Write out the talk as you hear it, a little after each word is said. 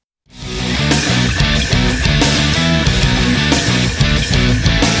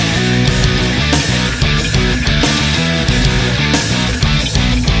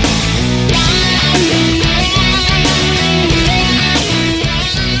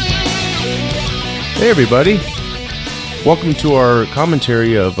Hey everybody, welcome to our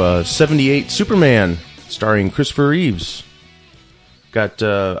commentary of 78 Superman, starring Christopher Reeves. Got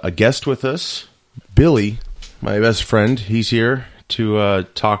a guest with us, Billy, my best friend. He's here to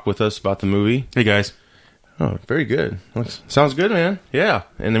talk with us about the movie. Hey guys. Oh, very good. Sounds good, man. Yeah.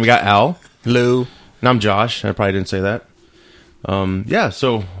 And then we got Al. Hello. And I'm Josh. I probably didn't say that.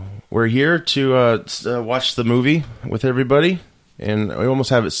 So we're here to watch the movie with everybody, and we almost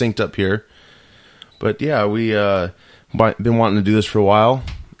have it synced up here. But yeah, we been wanting to do this for a while,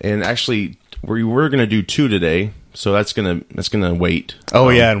 and actually we were going to do 2 today, so that's gonna wait. Oh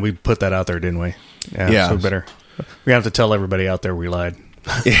yeah, and we put that out there, didn't we? Yeah. So we have to tell everybody out there we lied.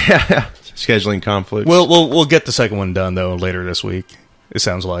 Yeah, scheduling conflicts. We'll get the second one done though later this week. It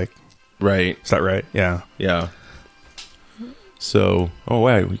sounds like. Right. Is that right? Yeah. Yeah. So, oh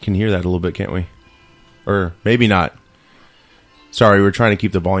wow, we can hear that a little bit, can't we? Or maybe not. Sorry, we're trying to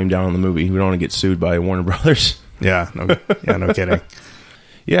keep the volume down on the movie. We don't want to get sued by Warner Brothers. Yeah, no kidding.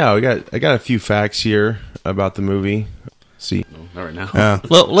 Yeah, I got a few facts here about the movie. See, No, not right now.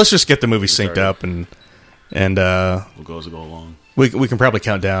 Well, let's just get the movie synced up and We'll go as we go along. we can probably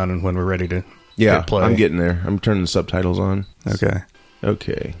count down when we're ready to hit play. I'm getting there. I'm turning the subtitles on.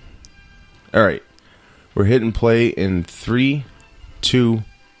 Okay. All right, we're hitting play in 3, 2,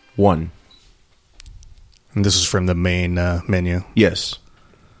 1. And this is from the main menu. Yes.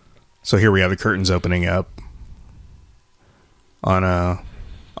 So here we have the curtains opening up on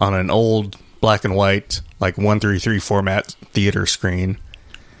an old black and white like 1:3 format theater screen,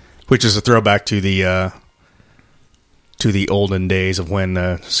 which is a throwback to the olden days of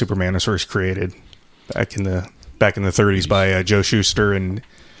when Superman was first created back in the 30s by Joe Shuster and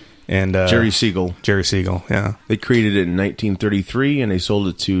Jerry Siegel. Jerry Siegel, yeah. They created it in 1933, and they sold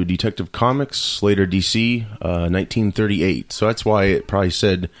it to Detective Comics, later DC, 1938. So that's why it probably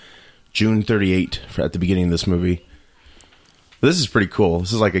said June 38 at the beginning of this movie. But this is pretty cool.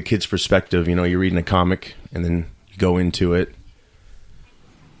 This is like a kid's perspective. You know, you're reading a comic, and then you go into it.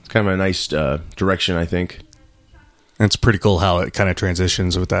 It's kind of a nice direction, I think. And it's pretty cool how it kind of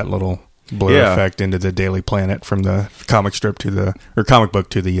transitions with that little blur effect into the Daily Planet from the comic strip comic book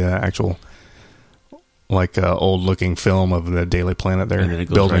to the actual old looking film of the Daily Planet there. And then it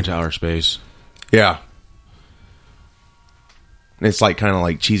goes right into outer space. Yeah. And it's like kind of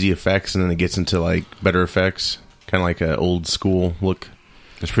like cheesy effects, and then it gets into like better effects, kind of like an old school look.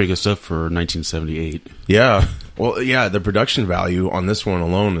 That's pretty good stuff for 1978. Yeah. Well, yeah, the production value on this one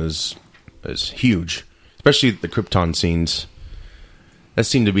alone is huge, especially the Krypton scenes. That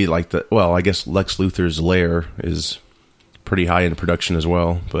seemed to be like I guess Lex Luthor's lair is pretty high in production as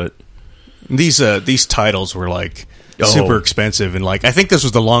well, but these titles were super expensive, and I think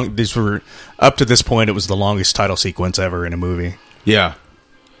these were up to this point it was the longest title sequence ever in a movie. Yeah.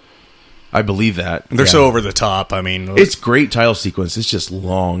 I believe that. They're so over the top. I mean, it's great title sequence. It's just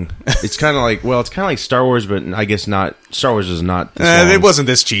long. It's kind of like Star Wars, but I guess not. Star Wars is not this long. It wasn't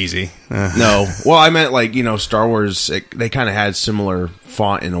this cheesy. No. Well, I meant Star Wars, they kind of had similar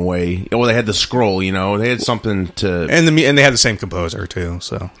font in a way. Well, they had the scroll, they had something to... And they had the same composer too,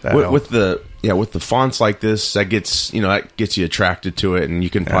 so that with the fonts like this, that gets you attracted to it, and you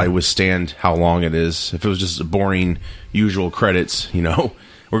can probably withstand how long it is. If it was just a boring usual credits,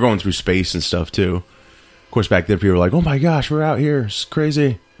 we're going through space and stuff too. Of course, back then people were like, "Oh my gosh, we're out here! It's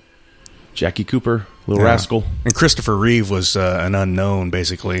crazy." Jackie Cooper, little rascal, and Christopher Reeve was an unknown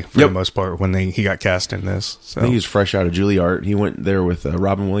basically for the most part when he got cast in this. So. I think he was fresh out of Juilliard. He went there with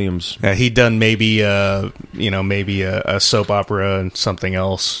Robin Williams. Yeah, he'd done maybe a soap opera and something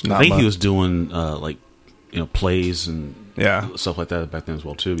else. I think he was doing plays and stuff like that back then as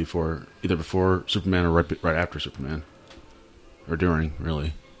well too. Either before Superman or right after Superman, or during,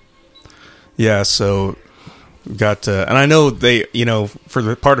 really. Yeah, so got and I know they, for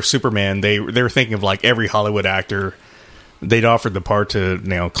the part of Superman, they were thinking of every Hollywood actor. They'd offered the part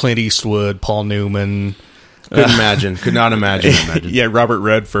to Clint Eastwood, Paul Newman. Could not imagine. Yeah, Robert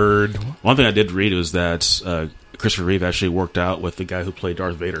Redford. One thing I did read was that Christopher Reeve actually worked out with the guy who played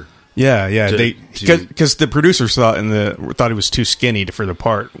Darth Vader. Yeah. Because the producers thought he was too skinny for the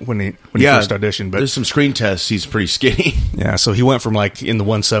part when he first auditioned. But there's some screen tests. He's pretty skinny. Yeah, so he went from in the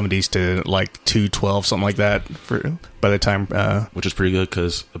 170s to 212, something like that. By the time, which is pretty good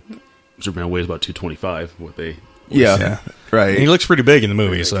because Superman weighs about 225. Right. And he looks pretty big in the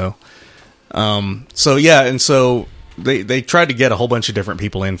movie. So they tried to get a whole bunch of different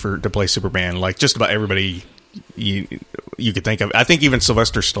people in to play Superman. Just about everybody you could think of. I think even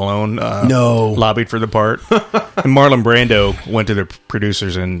Sylvester Stallone lobbied for the part. And Marlon Brando went to the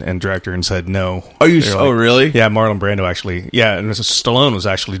producers and director and said no. Really? Yeah, Marlon Brando actually. Yeah, and Stallone was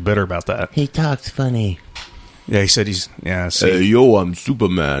actually bitter about that. He talks funny. Yeah, he said yo, I'm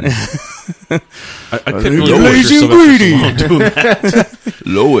Superman. I couldn't really lazy and greedy.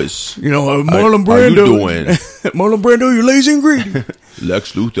 Lois, Marlon Brando. How you doing? Marlon Brando, you lazy and greedy.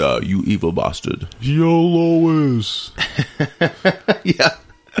 Lex Luthor, you evil bastard. Yo, Lois. Yeah,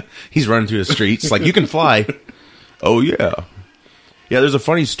 he's running through the streets like you can fly. Oh yeah. There's a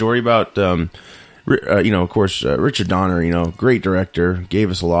funny story about. Of course, Richard Donner, great director, gave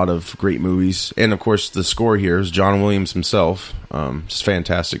us a lot of great movies. And, of course, the score here is John Williams himself. Just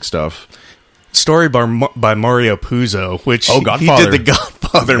fantastic stuff. Story by Mario Puzo, which he did The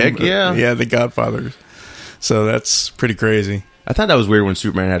Godfather. Heck yeah. Yeah, The Godfather. So that's pretty crazy. I thought that was weird when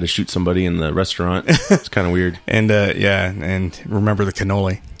Superman had to shoot somebody in the restaurant. It's kind of weird. And remember the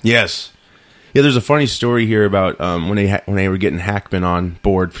cannoli. Yes. Yeah, there's a funny story here about when they were getting Hackman on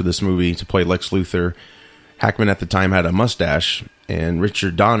board for this movie to play Lex Luthor. Hackman at the time had a mustache, and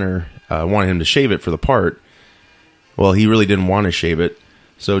Richard Donner wanted him to shave it for the part. Well, he really didn't want to shave it,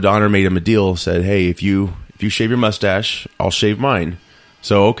 so Donner made him a deal. Said, "Hey, if you shave your mustache, I'll shave mine."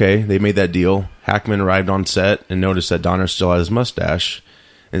 So okay, they made that deal. Hackman arrived on set and noticed that Donner still had his mustache,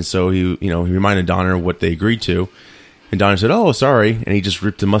 and so he reminded Donner what they agreed to. And Donner said, "Oh, sorry," and he just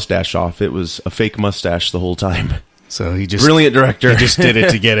ripped the mustache off. It was a fake mustache the whole time. So he just brilliant director. He just did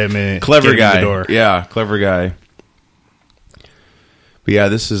it to get him in. Clever guy. In the door. Yeah, clever guy. But yeah,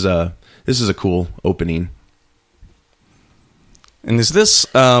 this is a cool opening. And is this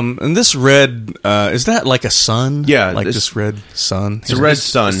red? Is that like a sun? Yeah, like this red sun. It's a red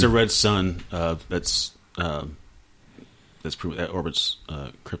sun. It's the red sun that's that orbits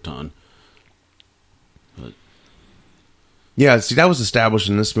Krypton. Yeah, see, that was established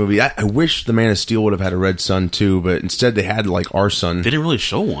in this movie. I wish the Man of Steel would have had a red sun too, but instead they had like our sun. They didn't really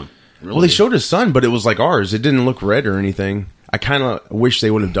show one. Really. Well, they showed his sun, but it was like ours. It didn't look red or anything. I kind of wish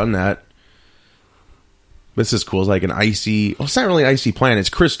they would have done that. But this is cool. It's like an icy. Well, it's not really an icy planet. It's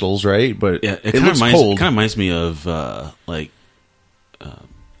crystals, right? But yeah, it looks cold. It kind of reminds me of like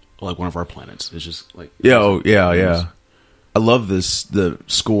one of our planets. It's just like yeah. I love the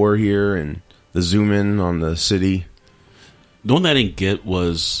score here and the zoom in on the city. The one that I didn't get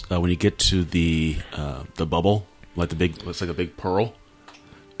was when you get to the bubble, like it's like a big pearl.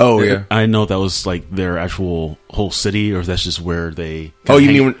 Oh yeah, I know that was like their actual whole city, or if that's just where they.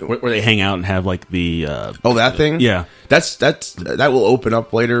 Mean where they hang out and have like the? That thing. Yeah, that will open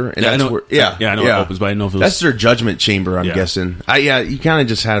up later, and I know it opens, but I know if it was, that's their judgment chamber. I'm guessing. You kind of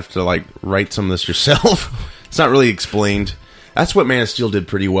just have to like write some of this yourself. It's not really explained. That's what Man of Steel did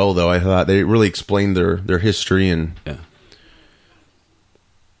pretty well, though. I thought they really explained their history and. Yeah.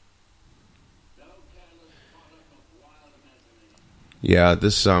 Yeah,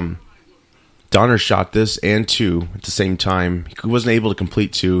 this Donner shot this and 2 at the same time. He wasn't able to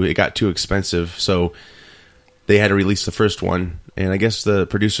complete 2. It got too expensive, so they had to release the first one. And I guess the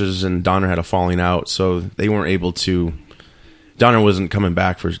producers and Donner had a falling out, so they weren't able to. Donner wasn't coming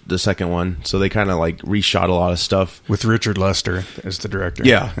back for the second one, so they kind of like reshot a lot of stuff with Richard Lester as the director.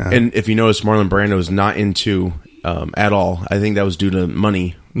 Yeah, and if you notice, Marlon Brando is not into at all. I think that was due to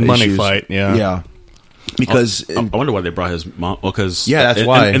money issues. Fight. Yeah. Because I wonder why they brought his mom. Well, because that's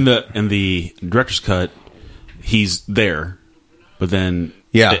why in the director's cut he's there, but then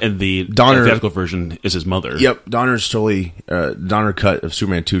in the theatrical version is his mother. Yep, Donner's totally Donner cut of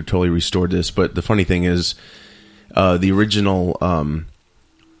Superman 2 totally restored this. But the funny thing is, the original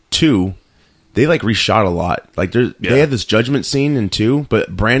 2, they like reshot a lot. Like they had this judgment scene in 2,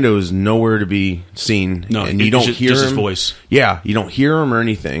 but Brando is nowhere to be seen. No, and you don't hear just him. His voice. Yeah, you don't hear him or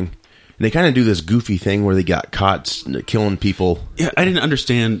anything. And they kind of do this goofy thing where they got caught killing people. Yeah, I didn't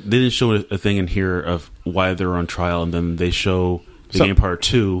understand. They didn't show a thing in here of why they're on trial, and then they show beginning part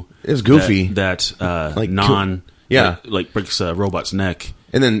 2. It was goofy. That like Non, like breaks a robot's neck,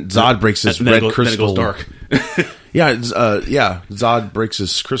 and then Zod breaks his red crystal. Then it goes dark. Zod breaks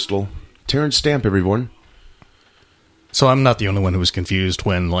his crystal. Terrence Stamp, everyone. So I'm not the only one who was confused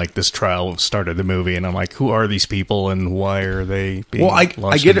when like this trial started the movie, and I'm like, who are these people and why are they being I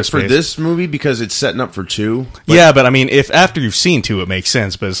get it for this movie because it's setting up for 2. But I mean, if after you've seen 2, it makes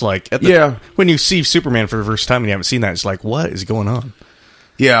sense. But it's like, when you see Superman for the first time and you haven't seen that, it's like, what is going on?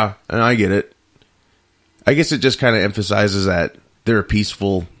 Yeah, and I get it. I guess it just kind of emphasizes that they're a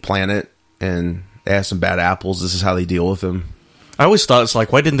peaceful planet and they have some bad apples. This is how they deal with them. I always thought it's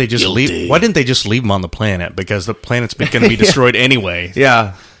like, why didn't they just leave him on the planet? Because the planet's going to be destroyed anyway.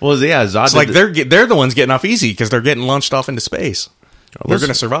 Yeah. Well, yeah, Zod. It's like they're the ones getting off easy because they're getting launched off into space. They're going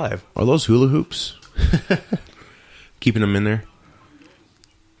to survive. Are those hula hoops? Keeping them in there.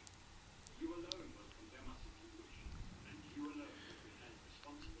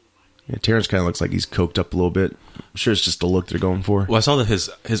 Yeah, Terrence kind of looks like he's coked up a little bit. I'm sure it's just the look they're going for. Well, I saw that his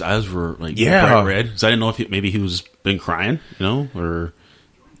eyes were like bright red, so I didn't know if maybe he was been crying, or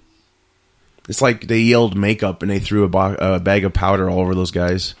it's like they yelled makeup and they threw a bag of powder all over those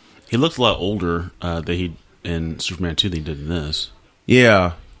guys. He looked a lot older than he in Superman 2 than he did in this.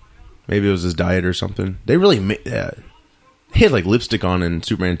 Yeah, maybe it was his diet or something. They really he had like lipstick on in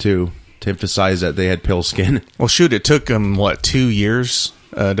Superman 2 to emphasize that they had pale skin. Well, shoot, it took them 2 years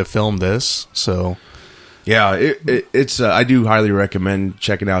to film this, so yeah, it's I do highly recommend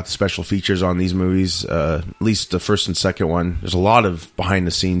checking out the special features on these movies, at least the first and second one. There's a lot of behind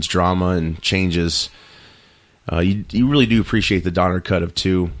the scenes drama and changes. You really do appreciate the Donner cut of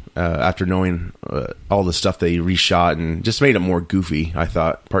 2 after knowing all the stuff they reshot and just made it more goofy. I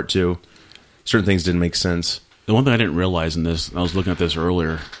thought part 2, certain things didn't make sense. The one thing I didn't realize in this, I was looking at this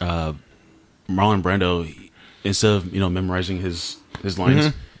earlier, Marlon Brando, instead of memorizing his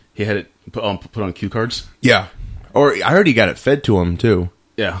lines, he had it put on cue cards. Yeah, or I heard he got it fed to him too.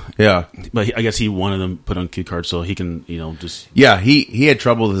 Yeah. But I guess he wanted them put on cue cards so he can just. Yeah, he had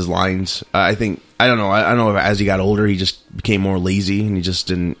trouble with his lines. I don't know if as he got older he just became more lazy and he just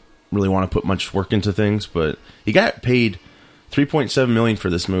didn't really want to put much work into things. But he got paid $3.7 million for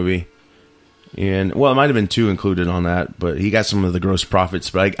this movie. And well, it might have been 2 included on that, but he got some of the gross profits.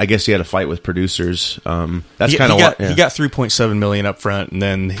 But I guess he had a fight with producers. That's kind of what he got $3.7 million up front, and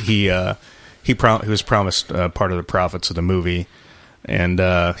then he was promised part of the profits of the movie, and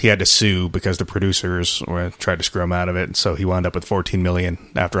he had to sue because the producers tried to screw him out of it. And so he wound up with $14 million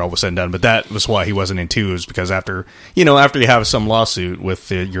after all was said and done. But that was why he wasn't in 2, is because after you have some lawsuit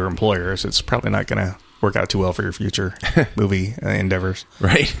with your employers, it's probably not going to work out too well for your future movie endeavors,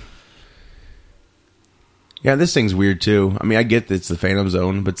 right? Yeah, this thing's weird too. I mean, I get that it's the Phantom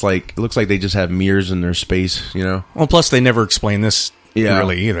Zone, but it looks like they just have mirrors in their space, Well, plus they never explain this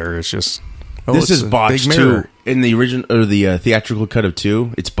really either. It's just this is botched too. In the original or the theatrical cut of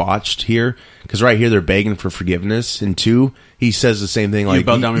 2, it's botched here because right here they're begging for forgiveness. In 2, he says the same thing like, "You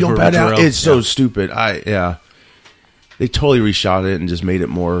don't bow down." It's so stupid. They totally reshot it and just made it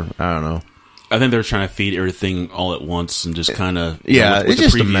more. I don't know. I think they're trying to feed everything all at once and just kind of it's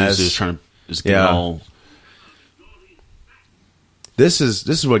just a mess. Is trying to just get it all. This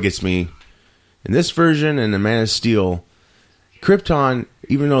is what gets me. In this version and the Man of Steel, Krypton,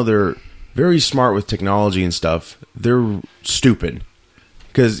 even though they're very smart with technology and stuff, they're stupid.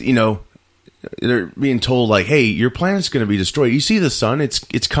 Because, they're being told, like, hey, your planet's going to be destroyed. You see the sun?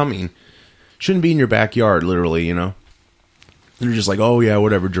 It's coming. Shouldn't be in your backyard, literally, And they're just like, oh, yeah,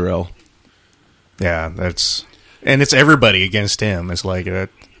 whatever, Jor-El. Yeah, and it's everybody against him. It's like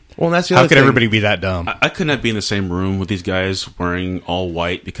well, that's the how other could thing. everybody be that dumb? I could not be in the same room with these guys wearing all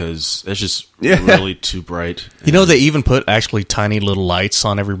white because it's just really too bright. They even put actually tiny little lights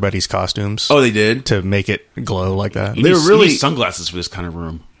on everybody's costumes. Oh, they did? To make it glow like that. They were really sunglasses for this kind of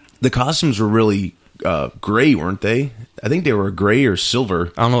room. The costumes were really gray, weren't they? I think they were gray or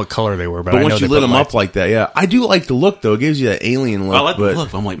silver. I don't know what color they were, but I know once you lit them up like that, yeah. I do like the look, though. It gives you that alien look. I like the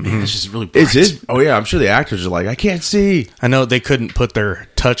look. I'm like, man, this is really bright. Oh, yeah, I'm sure the actors are like, I can't see. I know they couldn't put their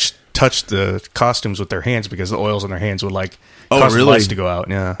touch the costumes with their hands because the oils in their hands would cause the lights to go out.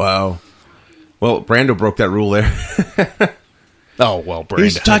 Yeah. Wow. Well, Brando broke that rule there. Oh, well, Brando.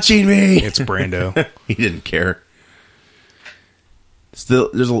 He's touching me. It's Brando. He didn't care.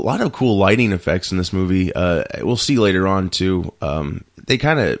 There's a lot of cool lighting effects in this movie. We'll see later on, too. They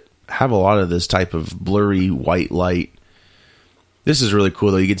kind of have a lot of this type of blurry white light. This is really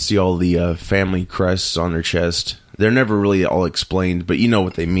cool, though. You get to see all the family crests on their chest. They're never really all explained, but you know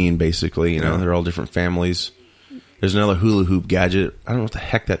what they mean, basically. They're all different families. There's another hula hoop gadget. I don't know what the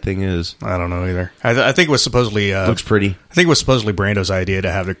heck that thing is. I don't know either. I think it was supposedly... looks pretty. I think it was supposedly Brando's idea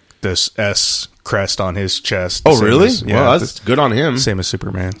to have this S crest on his chest. Oh, really? Well, that's good on him. Same as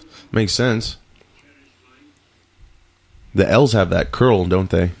Superman. Makes sense. The L's have that curl, don't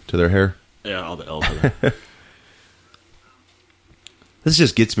they, to their hair? Yeah, all the L's have that. This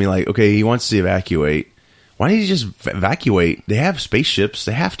just gets me like, okay, he wants to evacuate. Why didn't he just evacuate? They have spaceships.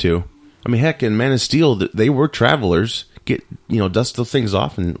 They have to. I mean, heck, in Man of Steel, they were travelers. Dust those things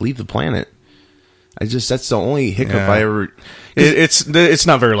off and leave the planet. That's the only hiccup I ever... It's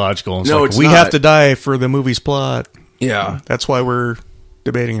not very logical. It's we not. have to die for the movie's plot. Yeah. That's why we're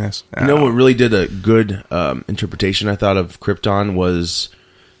debating this. What really did a good interpretation, I thought, of Krypton was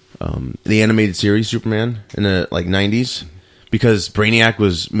the animated series Superman in the 90s. because Brainiac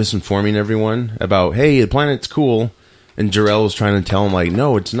was misinforming everyone about, hey, the planet's cool, and Jor-El was trying to tell him, like,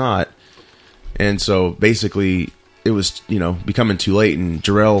 no, it's not. And so basically it was, becoming too late, and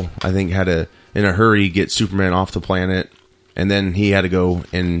Jor-El, I think, had to, in a hurry, get Superman off the planet, and then he had to go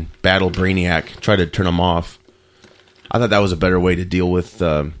and battle Brainiac, try to turn him off. I thought that was a better way to deal with,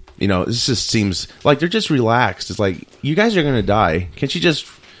 this just seems like they're just relaxed. It's like, you guys are going to die. Can't you just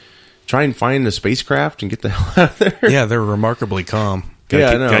try and find the spacecraft and get the hell out of there? Yeah, they're remarkably calm.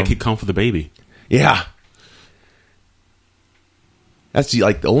 Gotta keep calm for the baby. Yeah. That's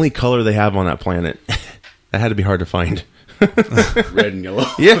the only color they have on that planet. That had to be hard to find. Red and yellow.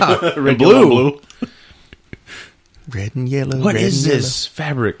 Yeah, red, blue. Yellow, blue. Red and yellow. What is this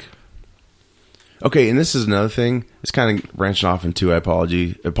fabric? Okay, and this is another thing. It's kind of branching off into, I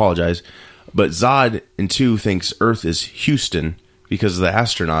apologize. But Zod in 2 thinks Earth is Houston because of the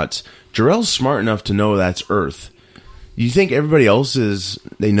astronauts. Jor-El's smart enough to know that's Earth. You think everybody else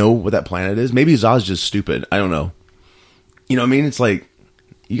they know what that planet is? Maybe Zod's just stupid. I don't know. You know what I mean? It's like,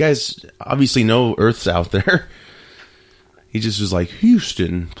 you guys obviously know Earth's out there. He just was like,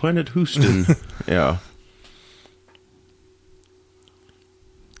 Houston, planet Houston. Yeah.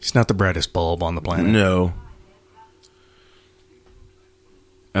 He's not the brightest bulb on the planet. No.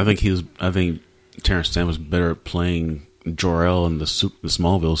 I think Terrence Stamp was better at playing Jor-El in the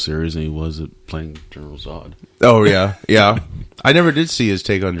Smallville series than he was at playing General Zod. Oh, yeah. Yeah. I never did see his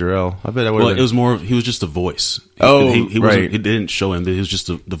take on Jor-El. I bet I would. Well, it was more, he was just a voice. He right. It didn't show him. He was just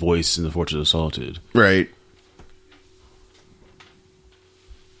the voice in the Fortress of Solitude. Right.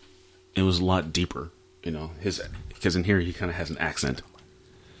 It was a lot deeper, because in here he kind of has an accent.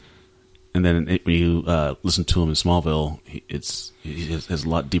 And then when you listen to him in Smallville, he has a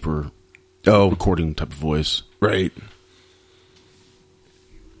lot deeper recording type of voice. Right.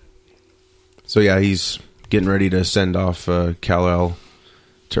 So yeah, he's getting ready to send off Kal-El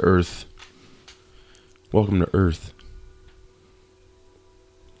to Earth. Welcome to Earth.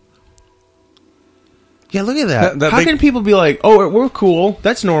 Yeah, look at that. How can people be like, oh, we're cool.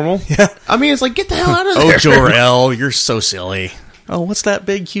 That's normal. Yeah. I mean, it's like, get the hell out of there. Oh, Jor-El, you're so silly. Oh, what's that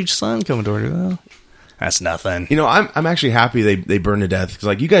big, huge sun coming toward you? Oh, that's nothing. I'm actually happy they burned to death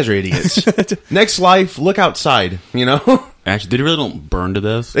because, you guys are idiots. Next life, look outside. Actually, they really don't burn to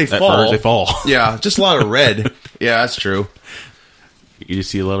death. They fall. They fall. Yeah, just a lot of red. Yeah, that's true. You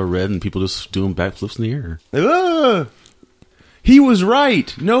just see a lot of red and people just doing backflips in the air. He was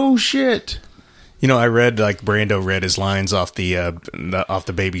right. No shit. I read Brando read his lines off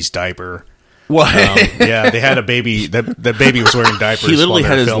the baby's diaper. What? Yeah, they had a baby. That baby was wearing diapers. He literally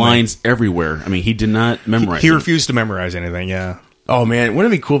had his lines everywhere. I mean, he did not memorize. He refused to memorize anything. Yeah. Oh man,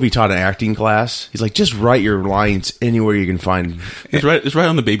 wouldn't it be cool if he taught an acting class? He's like, just write your lines anywhere you can find. It's right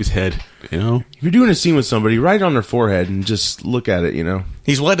on the baby's head. If you're doing a scene with somebody, write it on their forehead and just look at it.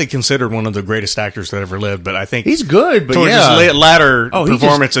 He's widely considered one of the greatest actors that ever lived, but I think he's good. But towards his latter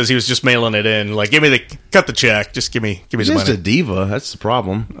performances, he was just mailing it in. Like, cut the check. Just give me the money. He's just a diva. That's the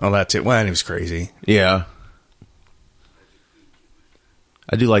problem. Oh, that's it. Well, he was crazy. Yeah.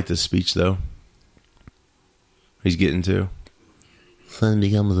 I do like this speech though. He's getting to. Son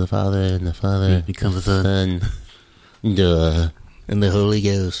becomes the Father, and the Father becomes the Son, and the Holy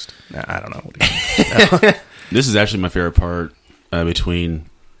Ghost. Nah, I don't know. This is actually my favorite part between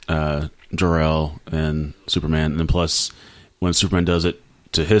Jor-El and Superman, and then plus when Superman does it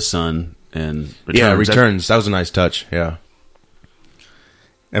to his son and returns. That was a nice touch. Yeah.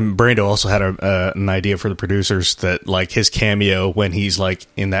 And Brando also had an idea for the producers that, his cameo when he's,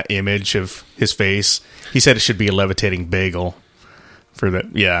 in that image of his face, he said it should be a levitating bagel for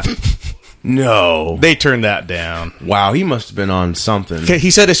that. Yeah. No. They turned that down. Wow, he must have been on something. He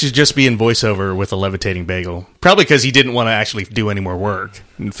said it should just be in voiceover with a levitating bagel. Probably because he didn't want to actually do any more work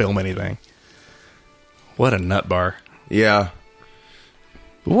and film anything. What a nut bar. Yeah.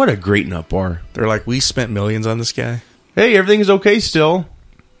 What a great nut bar. They're like, we spent millions on this guy. Hey, everything's okay still.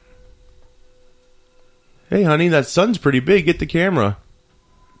 Hey, honey, that sun's pretty big. Get the camera.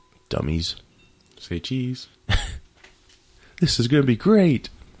 Dummies. Say cheese. This is going to be great.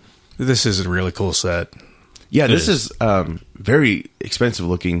 This is a really cool set. Yeah, this is very expensive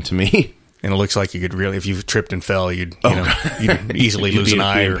looking to me. And it looks like you could really, if you tripped and fell, you'd easily lose an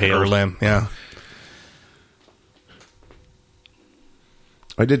eye or a limb. Yeah.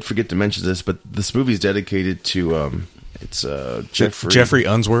 I did forget to mention this, but this movie is dedicated to it's Jeffrey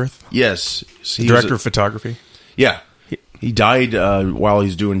Unsworth. Yes, director of photography. Yeah, he died while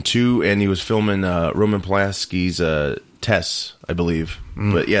he's doing 2, and he was filming Roman Polanski's Tess, I believe.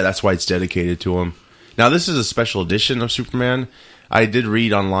 But yeah, that's why it's dedicated to him. Now, this is a special edition of Superman. I did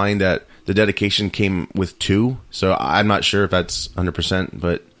read online that the dedication came with 2, so I'm not sure if that's 100%,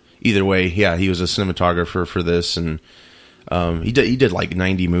 but either way, yeah, he was a cinematographer for this, and he did like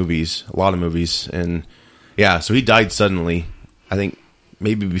 90 movies, a lot of movies, and yeah, so he died suddenly. I think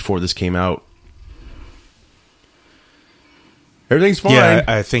maybe before this came out. Everything's fine. Yeah,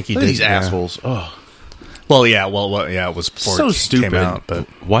 I think he Look did. at these assholes. Oh, well, yeah, it was before So it stupid. came out, but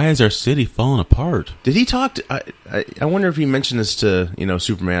Why is our city falling apart? did he talk to? I wonder if he mentioned this to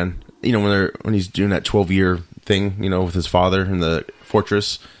Superman. When he's doing that 12-year thing, with his father in the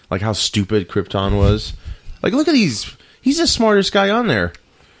fortress, like how stupid Krypton was. Like, look at these. He's the smartest guy on there.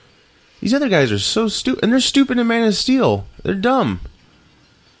 These other guys are so stupid, and they're stupid in Man of Steel. They're dumb.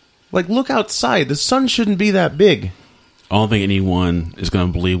 Like, look outside. The sun shouldn't be that big. I don't think anyone is going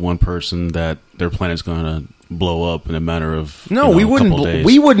to believe one person that their planet's going to blow up in a matter of We wouldn't. couple days.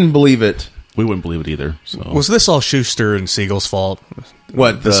 We wouldn't believe it. We wouldn't believe it either. So was this all Schuster and Siegel's fault?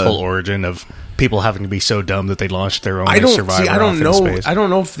 What This whole origin of people having to be so dumb that they launched their own survivor I don't off into know. space? I don't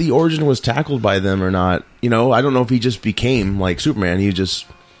know if the origin was tackled by them or not. I don't know if he just became like Superman. He just.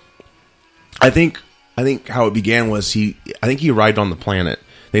 I think how it began was I think he arrived on the planet.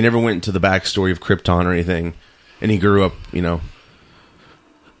 They never went into the backstory of Krypton or anything, and he grew up.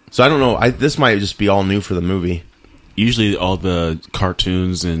 So I don't know. This might just be all new for the movie. usually all the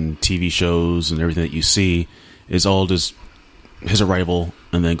cartoons and TV shows and everything that you see is all just his arrival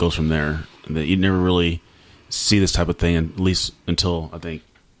and then it goes from there. And that you never really see this type of thing, at least until I think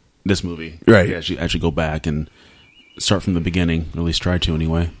this movie. Right. You actually go back and start from the beginning, or at least try to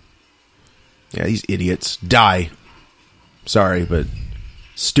anyway. Yeah, these idiots. Die. Sorry, but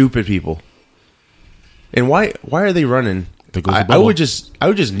stupid people. And why are they running? I would just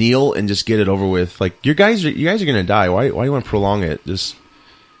kneel and just get it over with. Like, you guys are gonna die. Why do you want to prolong it? Just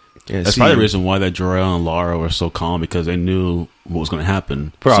that's probably the reason why that Jor-El and Lara were so calm, because they knew what was going to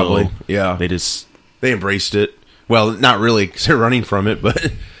happen. Probably, so yeah. They embraced it. Well, not really, because they're running from it.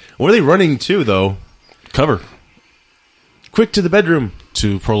 But what are they running to, though? Cover. Quick to the bedroom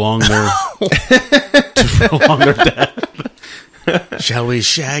to prolong their death. Shall we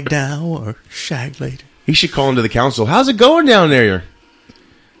shag now or shag later? He should call into the council. How's it going down there?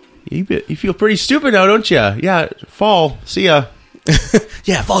 You feel pretty stupid now, don't you? Yeah, fall. See ya.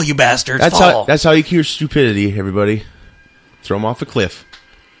 Yeah, fall, you bastards. That's how you cure stupidity, everybody. Throw them off a cliff.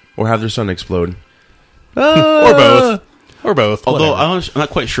 Or have their son explode. Or both. Although whatever. I'm not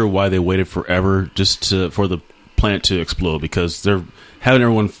quite sure why they waited forever for the planet to explode, because they're having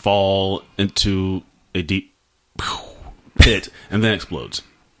everyone fall into a deep pit and then explodes.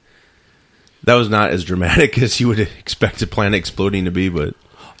 That was not as dramatic as you would expect a planet exploding to be, but...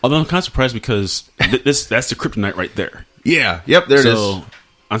 Although I'm kind of surprised because that's the kryptonite right there. Yeah, yep, there it is. So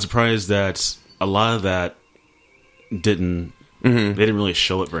I'm surprised that a lot of that didn't... Mm-hmm. They didn't really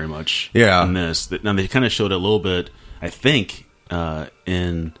show it very much in this. Now, they kind of showed it a little bit, I think,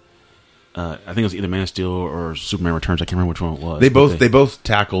 in... I think it was either Man of Steel or Superman Returns. I can't remember which one it was. They both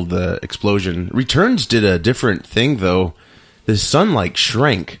tackled the explosion. Returns did a different thing, though. The sun,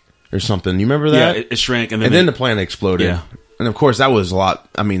 shrank or something. You remember that? Yeah, it shrank. And then the planet exploded. Yeah. And, of course, that was a lot...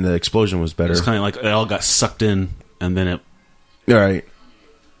 I mean, the explosion was better. It's kind of like it all got sucked in, and then it... All right.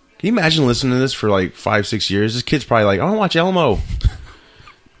 Can you imagine listening to this for 5-6 years? This kid's probably I want to watch Elmo.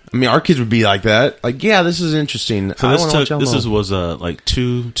 I mean, our kids would be like that. Yeah, this is interesting. So this was a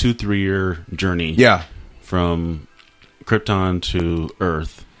 2-3 year journey. Yeah, from Krypton to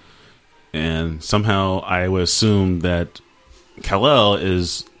Earth, and somehow I would assume that Kal-El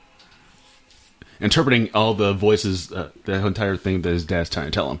is interpreting all the voices, the entire thing that his dad's trying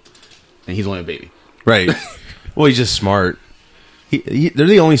to tell him, and he's only a baby. Right. Well, he's just smart. They're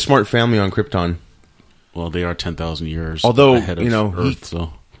the only smart family on Krypton. Well, they are 10,000 years ahead of Earth,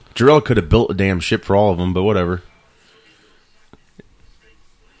 so... Jor-El could have built a damn ship for all of them, but whatever.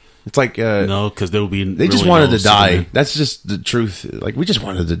 It's like... no, because there will be... They just wanted to die. Superman. That's just the truth. We just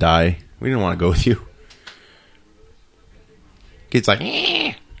wanted to die. We didn't want to go with you. Kid's like...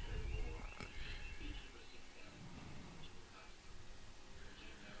 Eh.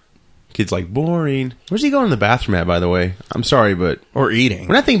 Kid's like, boring. Where's he going in the bathroom at, by the way? I'm sorry, but... Or eating.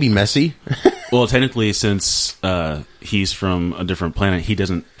 Wouldn't that thing be messy? Well, technically, since he's from a different planet, he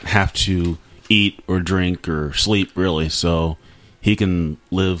doesn't have to eat or drink or sleep, really. So he can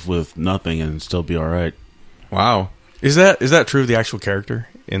live with nothing and still be all right. Wow. Is that true of the actual character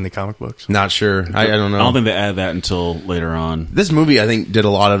in the comic books? Not sure. I don't know. I don't think they add that until later on. This movie, I think, did a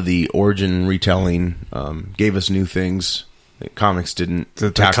lot of the origin retelling, gave us new things that comics didn't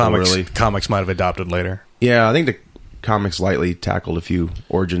tackle, really. Comics might have adopted later. Yeah, I think the comics lightly tackled a few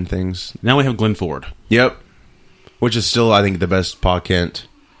origin things. Now we have Glenn Ford. Yep. Which is still, I think, the best Pa Kent.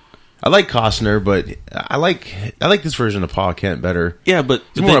 I like Costner, but I like this version of Pa Kent better. Yeah, but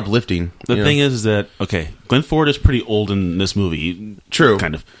it's more uplifting. The thing is that, okay, Glenn Ford is pretty old in this movie. True.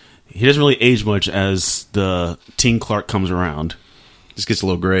 Kind of. He doesn't really age much as the teen Clark comes around. Just gets a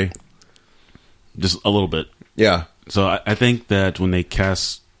little gray. Just a little bit. Yeah. So I think that when they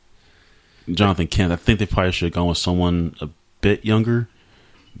cast Jonathan Kent, I think they probably should have gone with someone a bit younger.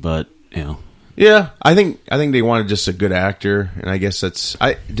 But, you know. Yeah, I think they wanted just a good actor, and I guess that's...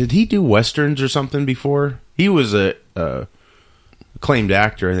 Did he do Westerns or something before? He was a acclaimed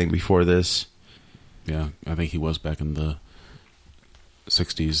actor, I think, before this. Yeah, I think he was back in the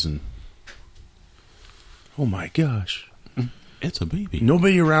 60s. And oh my gosh. It's a baby.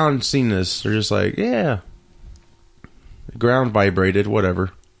 Nobody around seen this. They're just like, yeah. The ground vibrated,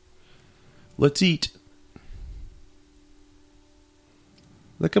 whatever. Let's eat.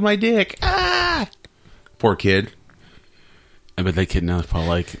 Look at my dick. Ah! Poor kid. I bet that kid now is probably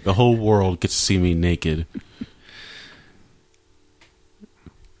like, the whole world gets to see me naked.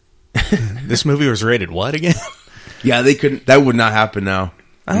 This movie was rated what again? Yeah, they couldn't. That would not happen now.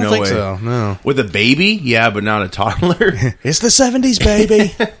 I don't think so, no. With a baby? Yeah, but not a toddler. It's the 70s,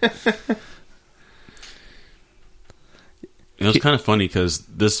 baby. It's kind of funny because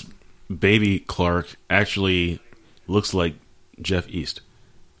this baby Clark actually looks like Jeff East.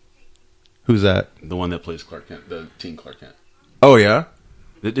 Who's that? The one that plays Clark Kent, the teen Clark Kent. Oh, yeah?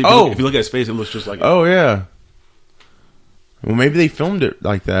 If you look at his face, it looks just like him. Oh, yeah. Well, maybe they filmed it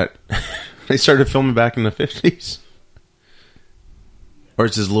like that. They started filming back in the 50s. Or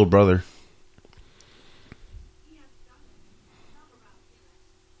it's his little brother.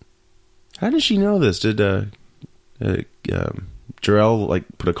 How does she know this? Did Jarrell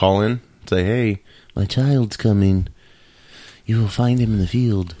put a call in? Say, hey, my child's coming. You will find him in the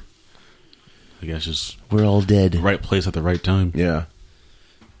field. I guess just... We're all dead. Right place at the right time. Yeah.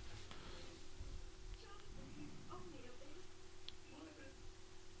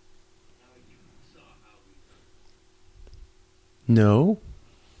 No.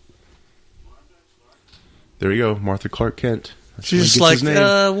 There we go, Martha Clark Kent. That's she's just like,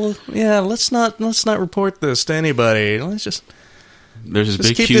 well, yeah, let's not report this to anybody. Let's just there's this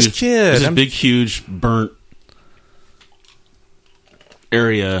big huge kid. There's this big huge burnt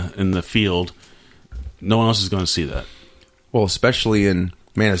area in the field. No one else is going to see that. Well, especially in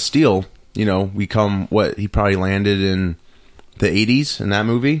Man of Steel, he probably landed in the 80s in that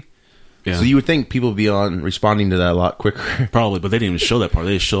movie. Yeah. So you would think people would be responding to that a lot quicker. Probably, but they didn't even show that part.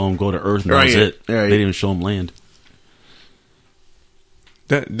 They just show them go to Earth and that was it. Right. They didn't even show them land.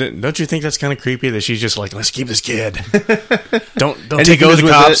 Don't you think that's kind of creepy that she's just like, let's keep this kid. Don't take him to the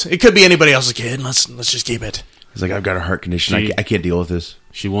cops. It could be anybody else's kid. Let's just keep it. He's like, I've got a heart condition. I can't deal with this.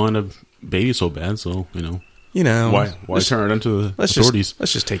 She wanted a baby so bad, so why turn it into the authorities?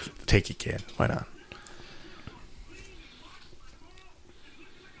 Let's just take a kid. Why not?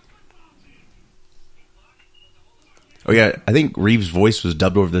 Oh yeah, I think Reeves' voice was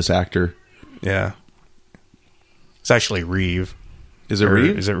dubbed over this actor. Yeah, it's actually Reeve. Is it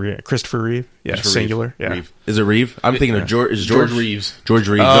Reeve? Is it Reeve? Christopher Reeve? Yeah, singular. Reeve. Yeah. Reeve. Is it Reeve? I'm thinking of George. Is George Reeves? George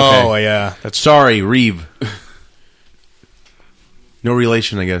Reeves. Oh okay. Yeah, sorry, Reeve. No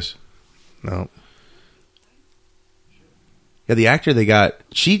relation, I guess. No. Yeah, the actor they got.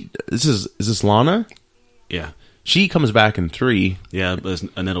 Is this Lana? Yeah. She comes back in 3. Yeah, but it's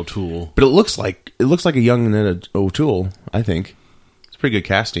Annette O'Toole. But it looks like a young Annette O'Toole, I think. It's pretty good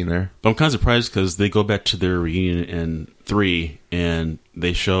casting there. But I'm kind of surprised because they go back to their reunion in 3 and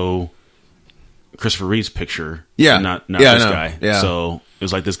they show Christopher Reeve's picture. Yeah. Not this guy. Yeah. So it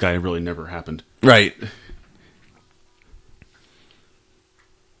was like this guy really never happened. Right.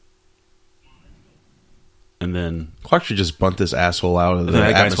 And then Clark should just bunt this asshole out of the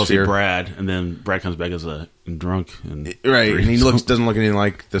that atmosphere. guy's supposed to be Brad, and then Brad comes back as a drunk and right, and he doesn't look anything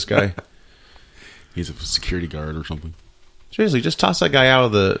like this guy. He's a security guard or something. Seriously, just toss that guy out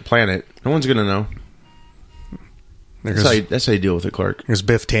of the planet. No one's gonna know. That's how you deal with it, Clark. There's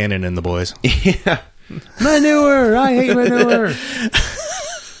Biff Tannen and the boys. Yeah, manure. I hate manure.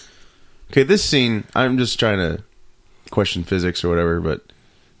 Okay, this scene. I'm just trying to question physics or whatever, but.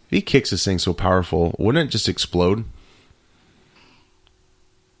 If he kicks this thing so powerful, wouldn't it just explode?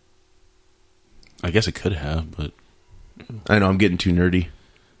 I guess it could have, but... I know, I'm getting too nerdy.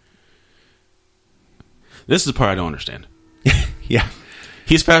 This is the part I don't understand. Yeah.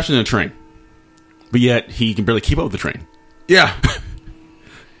 He's faster than a train, but yet he can barely keep up with the train. Yeah.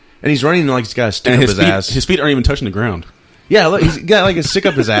 And he's running like he's got a stick up his ass. His feet aren't even touching the ground. Yeah, look, he's got like a stick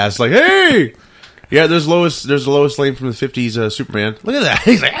up his ass, like, hey! Yeah, there's Lois Lane from the 50s Superman. Look at that.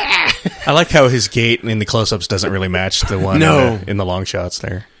 He's like, ah! I like how his gait in the close-ups doesn't really match the one in the long shots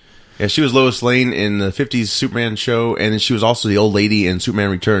there. Yeah, she was Lois Lane in the 50s Superman show, and then she was also the old lady in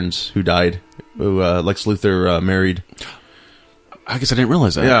Superman Returns who died, who Lex Luthor married. I guess I didn't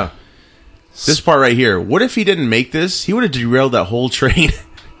realize that. Yeah. This part right here. What if he didn't make this? He would have derailed that whole train.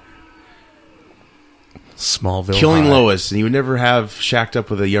 Smallville Killing High. Lois, and he would never have shacked up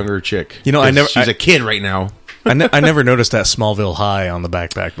with a younger chick. You know, She's a kid right now. I never noticed that Smallville High on the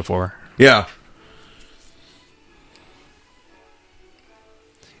backpack before. Yeah.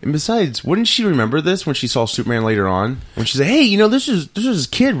 And besides, wouldn't she remember this when she saw Superman later on? When she said, "Hey, you know, this is this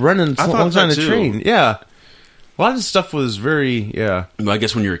kid running alongside the train." Yeah. A lot of the stuff was very, yeah. Well, I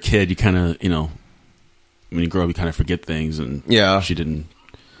guess when you're a kid, you kind of, you know, when you grow up, you kind of forget things, and Yeah. she didn't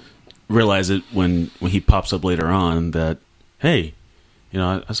realize it when he pops up later on that, hey, you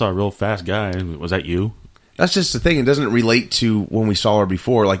know, I saw a real fast guy. Was that you? That's just the thing. It doesn't relate to when we saw her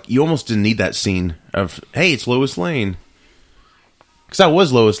before. Like, you almost didn't need that scene of, "Hey, it's Lois Lane." Because that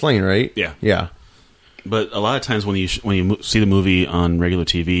was Lois Lane, right? Yeah. Yeah. But a lot of times when you see the movie on regular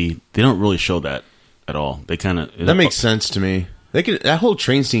TV, they don't really show that at all. They kind of That makes sense to me. That whole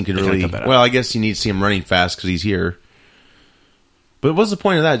train scene could really... cut that out. Well, I guess you need to see him running fast because he's here. But what's the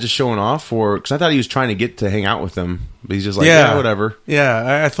point of that? Just showing off? Because I thought he was trying to get to hang out with them. But he's just like, yeah whatever.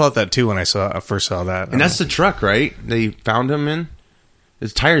 Yeah, I thought that too when I first saw that. And that's the truck, right? They found him in?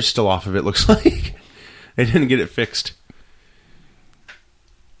 His tire's still off of it, looks like. They didn't get it fixed.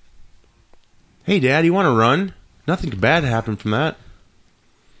 Hey, Dad, you want to run? Nothing bad happened from that.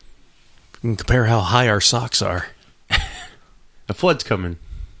 You can compare how high our socks are. A flood's coming.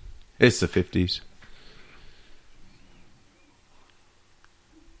 It's the 50s.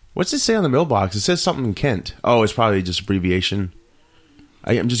 What's it say on the mailbox? It says something Kent. Oh, it's probably just abbreviation.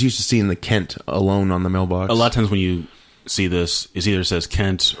 I'm just used to seeing the Kent alone on the mailbox. a lot of times when you see this, it either says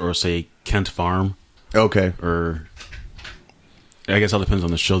Kent or say Kent Farm, Okay. or I guess it all depends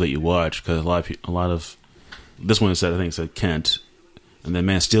on the show that you watch, because a lot of this one said, I think it said Kent, and then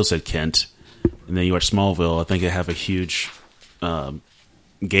Man of Steel said Kent, and then you watch Smallville, I think they have a huge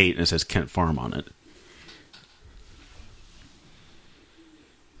gate and it says Kent Farm on it.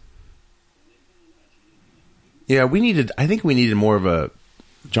 Yeah, I think we needed more of a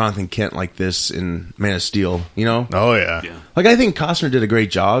Jonathan Kent like this in Man of Steel, you know? Oh, yeah. Like, I think Costner did a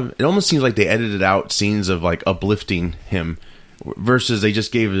great job. It almost seems like they edited out scenes of, like, uplifting him versus they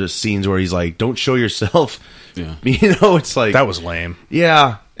just gave us scenes where he's like, "Don't show yourself." Yeah. You know, it's like... That was lame.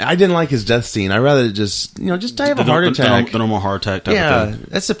 Yeah. I didn't like his death scene. I'd rather just, die of a heart attack. The normal heart attack type of thing.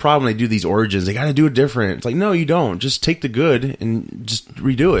 That's the problem. They do these origins. They got to do it different. It's like, no, you don't. Just take the good and just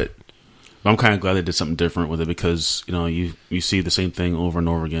redo it. I'm kind of glad they did something different with it, because you see the same thing over and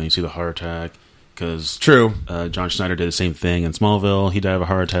over again. You see the heart attack because True. John Schneider did the same thing in Smallville. He died of a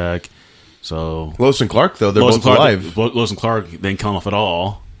heart attack. So Lois and Clark, though, they're both alive. Lois and Clark didn't come off at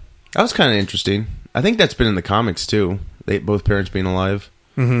all. That was kind of interesting. I think that's been in the comics too. Both parents being alive.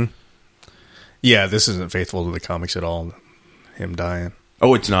 Mm-hmm. Yeah, this isn't faithful to the comics at all. Him dying.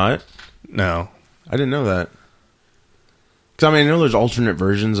 Oh, it's not? No. I didn't know that. Because I know there's alternate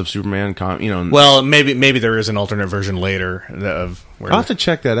versions of Superman. Well, maybe there is an alternate version later of. Where I'll have to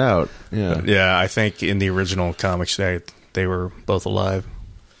check that out. Yeah. Yeah, I think in the original comics they were both alive.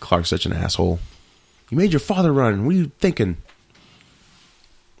 Clark's such an asshole. You made your father run. What are you thinking?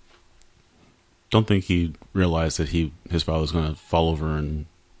 Don't think he realized that his father was going to fall over and...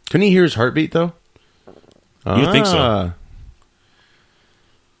 Couldn't he hear his heartbeat, though? You'd think so. I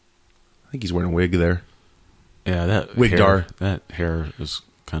think he's wearing a wig there. Yeah, that Wigdar. hair is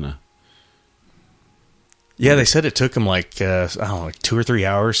kind of... Yeah, they said it took him like 2 or 3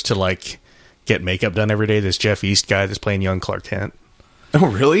 hours to get makeup done every day. This Jeff East guy that's playing young Clark Kent. Oh,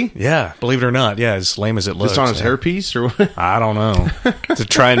 really? Yeah, believe it or not. Yeah, as lame as it looks. Just on his hairpiece or what? I don't know. To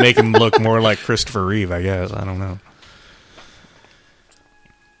try and make him look more like Christopher Reeve, I guess. I don't know.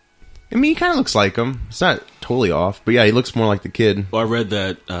 I mean, he kind of looks like him. It's not totally off, but yeah, he looks more like the kid. Well, I read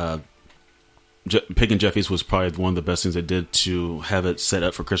that picking Jeff East was probably one of the best things they did to have it set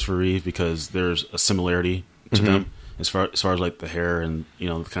up for Christopher Reeve, because there's a similarity to them as far as like the hair and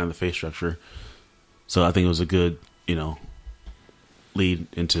kind of the face structure. So I think it was a good lead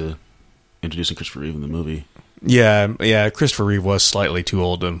into introducing Christopher Reeve in the movie. Yeah. Christopher Reeve was slightly too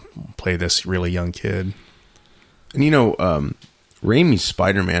old to play this really young kid. And Raimi's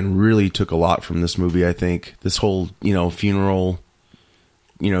Spider-Man really took a lot from this movie, I think. This whole, funeral,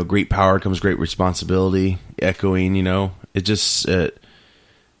 great power comes great responsibility, echoing, it just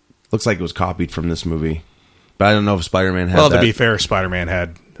looks like it was copied from this movie. But I don't know if Spider-Man had that. Well, to be fair, Spider-Man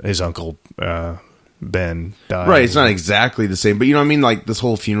had his uncle Ben died. Right, it's not exactly the same, but you know what I mean? Like, this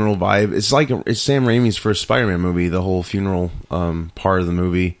whole funeral vibe. It's like, it's Sam Raimi's first Spider-Man movie, the whole funeral part of the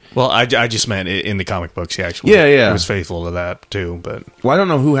movie. Well, I just meant in the comic books, he actually was faithful to that, too. But well, I don't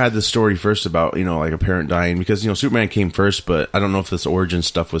know who had the story first about, you know, like a parent dying, because, you know, Superman came first, but I don't know if this origin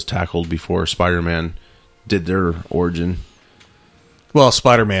stuff was tackled before Spider-Man did their origin. Well,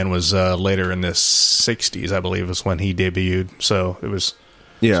 Spider-Man was later in the 60s, I believe, is when he debuted, so it was...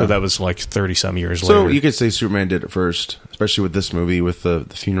 Yeah. So that was like 30-some years later. So you could say Superman did it first, especially with this movie, with the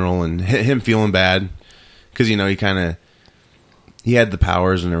funeral and him feeling bad. Because, you know, he had the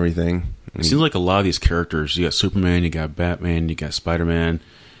powers and everything. It seems like a lot of these characters, you got Superman, you got Batman, you got Spider-Man,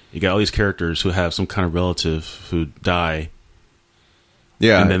 you got all these characters who have some kind of relative who die.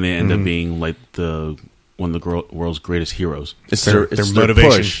 Yeah. And then they end up being like one of the world's greatest heroes. It's their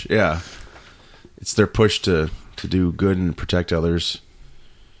motivation. Push. Yeah. It's their push to do good and protect others.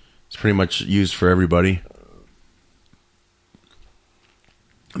 It's pretty much used for everybody.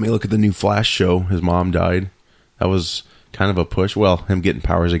 I mean, look at the new Flash show. His mom died. That was kind of a push. Well, him getting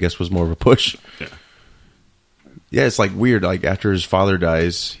powers, I guess, was more of a push. Yeah, it's like weird. Like, after his father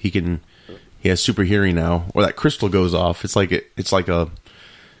dies, he has super hearing now, or that crystal goes off. It's like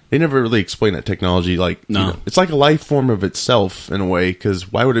they never really explain that technology. Like, no, you know, it's like a life form of itself in a way.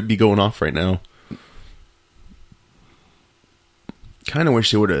 Because why would it be going off right now? Kind of wish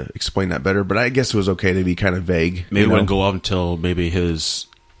they would have explained that better, but I guess it was okay to be kind of vague. Maybe it wouldn't go off until maybe his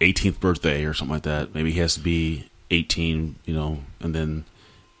 18th birthday or something like that. Maybe he has to be 18, you know, and then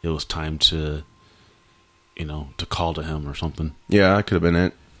it was time to, you know, to call to him or something. Yeah, that could have been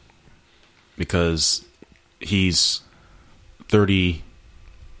it. Because he's 30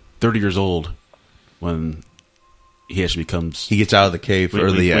 years old when he actually becomes... He gets out of the cave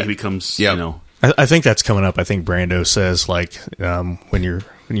early. When he becomes, you know... I think that's coming up. I think Brando says, like, when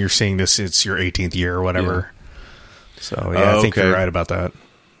you're seeing this, it's your 18th year or whatever. Yeah. So yeah, I think you're right about that.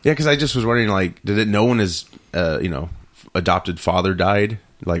 Yeah, because I just was wondering, like, did it know when his adopted father died?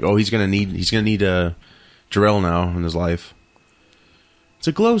 Like, oh, he's gonna need Jor-El now in his life. It's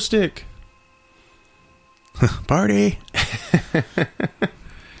a glow stick. Party.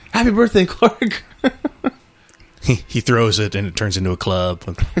 Happy birthday, Clark. He throws it and it turns into a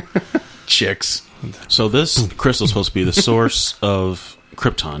club. Chicks. So this crystal is supposed to be the source of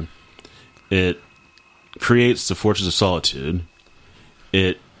Krypton. It creates the Fortress of Solitude.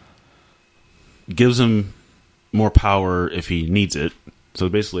 It gives him more power if he needs it. So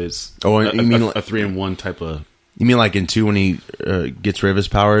basically, it's a 3-in-1 type of. You mean like in 2 when he gets rid of his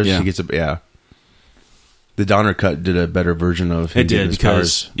powers? Yeah. He gets The Donner cut did a better version of him. It did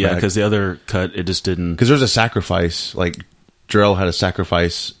because the other cut it just didn't. Because there's a sacrifice. Like Jor-El had to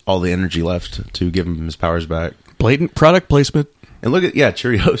sacrifice all the energy left to give him his powers back. Blatant product placement. And look at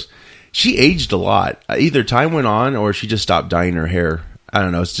Cheerios. She aged a lot. Either time went on or she just stopped dyeing her hair. I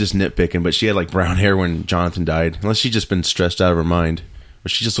don't know. It's just nitpicking, but she had like brown hair when Jonathan died. Unless she's just been stressed out of her mind.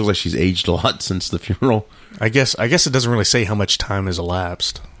 But she just looks like she's aged a lot since the funeral. I guess it doesn't really say how much time has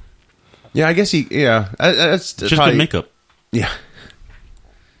elapsed. Yeah, I guess that's just good makeup. Yeah.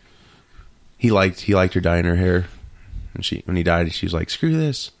 He liked her dyeing her hair. And when he died, she was like, "Screw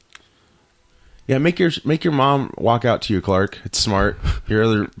this." Yeah, make your mom walk out to you, Clark. It's smart. Your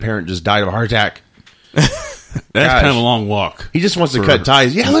other parent just died of a heart attack. That's kind of a long walk. He just wants to cut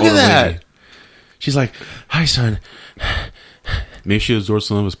ties. Yeah, look at that. Lady. She's like, "Hi, son." Maybe she absorbed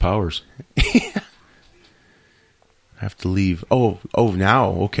some of his powers. I have to leave. Oh, now,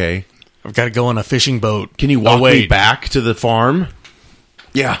 okay. I've got to go on a fishing boat. Can you walk me back to the farm?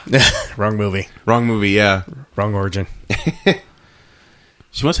 Yeah. Wrong movie. Yeah. Wrong origin.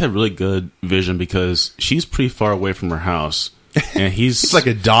 She must have really good vision because she's pretty far away from her house. And he's like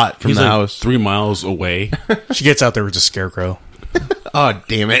a dot from the house. 3 miles away. She gets out there with a scarecrow. Oh,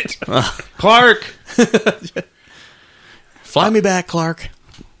 damn it. Clark! Fly me back, Clark.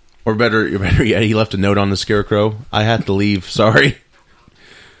 Or better yet, he left a note on the scarecrow. I had to leave. Sorry.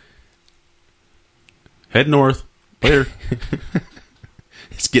 Head north. Later.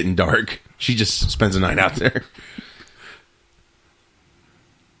 It's getting dark. She just spends the night out there.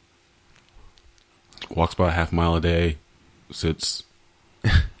 Walks about a half mile a day. Sits.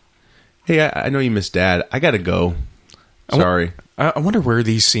 Hey, I know you miss Dad. I gotta go. Sorry. I wonder where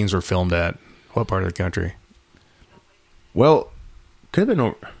these scenes were filmed at. What part of the country? Well, could have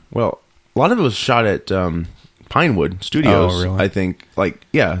been. Well, a lot of it was shot at Pinewood Studios. Oh, really? I think. I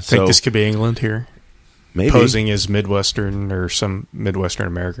think this could be England here. Maybe posing as Midwestern or some Midwestern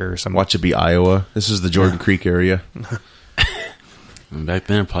America or something. Watch it be Iowa. This is the Jordan Creek area. Back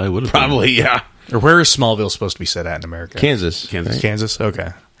then, probably would have. Probably, yeah. Or where is Smallville supposed to be set at in America? Kansas. Kansas. Okay.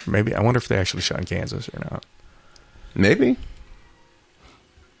 Maybe. I wonder if they actually shot in Kansas or not. Maybe.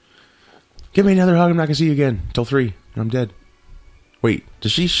 Give me another hug. I'm not gonna see you again till 3. I'm dead. Wait,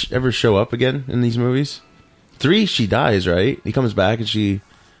 does she ever show up again in these movies? 3, she dies, right? He comes back and she.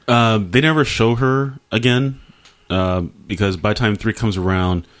 They never show her again because by the time 3 comes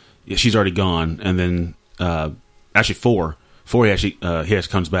around, she's already gone. And then actually 4 he actually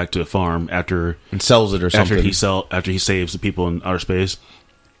comes back to the farm after and sells it or something. After he saves the people in outer space,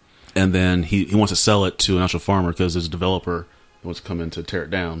 and then he wants to sell it to an actual farmer because there's a developer who wants to come in to tear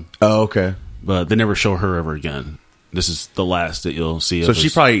it down. Oh, okay. But they never show her ever again. This is the last that you'll see. So she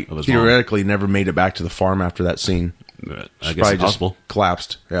probably theoretically never made it back to the farm after that scene. I guess it's possible. Just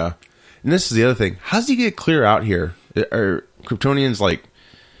collapsed. Yeah. And this is the other thing. How does he get clear out here? Are Kryptonians like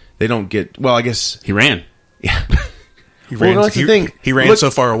they don't get? Well, I guess he ran. Yeah. He ran. Well, that's the thing. He ran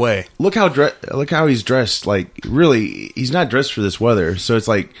so far away. Look how he's dressed. Like, really, he's not dressed for this weather. So it's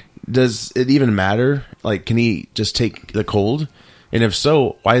like, does it even matter? Like, can he just take the cold? And if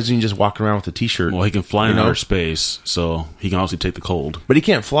so, why isn't he just walking around with a t-shirt? Well, he can fly in outer space, so he can obviously take the cold. But he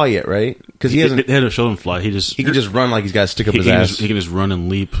can't fly yet, right? Because he hasn't. They had to show him fly. He can just run like he's got a stick up his ass. He can just run and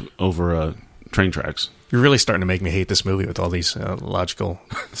leap over train tracks. You're really starting to make me hate this movie with all these logical.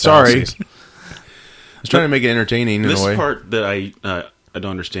 Sorry. I was trying to make it entertaining in a way. This part that I don't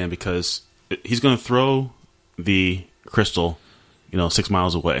understand because he's going to throw the crystal, 6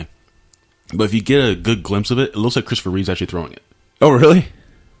 miles away. But if you get a good glimpse of it, it looks like Christopher Reeve's actually throwing it. Oh, really?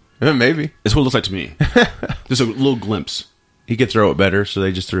 Maybe. It's what it looks like to me. Just a little glimpse. He could throw it better, so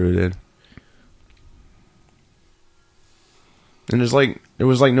they just threw it in. And there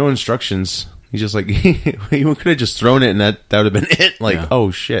was no instructions. He's just like, he could have just thrown it and that would have been it. Like, yeah. Oh,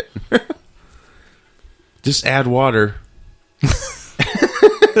 shit. Just add water.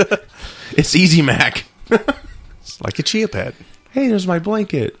 It's easy, Mac. It's like a chia pet. Hey, there's my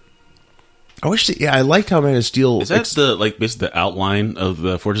blanket. I liked how Man of Steel. Is that basically the outline of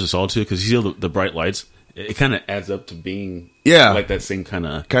the Fortress of Solitude? Because you see the bright lights, it kind of adds up to being like that same kind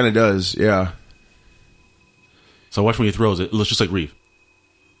of. Kind of does, yeah. So watch when he throws it. It looks just like Reeve.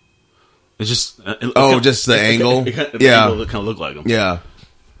 It's just just the angle. The angle that kind of look like him. Yeah.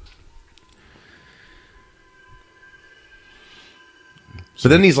 But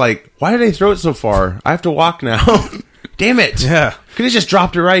then he's like, "Why did they throw it so far? I have to walk now." Damn it! Yeah, could have just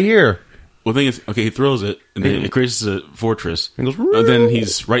dropped it right here. Well, the thing is, he throws it, and then it creates a fortress. And goes, and then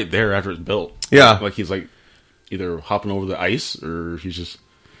he's right there after it's built. Yeah. Like he's like either hopping over the ice, or he's just...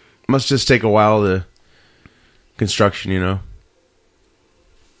 Must just take a while to construction,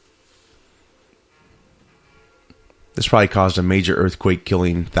 This probably caused a major earthquake,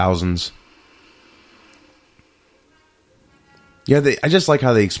 killing thousands. Yeah, I just like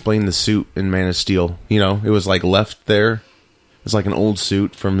how they explained the suit in Man of Steel. It was like left there. It's like an old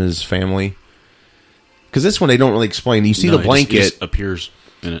suit from his family. Because this one they don't really explain. You see the blanket. It just appears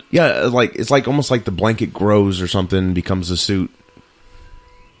in it. Yeah, it's like almost like the blanket grows or something and becomes a suit.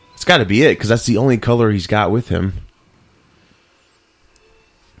 It's got to be it, because that's the only color he's got with him.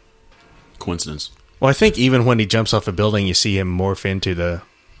 Coincidence. Well, I think even when he jumps off a building, you see him morph into the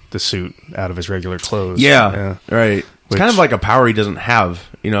suit out of his regular clothes. Yeah. Right. It's kind of like a power he doesn't have,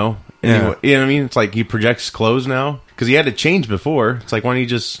 Anyway, you know what I mean? It's like he projects clothes now. Because he had to change before. It's like, why don't you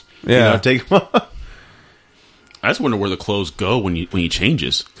just take them off? I just wonder where the clothes go when he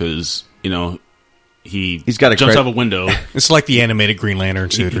changes. Because, he's got jumps out of a window. It's like the animated Green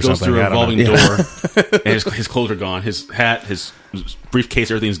Lantern suit or something. He goes through a revolving door. And his clothes are gone. His hat, his briefcase,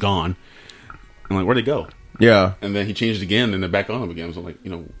 everything's gone. I'm like, where'd they go? Yeah. And then he changed again, and they're back on him again. So I'm like,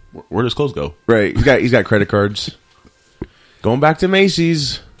 where does clothes go? Right. He's got credit cards. Going back to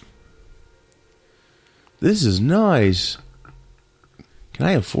Macy's. This is nice. Can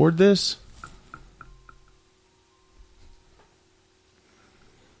I afford this?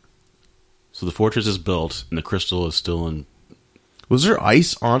 So the fortress is built, and the crystal is still in. Was there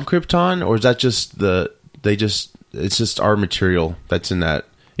ice on Krypton, or is that just it's just our material that's in that?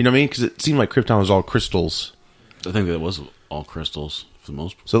 You know what I mean? Because it seemed like Krypton was all crystals. I think that it was all crystals for the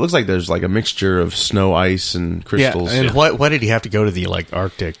most part. So it looks like there's like a mixture of snow, ice, and crystals. Yeah, and why did he have to go to the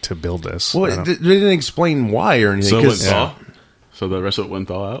Arctic to build this? Well, they didn't explain why or anything. So it wouldn't thaw? So the rest of it wouldn't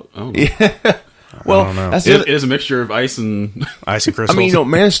thaw out? I don't know. Yeah. Well, it is a mixture of ice and crystals. I mean,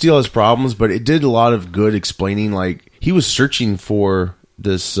 Man of Steel has problems, but it did a lot of good explaining. Like, he was searching for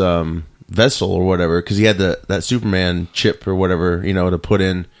this vessel or whatever because he had that Superman chip or whatever, to put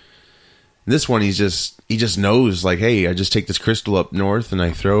in. This one, he just knows, like, hey, I just take this crystal up north and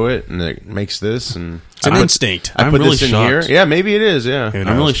I throw it and it makes this. And it's an instinct. I put this in here. Yeah, maybe it is. Yeah,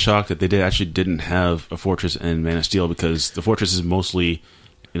 I'm really shocked that they didn't have a fortress in Man of Steel because the fortress is mostly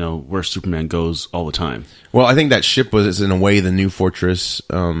where Superman goes all the time. Well, I think that ship was, in a way, the new fortress.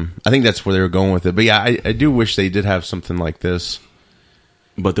 I think that's where they were going with it. But yeah, I do wish they did have something like this.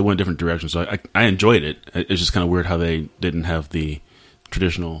 But they went different directions, so I enjoyed it. It's just kind of weird how they didn't have the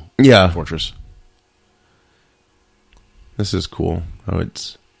traditional fortress. This is cool. How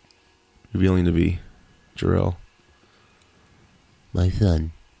it's revealing to be Jor-El. My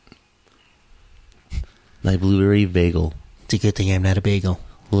son. My blueberry bagel. It's a good thing I'm not a bagel.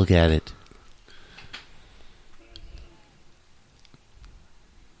 Look at it.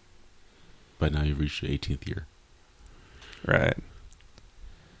 By now you've reached the 18th year. Right.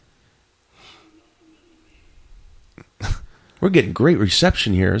 We're getting great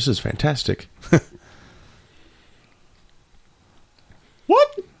reception here. This is fantastic.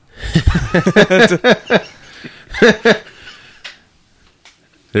 What?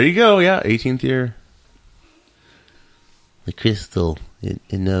 There you go. Yeah, 18th year. The crystal. It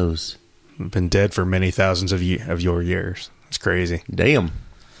knows. Been dead for many thousands of your years. It's crazy. Damn.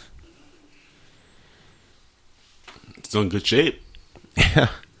 Still in good shape. Yeah.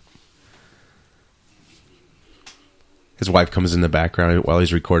 His wife comes in the background while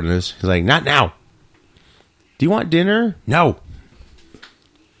he's recording this. He's like, "Not now. Do you want dinner?" "No."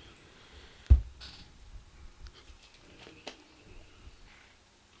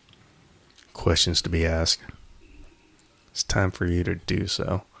 Questions to be asked. It's time for you to do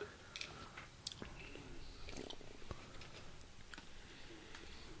so.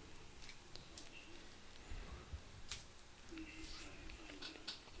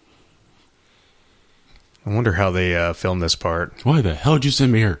 I wonder how they filmed this part. Why the hell did you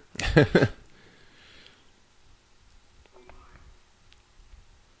send me here?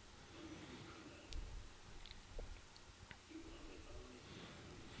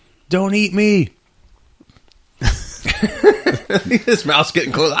 Don't eat me. His mouth's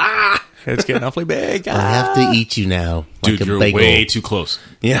getting close. Ah! It's getting awfully big. I have to eat you now. Dude, like a you're bagel. way too close.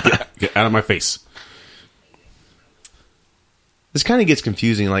 Yeah. Get out of my face. This kind of gets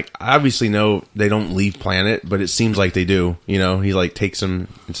confusing. Like, I obviously know they don't leave planet, but it seems like they do. You know, he like takes them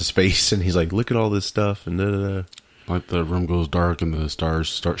into space, and he's like, "Look at all this stuff," and da-da-da. Like the room goes dark and the stars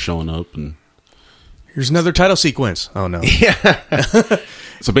start showing up, and Here's another title sequence. Oh no.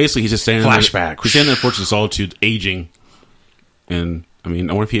 so basically he's just standing Flashback. There, he's standing there in Fortress of Solitude, aging, and I mean,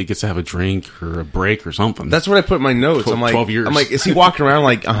 I wonder if he gets to have a drink or a break or something. That's what I put in my notes. I'm like, 12 years. I'm like, is he walking around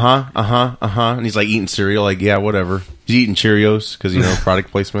like, and he's like eating cereal, like, yeah, whatever. He's eating Cheerios because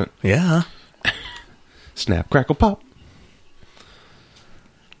product placement. Yeah. Snap, crackle, pop.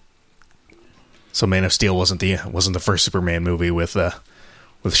 So Man of Steel wasn't the first Superman movie with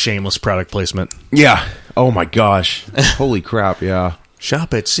shameless product placement. Yeah. Oh my gosh. Holy crap. Yeah.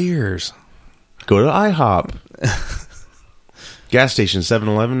 Shop at Sears. Go to IHOP. Gas station,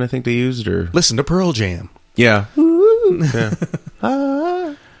 7-Eleven, I think they used, or Listen to Pearl Jam. yeah.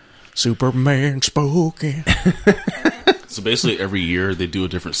 Yeah. Superman spoken. So basically every year they do a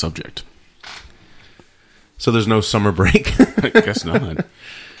different subject. So there's no summer break. I guess not.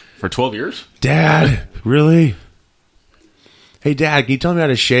 For 12 years? Dad, really? Hey, Dad, can you tell me how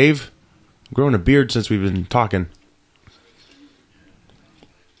to shave? I'm growing a beard since we've been talking.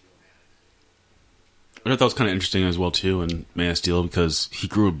 I thought that was kind of interesting as well, too, in Man of Steel, because he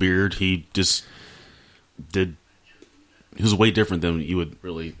grew a beard. He was way different than you would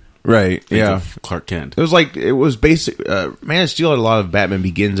really Right, think yeah. of Clark Kent. It was basic. Man of Steel had a lot of Batman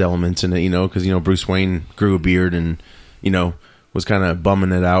Begins elements in it, because, Bruce Wayne grew a beard and, was kind of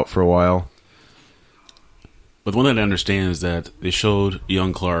bumming it out for a while. But the one that I understand is that they showed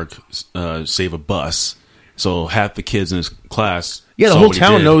young Clark save a bus, so half the kids in his class... Yeah, the saw whole what he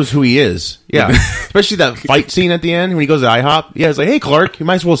town did. knows who he is. Yeah, especially that fight scene at the end when he goes to IHOP. Yeah, it's like, hey, Clark, you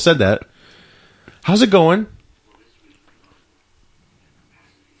might as well have said that. How's it going?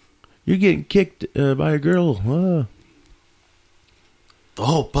 You're getting kicked by a girl. The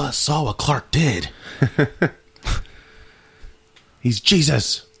whole bus saw what Clark did. He's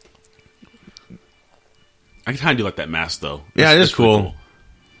Jesus. I kind of do like that mask, though. Yeah, it is That's really cool.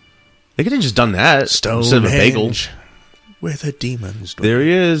 They could have just done that instead of a bagel. With a demon's door. There he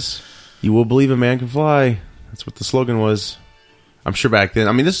is. You will believe a man can fly. That's what the slogan was. I'm sure back then.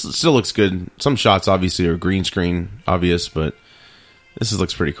 I mean, this still looks good. Some shots obviously are green screen, obvious, but this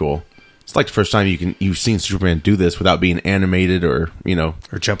looks pretty cool. It's like the first time you've seen Superman do this without being animated or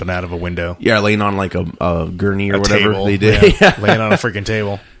or jumping out of a window. Yeah, laying on like a gurney or whatever table. they did. Yeah. Laying on a freaking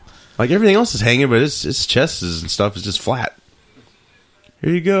table. Like everything else is hanging, but his chest and stuff is just flat.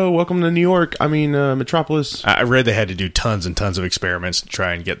 Here you go. Welcome to New York. I mean, Metropolis. I read they had to do tons and tons of experiments to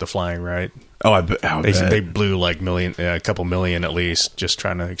try and get the flying right. Oh, I bet. They blew like a couple million at least, just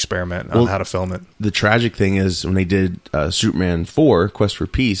trying to experiment on how to film it. The tragic thing is when they did Superman 4, Quest for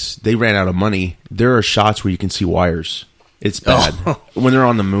Peace, they ran out of money. There are shots where you can see wires. It's bad. When they're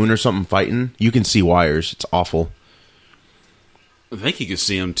on the moon or something fighting, you can see wires. It's awful. I think you could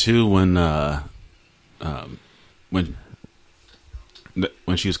see them too when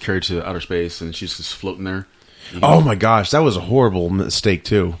she was carried to outer space and she's just floating there. Oh my gosh, that was a horrible mistake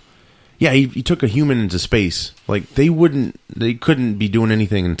too. Yeah, he took a human into space. Like they couldn't be doing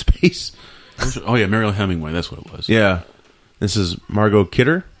anything in space. Oh yeah, Mariel Hemingway. That's what it was. Yeah, this is Margot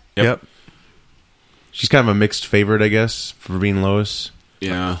Kidder. Yep. She's kind of a mixed favorite, I guess, for being Lois.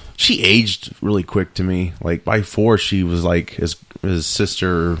 Yeah, she aged really quick to me. Like by 4, she was like his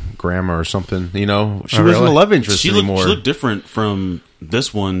sister, or grandma, or something. You know, she wasn't a love interest anymore. She looked different from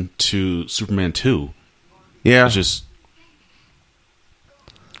this one to Superman 2. Yeah, it's just.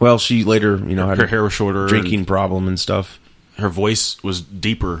 Well, she later, had her hair was shorter, drinking problem and stuff. Her voice was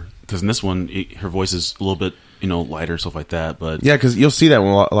deeper because in this one, her voice is a little bit, lighter, stuff like that. But yeah, because you'll see that in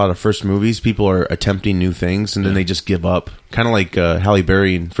a lot of first movies, people are attempting new things and then they just give up. Kind of like Halle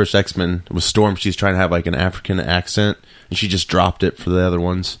Berry in First X-Men with Storm. She's trying to have like an African accent and she just dropped it for the other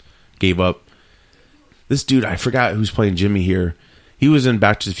ones. Gave up. This dude, I forgot who's playing Jimmy here. He was in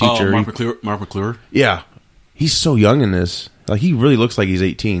Back to the Future. Mark McClure. Yeah, he's so young in this. Like he really looks like he's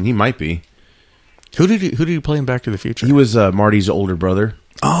 18. He might be. Who did he play in Back to the Future? He was Marty's older brother.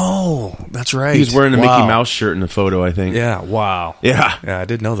 Oh, that's right. He was wearing a Mickey Mouse shirt in the photo, I think. Yeah. Wow. Yeah. Yeah, I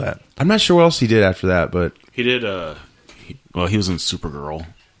didn't know that. I'm not sure what else he did after that, but he did. He was in Supergirl.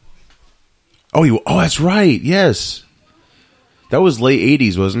 Oh, that's right. Yes, that was late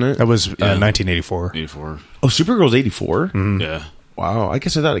 80s, wasn't it? That was 1984. 84. Oh, Supergirl's 84. Mm-hmm. Yeah. Wow. I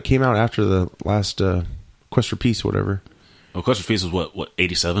guess I thought it came out after the last Quest for Peace or whatever. Well, Quest for Peace was what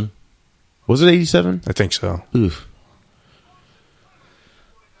 87? Was it 87? I think so. Oof.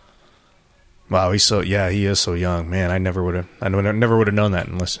 Wow, he is so young, man. I never would have known that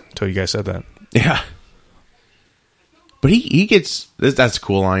until you guys said that. Yeah. But he gets that's a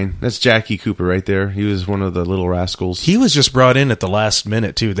cool line. That's Jackie Cooper right there. He was one of the little rascals. He was just brought in at the last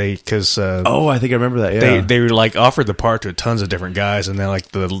minute too. I think I remember that. Yeah, they were like offered the part to tons of different guys, and then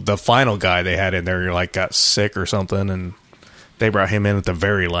like the final guy they had in there like got sick or something, and they brought him in at the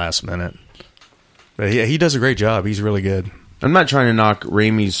very last minute. But he does a great job. He's really good. I'm not trying to knock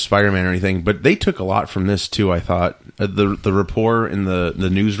Raimi's Spider-Man or anything, but they took a lot from this too. I thought the rapport in the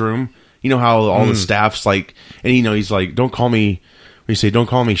newsroom. You know how all the staff's like, and he's like, "Don't call me." We say, "Don't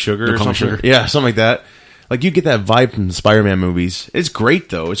call me sugar" or something. Sugar. Yeah, something like that. Like you get that vibe from the Spider-Man movies. It's great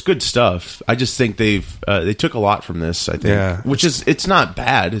though. It's good stuff. I just think they took a lot from this. I think, it's not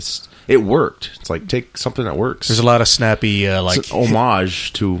bad. It worked. It's like take something that works. There's a lot of snappy like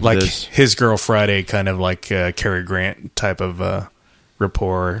homage to like this. His Girl Friday kind of like Cary Grant type of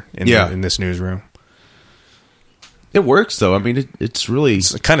rapport in this newsroom. It works though. I mean, it's really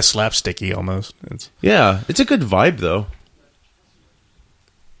it's kind of slapsticky almost. It's a good vibe though.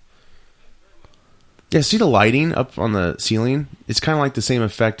 Yeah, see the lighting up on the ceiling? It's kind of like the same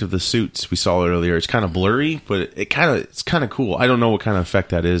effect of the suits we saw earlier. It's kind of blurry, but it's kind of cool. I don't know what kind of effect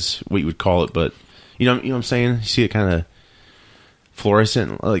that is, what you would call it, but you know what I'm saying? You see it kind of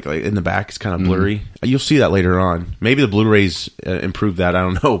fluorescent, like in the back. It's kind of blurry. You'll see that later on. Maybe the Blu-rays improve that. I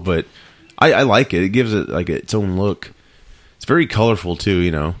don't know, but I like it. It gives it like its own look. It's very colorful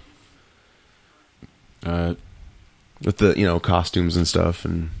too, with the costumes and stuff,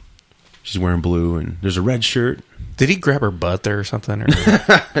 and she's wearing blue, and there's a red shirt. Did he grab her butt there or something? Or?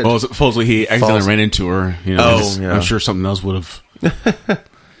 Well, supposedly he accidentally ran into her. I'm sure something else would have.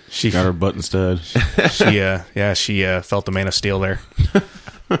 She got her butt instead. She felt the Man of Steel there.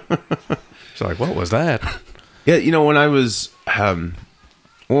 She's like, what was that? Yeah, when I was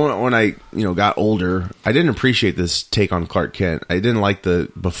when I got older, I didn't appreciate this take on Clark Kent. I didn't like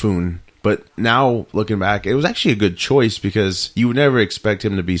the buffoon. But now, looking back, it was actually a good choice because you would never expect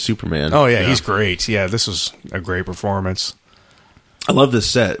him to be Superman. Oh, yeah, he's great. Yeah, this was a great performance. I love this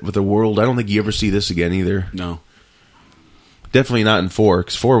set with the world. I don't think you ever see this again either. No. Definitely not in 4,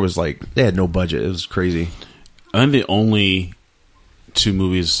 because 4 was like, they had no budget. It was crazy. I think the only two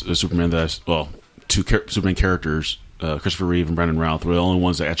movies of Superman two Superman characters, Christopher Reeve and Brandon Routh, were the only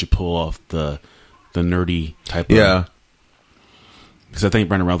ones that actually pull off the nerdy type of... Yeah. Because I think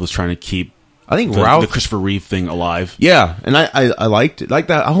Brandon Routh was trying to keep the Christopher Reeve thing alive. Yeah, and I liked it. Like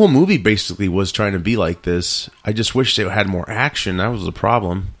that whole movie basically was trying to be like this. I just wish they had more action. That was the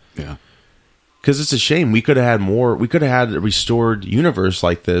problem. Yeah. Because it's a shame. We could have had more. We could have had a restored universe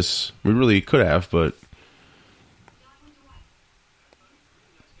like this. We really could have, but...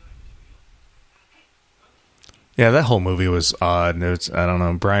 Yeah, that whole movie was odd. I don't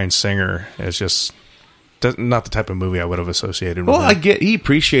know. Bryan Singer is just not the type of movie I would have associated with. Well, he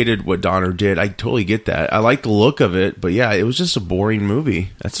appreciated what Donner did. I totally get that. I like the look of it, but yeah, it was just a boring movie.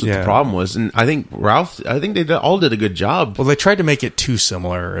 That's what the problem was. And I think they all did a good job. Well, they tried to make it too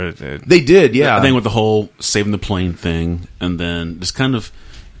similar. They did, yeah. I think with the whole saving the plane thing, and then just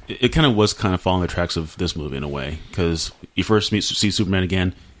it kind of was following the tracks of this movie in a way, because you first see Superman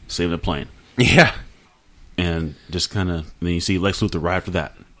again, saving the plane. Yeah. And just then you see Lex Luthor right after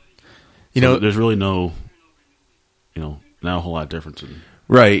that. There's really no, not a whole lot of difference.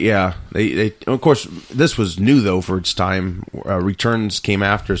 Right, yeah. They of course, this was new, though, for its time. Returns came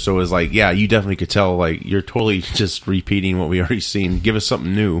after, so it was like, yeah, you definitely could tell, like, you're totally just repeating what we already seen. Give us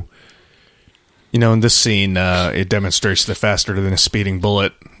something new. In this scene, it demonstrates the faster than a speeding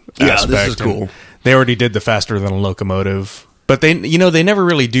bullet aspect. This is cool. They already did the faster than a locomotive. But they never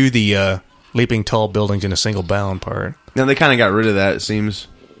really do the leaping tall buildings in a single bound part. No, they kind of got rid of that, it seems.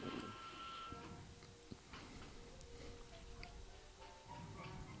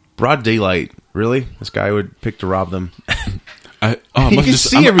 Broad daylight. Really? This guy would pick to rob them. I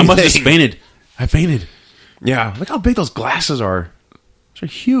must have just fainted. I fainted. Yeah. Look how big those glasses are. They're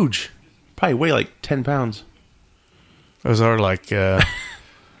huge. Probably weigh like 10 pounds. Those are like...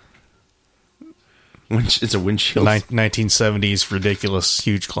 it's a windshield. 1970s ridiculous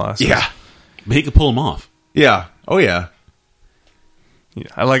huge glasses. Yeah. But he could pull them off. Yeah. Oh, yeah. Yeah,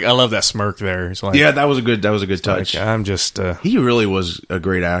 I love that smirk there. It's like, yeah, that was a good touch. Like, I'm just he really was a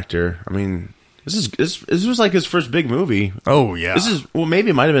great actor. I mean, this was like his first big movie. Oh yeah. Maybe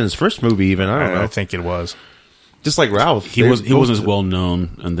it might have been his first movie even. I don't know. I think it was. Just like Ralph. He wasn't as well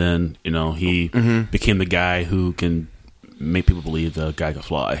known, and then he became the guy who can make people believe the guy could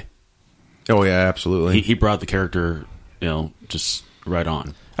fly. Oh yeah, absolutely. He brought the character, just right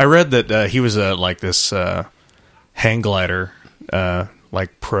on. I read that he was like this hang glider,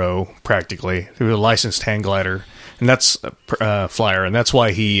 like pro practically. He was a licensed hang glider, and that's flyer, and that's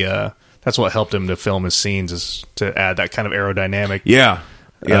why that's what helped him to film his scenes, is to add that kind of aerodynamic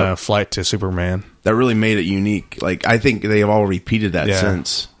flight to Superman. That really made it unique. Like, I think they have all repeated that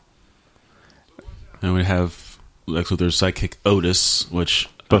since. And we have Lex Luthor's sidekick Otis, which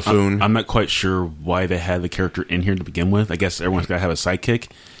buffoon. I'm not quite sure why they had the character in here to begin with. I guess everyone's got to have a sidekick.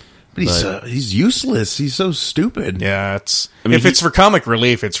 But he's useless. He's so stupid. Yeah, if it's for comic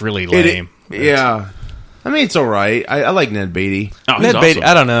relief, it's really lame. I mean, it's all right. I like Ned Beatty. Oh, Ned Beatty, awesome.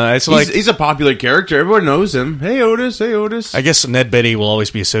 I don't know. It's he's a popular character. Everyone knows him. Hey, Otis. Hey, Otis. I guess Ned Beatty will always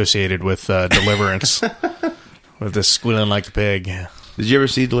be associated with Deliverance, with this squealing like a pig. Did you ever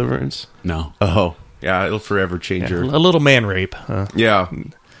see Deliverance? No. Oh, yeah. It'll forever change your... A little man rape. Yeah.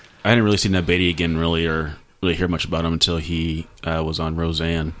 I didn't really see Ned Beatty again, really, or really hear much about him until he was on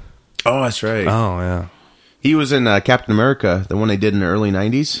Roseanne. Oh, that's right. Oh, yeah. He was in Captain America, the one they did in the early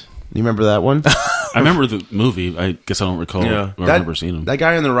 90s. Do you remember that one? I remember the movie. I guess I don't recall. Yeah. I remember seeing him. That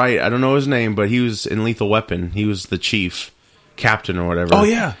guy on the right, I don't know his name, but he was in Lethal Weapon. He was the chief, captain or whatever. Oh,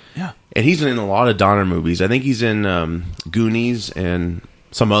 yeah. Yeah. And he's in a lot of Donner movies. I think he's in Goonies and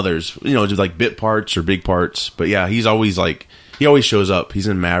some others. Just like bit parts or big parts. But yeah, he always shows up. He's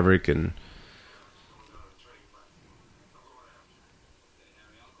in Maverick and...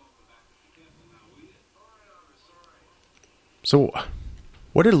 So,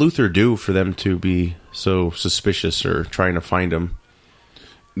 what did Luthor do for them to be so suspicious or trying to find him?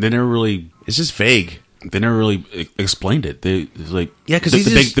 They never really... It's just vague. They never really explained it. Because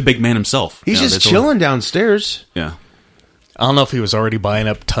he's the big man himself. He's just chilling downstairs. Yeah. I don't know if he was already buying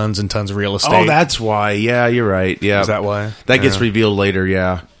up tons and tons of real estate. Oh, that's why. Yeah, you're right. Yeah, is that why? That gets revealed later.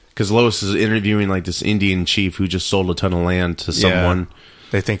 Yeah, because Lois is interviewing like this Indian chief who just sold a ton of land to someone.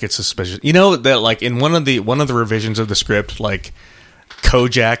 They think it's suspicious. That like in one of the revisions of the script, like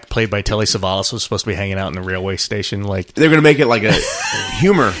Kojak, played by Telly Savalas, was supposed to be hanging out in the railway station. Like they're going to make it like a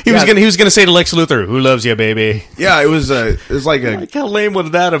humor. He was going to say to Lex Luthor, "Who loves you, baby?" Yeah, it was like a. Like how lame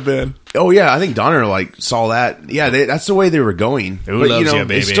would that have been? Oh yeah, I think Donner saw that. Yeah, that's the way they were going. Who loves you,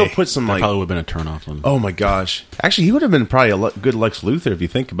 baby? They still put some probably would have been a turnoff. Oh my gosh! Actually, he would have been probably a good Lex Luthor if you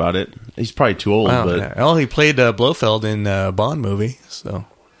think about it. He's probably too old. Wow, but Well, he played Blofeld in a Bond movie, so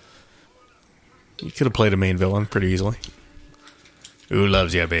he could have played a main villain pretty easily. Who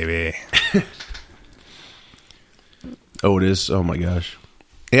loves you, baby? Otis. Oh my gosh.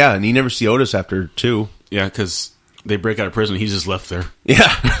 Yeah, and you never see Otis after 2. Yeah, because they break out of prison. He's just left there.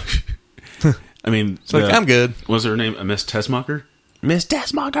 Yeah. I mean, it's I'm good. What was her name? Miss Tessmacher? Miss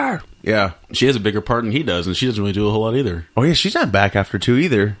Tessmacher. Yeah. She has a bigger part than he does, and she doesn't really do a whole lot either. Oh, yeah, she's not back after 2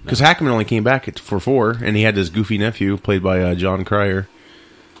 either. Because Hackman only came back for 4, and he had this goofy nephew played by John Cryer.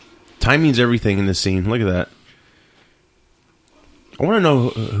 Timing's everything in this scene. Look at that. I want to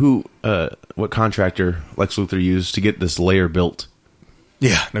know what contractor Lex Luthor used to get this lair built.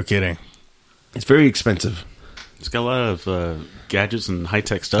 Yeah, no kidding. It's very expensive. It's got a lot of gadgets and high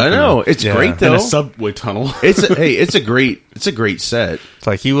tech stuff. I know it's great though. In a subway tunnel. It's a great set. It's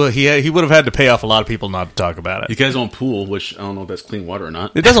like he would have had to pay off a lot of people not to talk about it. You guys own pool, which I don't know if that's clean water or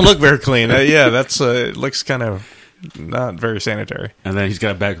not. It doesn't look very clean. That's it looks kind of not very sanitary. And then he's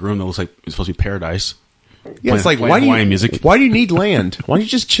got a back room that looks like it's supposed to be paradise. Yeah, it's like why do you need land? Why don't you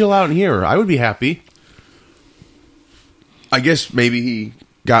just chill out in here? I would be happy. I guess maybe he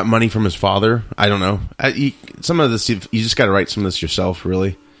got money from his father. I don't know. Some of this, you just got to write some of this yourself,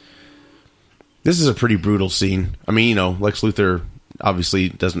 really. This is a pretty brutal scene. I mean, Lex Luthor obviously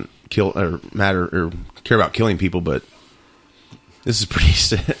doesn't kill or matter or care about killing people, but this is pretty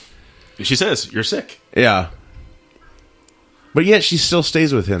sick. She says, "You're sick." Yeah. But yet she still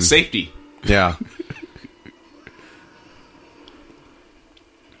stays with him. Safety. Yeah.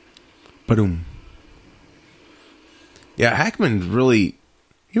 Ba-doom. Yeah, Hackman really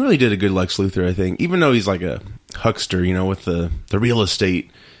did a good Lex Luthor, I think. Even though he's like a huckster, with the real estate.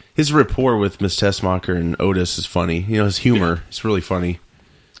 His rapport with Miss Tessmacher and Otis is funny. His humor is really funny.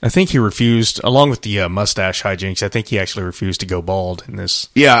 I think he refused, along with the mustache hijinks, I think he actually refused to go bald in this.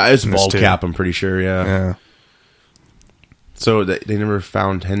 Yeah, it's bald cap, I'm pretty sure, yeah. Yeah. So they never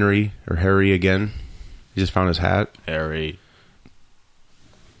found Henry or Harry again? He just found his hat? Harry.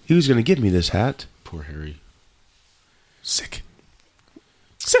 He was going to give me this hat. Poor Harry. Sick.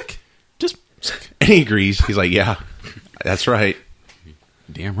 Just sick. And he agrees. He's like, yeah, that's right.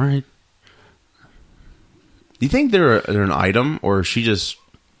 Damn right. Do you think they're an item, or she just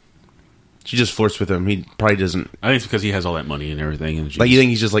flirts with him? He probably doesn't. I think it's because he has all that money and everything. And you think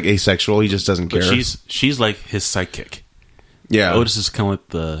he's just like asexual? He just doesn't care. She's like his sidekick. Yeah. Otis is kind of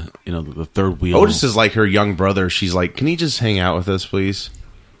like the third wheel. Otis is like her young brother. She's like, can he just hang out with us, please?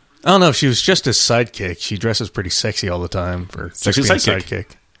 I don't know if she was just a sidekick. She dresses pretty sexy all the time for sexy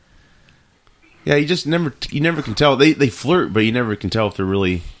sidekick. Yeah, you never can tell. They flirt, but you never can tell if they're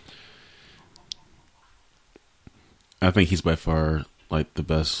really. I think he's by far like the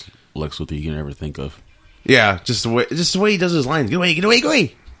best Lex Luthor you can ever think of. Yeah, just the way he does his lines. Get away, get away, get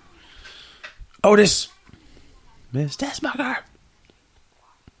away! Otis, Miss Tessmacher.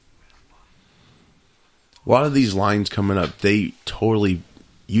 A lot of these lines coming up, they totally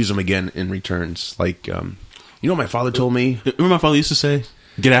use them again in Returns. Like, you know what my father told me? Remember my father used to say,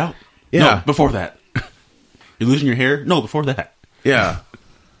 "Get out." Yeah. No, before that. You're losing your hair? No, before that. Yeah.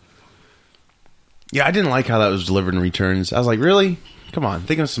 Yeah, I didn't like how that was delivered in Returns. I was like, really? Come on,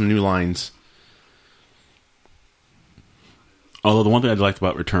 think of some new lines. Although the one thing I liked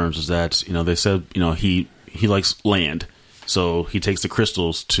about Returns is that, they said, he likes land. So he takes the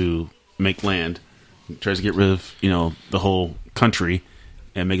crystals to make land. He tries to get rid of, the whole country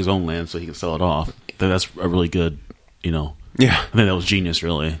and make his own land so he can sell it off. That's a really good, Yeah. I think that was genius,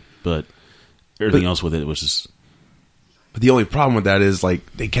 really. But everything else with it was just... But the only problem with that is,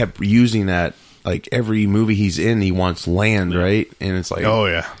 like, they kept using that. Like, every movie he's in, he wants land, right? And it's like... Oh,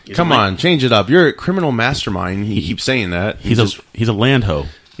 yeah. Come on, change it up. You're a criminal mastermind. He keeps saying that. He's a land hoe.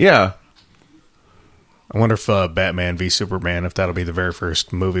 Yeah. I wonder if Batman v Superman, if that'll be the very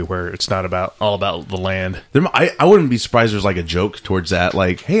first movie where it's not all about the land. I wouldn't be surprised there's, like, a joke towards that.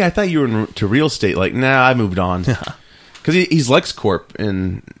 Like, hey, I thought you were into real estate. Like, nah, I moved on. Because he's LexCorp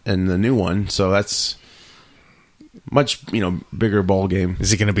in the new one, so that's much bigger ball game.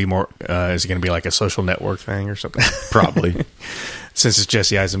 Is it going to be more? Is it going to be like a Social Network thing or something? Probably, since it's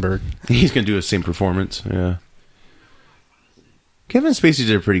Jesse Eisenberg, he's going to do the same performance. Yeah, Kevin Spacey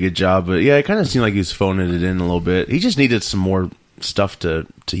did a pretty good job, but yeah, it kind of seemed like he was phoning it in a little bit. He just needed some more stuff to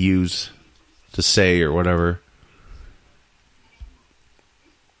use, to say or whatever.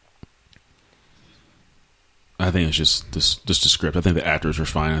 I think it's just the script. I think the actors were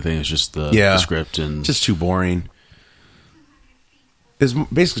fine. I think it's just the script and just too boring. It's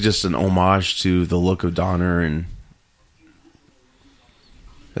basically just an homage to the look of Donner, and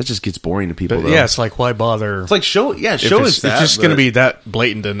that just gets boring to people. Yeah, it's like, why bother? It's like show us that. It's just going to be that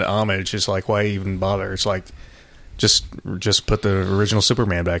blatant an homage. It's like, why even bother? It's like just put the original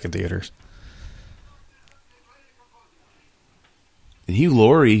Superman back in theaters. And Hugh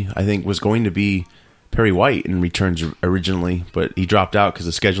Laurie, I think, was going to be Perry White in Returns originally, but he dropped out because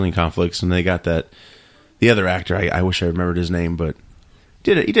of scheduling conflicts, and they got the other actor. I wish I remembered his name, but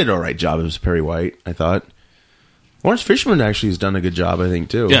he did an all right job as Perry White, I thought. Lawrence Fishburne actually has done a good job, I think,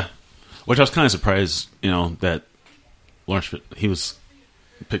 too. Yeah, which I was kind of surprised, that Lawrence, he was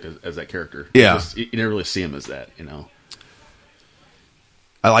picked as that character. Yeah, you never really see him as that,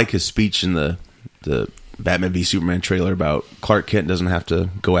 I like his speech in the Batman v Superman trailer about Clark Kent doesn't have to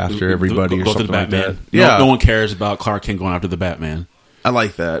go after everybody or something like that. Yeah, no one cares about Clark Kent going after the Batman. I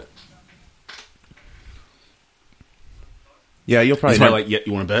like that. Yeah, you'll probably like. Yeah,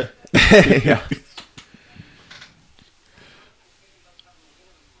 you want to bet? Yeah.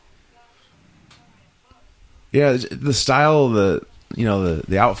 Yeah, the style, the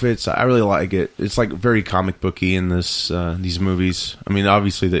outfits, I really like it. It's like very comic booky in these movies. I mean,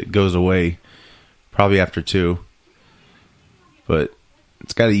 obviously that goes away probably after 2, but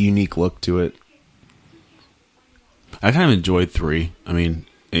it's got a unique look to it. I kind of enjoyed 3. I mean,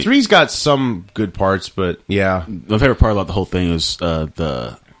 3's got some good parts, but yeah, my favorite part about the whole thing is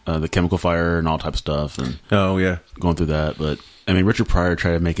the chemical fire and all type of stuff, and going through that. But I mean, Richard Pryor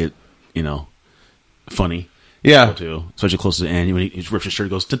tried to make it, funny. Yeah, too, especially close to the end when he rips his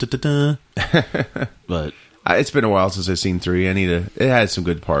shirt, goes da, da, da, da. But it's been a while since I've seen 3. It had some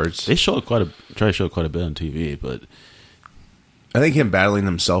good parts. They try to show it quite a bit on TV, but I think him battling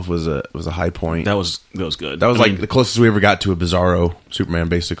himself was a high point. That was good. That was the closest we ever got to a Bizarro Superman.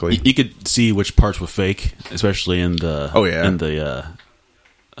 Basically, you could see which parts were fake, especially in the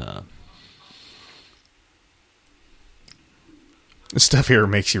The stuff here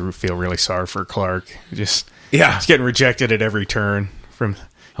makes you feel really sorry for Clark. He's getting rejected at every turn.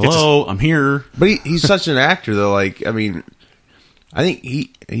 Hello, I'm here. But he's such an actor, though. Like, I mean, I think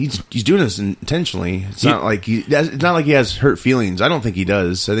he's doing this intentionally. It's not like he has hurt feelings. I don't think he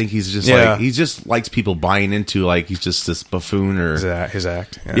does. I think he's just he just likes people buying into like he's just this buffoon or his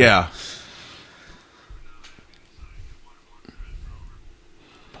act. Yeah.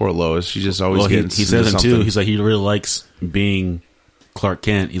 Poor Lois. She just always gets. He says it too. He's like he really likes being Clark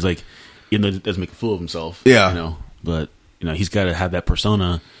Kent. He's like, even though he doesn't make a fool of himself. Yeah. But he's got to have that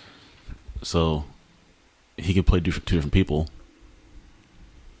persona, so he can play two different people.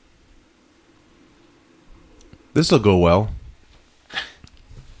 This will go well.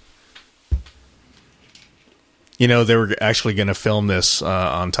 They were actually going to film this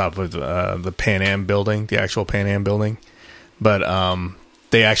on top of the Pan Am building, the actual Pan Am building, but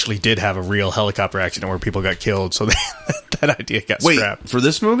they actually did have a real helicopter accident where people got killed, so that idea got scrapped. For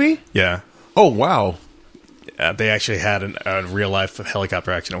this movie? Yeah. Oh, wow. They actually had a real-life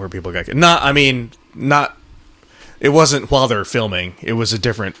helicopter accident where people got killed. It wasn't while they were filming. It was a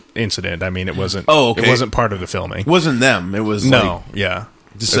different incident. I mean, it wasn't. Oh, okay. It wasn't part of the filming. It wasn't them. It was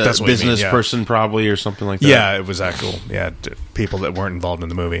just a business person probably or something like that. Yeah, it was actual people that weren't involved in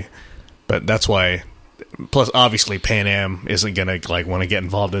the movie. But that's why. Plus, obviously, Pan Am isn't gonna want to get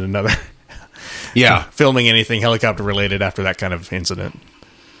involved in another. Filming anything helicopter related after that kind of incident.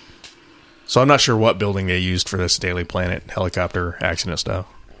 So I'm not sure what building they used for this Daily Planet helicopter accident stuff.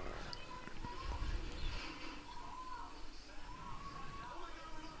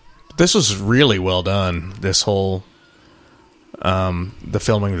 This was really well done. This whole, the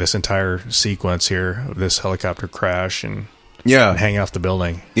filming of this entire sequence here of this helicopter crash and hang off the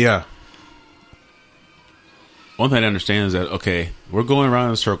building. Yeah. One thing I understand is that we're going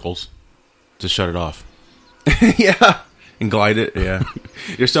around in circles to shut it off. Yeah. And glide it, yeah.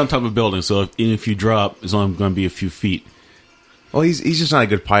 You're still on top of a building, so if you drop, it's only going to be a few feet. Well, he's just not a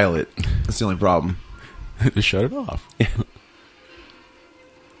good pilot. That's the only problem. Just shut it off.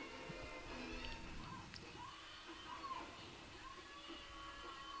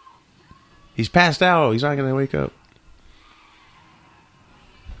 He's passed out. He's not going to wake up.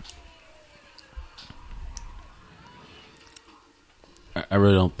 I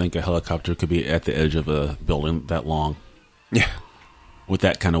really don't think a helicopter could be at the edge of a building that long. Yeah. With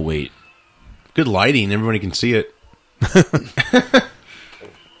that kind of weight. Good lighting. Everybody can see it.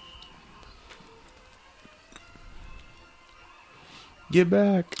 Get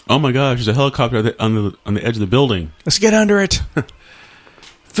back. Oh my gosh, there's a helicopter on the edge of the building. Let's get under it.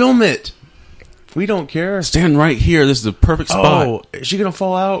 Film it. We don't care. Stand right here. This is the perfect spot. Oh, is she going to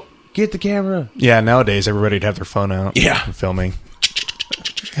fall out? Get the camera. Yeah, nowadays everybody'd have their phone out. Yeah. Filming.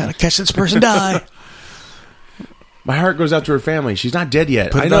 Gotta catch this person die. My heart goes out to her family. She's not dead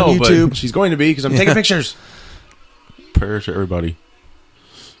yet. Put it on YouTube. But she's going to be because I'm taking pictures. Prayers to everybody.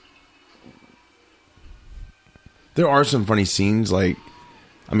 There are some funny scenes. I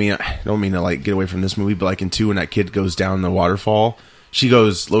don't mean to get away from this movie, but in 2 when that kid goes down the waterfall,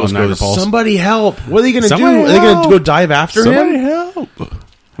 Lois goes, "Somebody help! What are they going to do? Are they going to go dive after him? Somebody help!"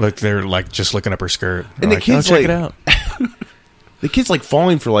 Look, they're just looking up her skirt. And the kid's check it out. The kid's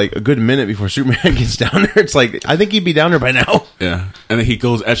falling for a good minute before Superman gets down there. It's I think he'd be down there by now. Yeah. And then he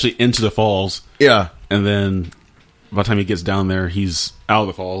goes actually into the falls. Yeah. And then by the time he gets down there, he's out of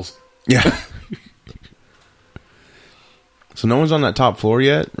the falls. Yeah. So no one's on that top floor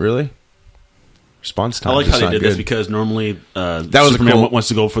yet, really? response time. I like how they did this because normally that was Superman wants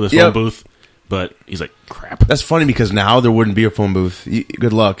to go for the phone booth, but he's like, crap. That's funny because now there wouldn't be a phone booth.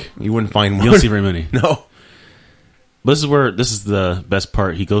 Good luck. You wouldn't find one. You don't see very many. No. But this is the best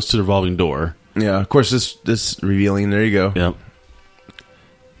part. He goes to the revolving door. Yeah, of course, this revealing. There you go. Yep.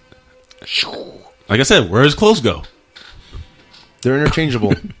 Like I said, where does clothes go? They're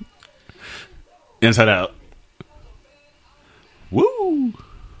interchangeable. Inside out. Woo!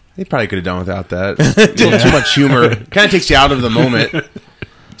 They probably could have done without that. Too much humor. Kind of takes you out of the moment.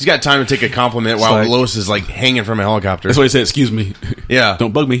 He's got time to take a compliment while Lois is like hanging from a helicopter. That's why he said, excuse me. Yeah.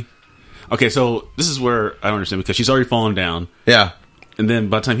 Don't bug me. Okay, so this is where I don't understand because she's already fallen down. Yeah. And then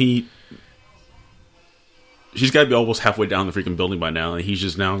by the time she's got to be almost halfway down the freaking building by now, and he's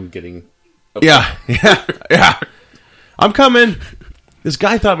just now getting up. Yeah. I'm coming. This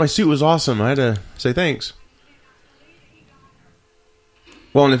guy thought my suit was awesome. I had to say thanks.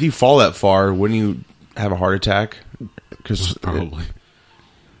 Well, and if you fall that far, wouldn't you have a heart attack? Cause probably.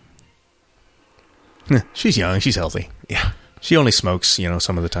 She's young. She's healthy. Yeah. She only smokes,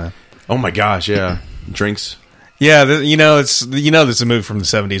 some of the time. Oh my gosh, yeah. Drinks. Yeah, it's a movie from the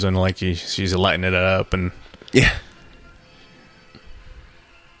 70s when like she's lighting it up and yeah,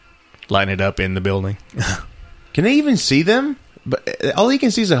 lighting it up in the building. Can they even see them? But all you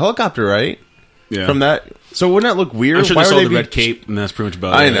can see is a helicopter, right? Yeah. From that, so wouldn't that look weird? I'm sure they saw the red cape, and that's pretty much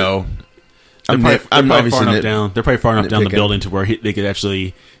about it. I know. They're probably far enough down. They're probably far enough down the building to where they could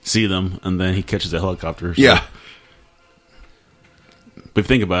actually see them, and then he catches a helicopter. So. Yeah. But if you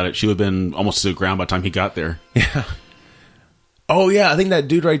think about it, she would have been almost to the ground by the time he got there. Yeah. Oh, yeah. I think that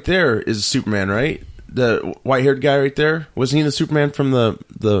dude right there is Superman, right? The white-haired guy right there. Wasn't he the Superman from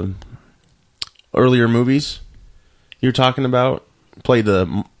the earlier movies you're talking about?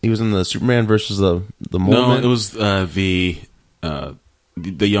 He was in the Superman versus the Mole No, Man? it was the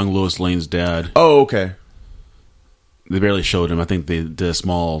young Lois Lane's dad. Oh, okay. They barely showed him. I think they did a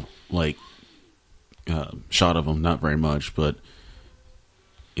small shot of him, not very much, but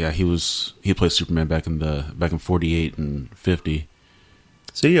yeah, he played Superman back in 48 and 50.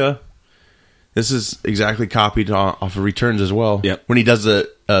 See ya. This is exactly copied off of Returns as well. Yep. When he does the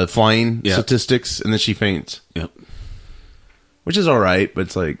flying statistics and then she faints. Yep. Which is all right, but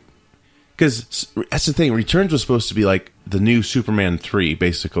it's like, because that's the thing. Returns was supposed to be like the new Superman 3,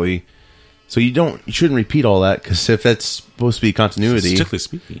 basically. So you shouldn't repeat all that, because if that's supposed to be continuity, strictly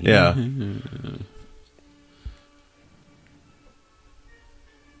speaking, yeah.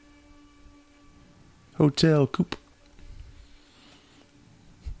 Hotel Coop.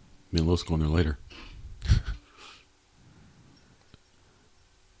 Me and Lois going there later.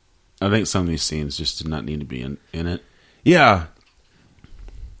 I think some of these scenes just did not need to be in it. Yeah.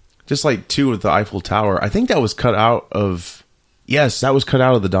 Just like 2 with the Eiffel Tower. I think that was cut out of... Yes, that was cut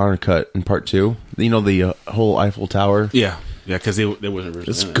out of the Donner cut in part 2. The whole Eiffel Tower. Yeah. Yeah, because they wasn't originally.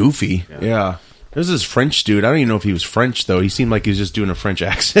 It's goofy. Yeah. There's this French dude. I don't even know if he was French, though. He seemed like he was just doing a French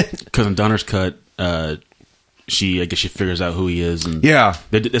accent. Because in Donner's cut, I guess she figures out who he is. And yeah.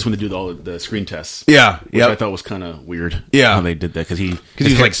 That's when they do all the screen tests. Yeah. Which I thought was kind of weird. Yeah. How they did that. Because he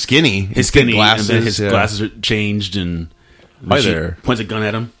was like skinny. His skinny, glasses, and then his glasses are changed, and she points a gun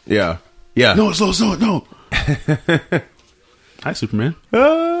at him. Yeah. Yeah. No, slow, no. Hi, Superman.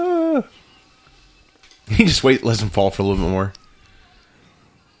 He just lets him fall for a little bit more.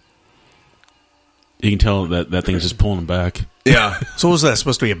 You can tell that thing's just pulling him back. Yeah. So was that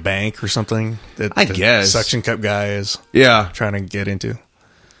supposed to be a bank or something? That I the guess. Suction cup guy is trying to get into.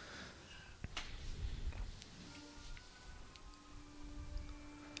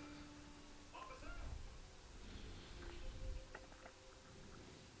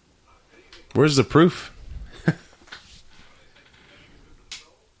 Where's the proof?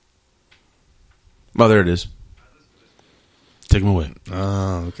 Oh, there it is. Take him away.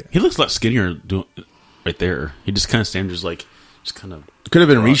 Oh, okay. He looks a lot skinnier right there. He just kind of stands kind of... Could have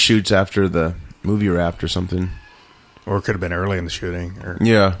been reshoots after the movie wrapped or something. Or it could have been early in the shooting.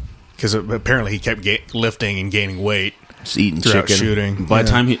 Yeah. Because apparently he kept lifting and gaining weight. Just eating throughout chicken. Shooting. By the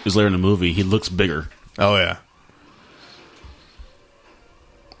time he was later in the movie, he looks bigger. Oh, yeah.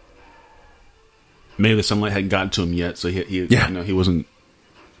 Maybe the sunlight hadn't gotten to him yet, so he wasn't...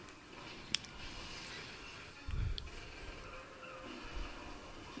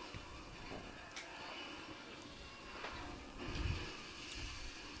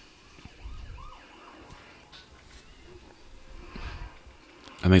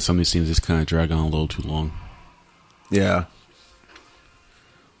 I think some of these scenes just kind of drag on a little too long. Yeah.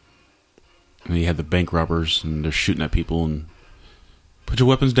 And you had the bank robbers, and they're shooting at people, and put your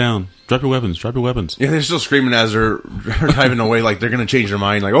weapons down. Drop your weapons. Yeah, they're still screaming as they're driving away like they're going to change their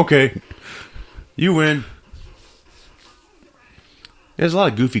mind. Like, okay. You win. There's a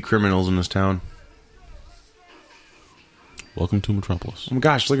lot of goofy criminals in this town. Welcome to Metropolis. Oh my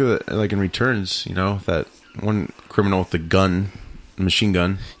gosh, look at that! Like in Returns, that one criminal with the gun, machine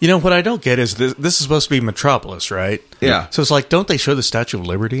gun. What I don't get is this is supposed to be Metropolis, right? Yeah. So it's like, don't they show the Statue of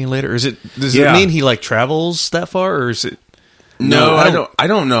Liberty later? Does it mean he like travels that far, or is it? No, I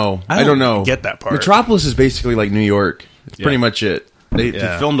don't know. I don't know. Get that part. Metropolis is basically like New York. It's pretty much it. They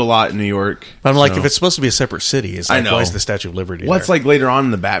filmed a lot in New York. But I'm like, if it's supposed to be a separate city, it's like, why is the Statue of Liberty Well, it's like later on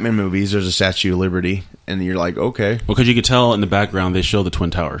in the Batman movies, there's a Statue of Liberty, and you're like, okay. Well, because you could tell in the background they show the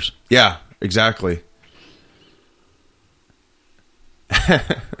Twin Towers. Yeah, exactly.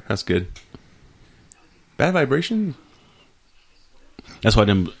 That's good. Bad Vibration? That's why I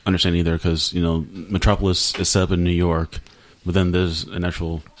didn't understand either, because, Metropolis is set up in New York, but then there's an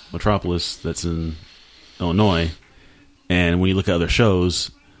actual Metropolis that's in Illinois. And when you look at other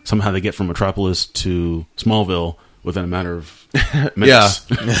shows, somehow they get from Metropolis to Smallville within a matter of minutes.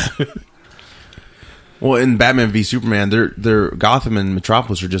 Yeah. Well, in Batman v Superman, their Gotham and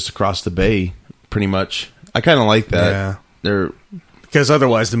Metropolis are just across the bay, pretty much. I kind of like that. Yeah. Because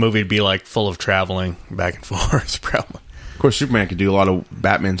otherwise the movie would be like full of traveling back and forth, probably. Of course, Superman could do a lot of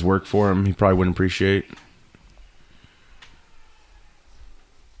Batman's work for him. He probably wouldn't appreciate.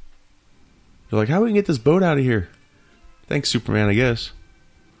 You're like, how do we can get this boat out of here? Thanks, Superman, I guess.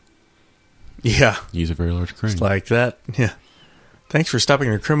 Yeah. Use a very large crane. It's like that. Yeah. Thanks for stopping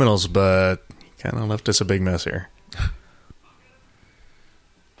your criminals, but you kind of left us a big mess here.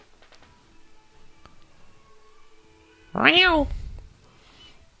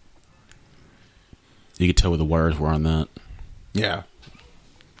 You could tell where the wires were on that. Yeah.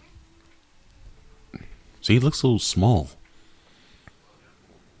 See, he looks so small.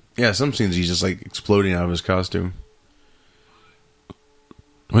 Yeah, some scenes he's just like exploding out of his costume.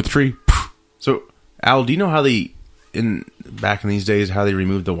 With the tree. So, Al, do you know how back in these days, how they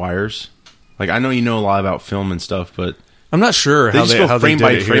removed the wires? Like, I know you know a lot about film and stuff, but I'm not sure how they did frame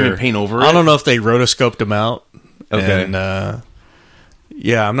by it frame here. and paint over it. I don't know if they rotoscoped them out. Okay. And,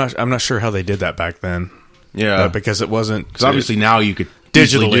 yeah, I'm not sure how they did that back then. Yeah, because it wasn't. Because obviously now you could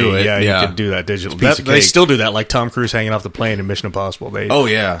digitally do it. Yeah, you could do that digitally. They They still do that, like Tom Cruise hanging off the plane in Mission Impossible. They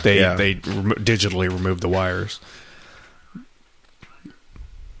digitally removed the wires.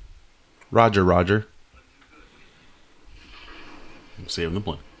 Roger. Saving the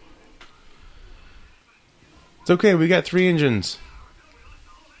plane. It's okay. We got 3 engines.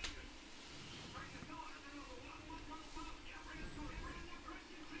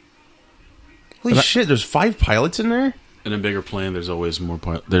 Holy shit! There's 5 pilots in there. In a bigger plane, there's always more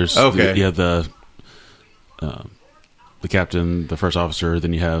pilots. There's the captain, the first officer.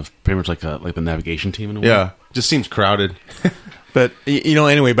 Then you have pretty much like the navigation team in a way. Yeah, just seems crowded. But,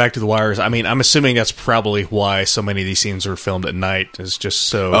 anyway, back to the wires. I mean, I'm assuming that's probably why so many of these scenes are filmed at night. Is just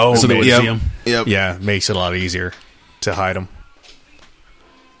so they would see them. Yep. Yeah, makes it a lot easier to hide them.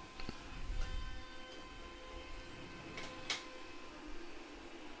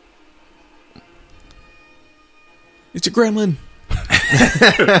 It's a gremlin.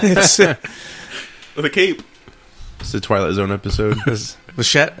 With a cape. It's the Twilight Zone episode. Is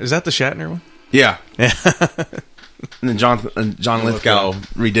that the Shatner one? Yeah. And then John Lithgow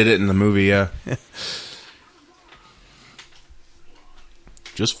redid it in the movie, yeah.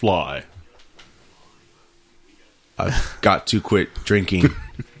 Just fly. I've got to quit drinking.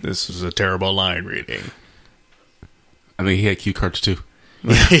 This is a terrible line reading. I mean, he had cue cards too.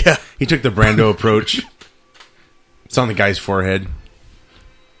 Yeah. He took the Brando approach. It's on the guy's forehead.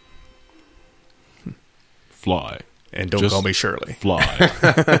 Fly. And don't Just call me Shirley. Fly.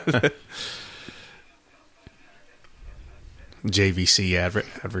 JVC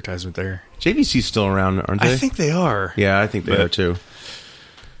advertisement there. JVC's still around, aren't they? I think they are. Yeah, I think they are too.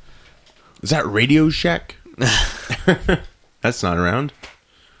 Is that Radio Shack? That's not around.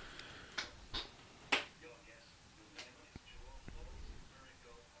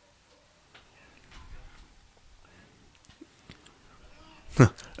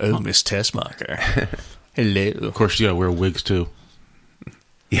 Oh, Miss Tessmacher. Hello. Of course, you gotta wear wigs too.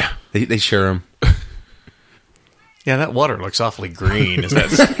 Yeah, they share them. Yeah, that water looks awfully green. Is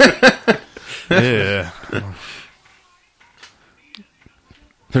that? Yeah.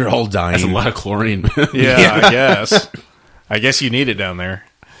 They're all dying. That's a lot of chlorine. Yeah, I guess. I guess you need it down there.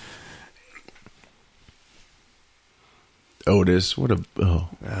 Otis, what a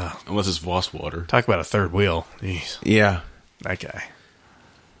Unless it's Voss water. Talk about a third wheel. Jeez, yeah. that guy.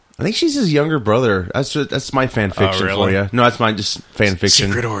 I think she's his younger brother. That's my fan fiction really? for you. No, that's my just fan fiction.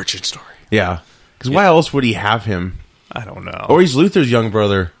 Secret origin story. Yeah, because why else would he have him? I don't know. Or he's Luther's young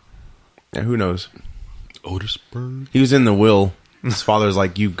brother. Yeah, who knows? Otis Bird. He was in the will. His father's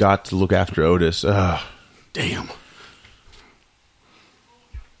like, "You've got to look after Otis." Ugh. Damn.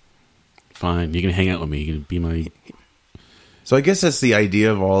 Fine, you can hang out with me. You can be my... So I guess that's the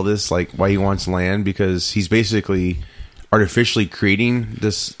idea of all this, like why he wants land, because he's basically artificially creating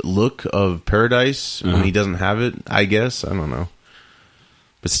this look of paradise when he doesn't have it, I guess. I don't know.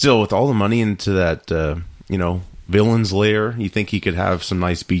 But still, with all the money into that, villain's lair, you think he could have some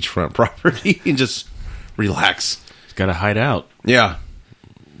nice beachfront property and just relax. He's got to hide out. Yeah.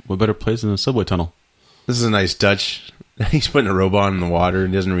 What better place than a subway tunnel? This is a nice touch. He's putting a robot in the water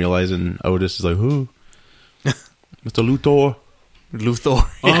and doesn't realize, and Otis is like, "Who? Mr. Luthor." Luthor.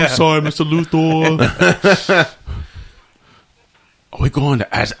 Yeah. I'm sorry, Mr. Luthor. Are we going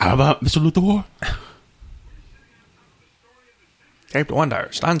to ask about Mr. Luthor? Captain Wonder,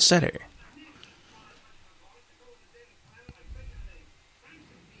 stand steady.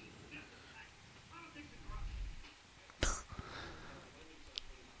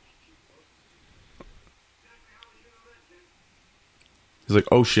 He's like,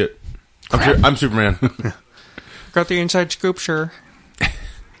 "Oh shit, I'm Superman." Got the inside scoop, sure.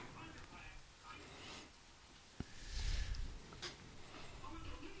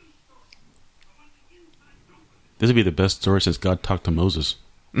 This would be the best story since God talked to Moses.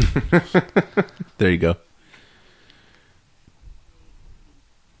 There you go.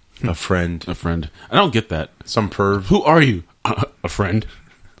 A friend. A friend. I don't get that. Some perv. Who are you? A friend.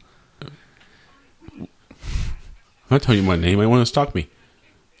 I'll tell you my name. I want to stalk me.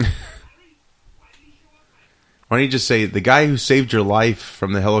 Why don't you just say, "The guy who saved your life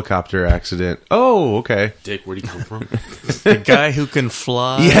from the helicopter accident"? Oh, okay. Dick, where'd he come from? The guy who can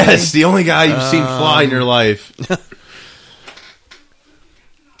fly. Yes, the only guy you've seen fly in your life.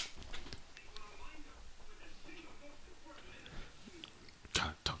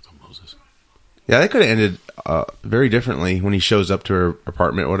 God, talk to Moses. Yeah, that could have ended very differently when he shows up to her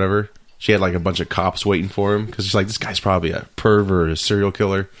apartment, whatever. She had like a bunch of cops waiting for him because she's like, "This guy's probably a perv or a serial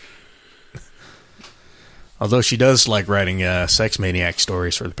killer." Although she does like writing sex maniac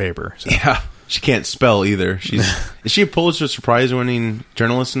stories for the paper. So. Yeah, she can't spell either. Is she a Pulitzer Prize-winning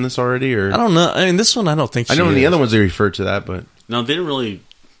journalist in this already? Or I don't know. I mean, this one I don't think. I know in the other ones they refer to that, but no, they didn't really.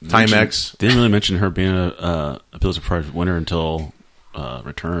 Timex didn't really mention her being a Pulitzer Prize winner until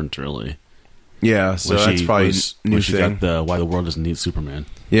Returns, really. Yeah, so when that's probably a new she thing. got the Why the World Doesn't Need Superman.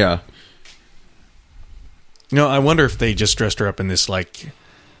 Yeah. I wonder if they just dressed her up in this like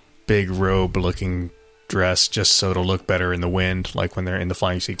big robe-looking dress just so it'll look better in the wind, like when they're in the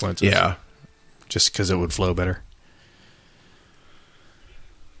flying sequences. Yeah. Just because it would flow better.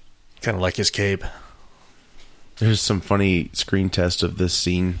 Kind of like his cape. There's some funny screen test of this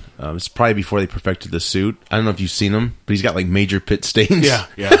scene. It's probably before they perfected the suit. I don't know if you've seen him, but he's got like major pit stains. Yeah.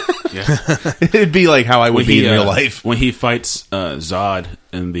 It'd be like how I would be in real life. When he fights Zod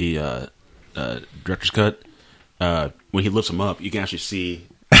in the director's cut, when he lifts him up, you can actually see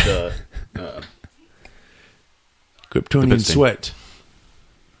the Kryptonian sweat.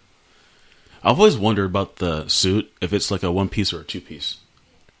 I've always wondered about the suit, if it's like a one piece or a two piece.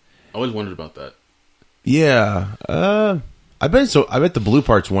 I always wondered about that. Yeah, I bet so. I bet the blue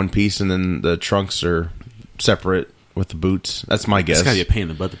part's one piece, and then the trunks are separate with the boots. That's my guess. It's gotta be a pain in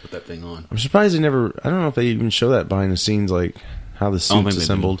the butt to put that thing on. I'm surprised they never. I don't know if they even show that behind the scenes, like how the suit's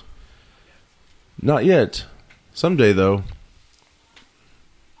assembled. Not yet. Someday, though,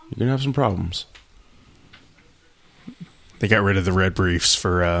 you're gonna have some problems. They got rid of the red briefs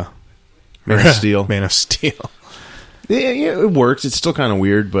for Man of Steel. Man of Steel. Yeah, it works. It's still kind of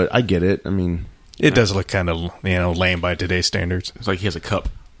weird, but I get it. I mean, it does look kind of lame by today's standards. It's like he has a cup.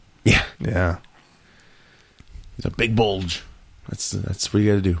 Yeah, yeah. It's a big bulge. That's what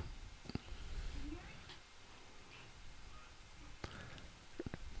you got to do.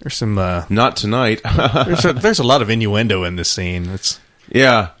 There's some not tonight. there's a lot of innuendo in this scene. It's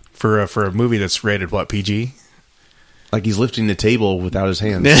for a movie that's rated what, PG? Like he's lifting the table without his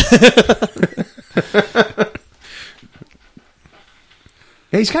hands. Yeah,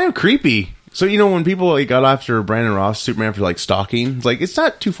 he's kind of creepy. So when people like got after Brandon Ross Superman for like stalking, it's like it's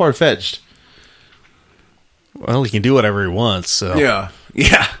not too far fetched. Well, he can do whatever he wants. So yeah,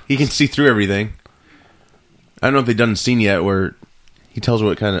 he can see through everything. I don't know if they've done a scene yet where he tells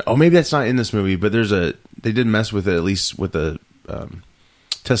what kind of. Oh, maybe that's not in this movie, but they did mess with it at least with the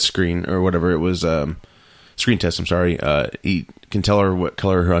test screen or whatever it was. Screen test. I'm sorry. He can tell her what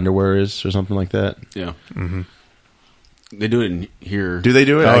color her underwear is or something like that. Yeah. Mm-hmm. They do it in here. Do they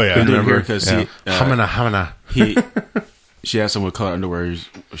do it? Oh, yeah. They do it here because Hamana. She asked him what color underwear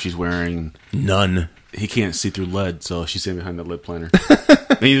she's wearing. None. He can't see through lead, so she's sitting behind the lead planner.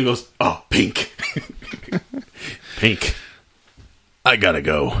 he goes, "Oh, pink, pink." I gotta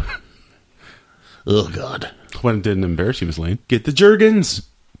go. Oh, God. When it didn't embarrass you, Miss Lane. Get the Jergens.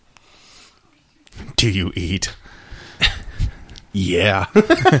 Do you eat? Yeah.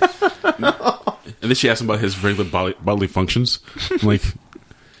 And then she asked him about his regular bodily functions. I'm like,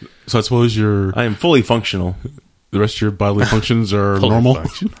 so I suppose I am fully functional. the rest of your bodily functions are normal?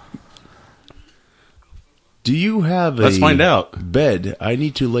 Do you have Let's find out. bed? I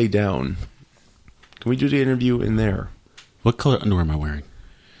need to lay down. Can we do the interview in there? What color underwear am I wearing?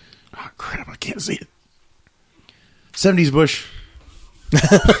 Oh, crap, I can't see it. 70s Bush.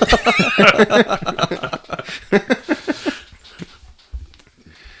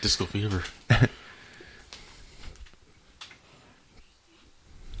 Disco fever.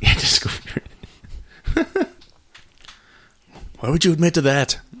 Yeah, disco fever. Why would you admit to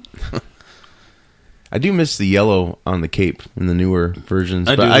that? I do miss the yellow on the cape in the newer versions,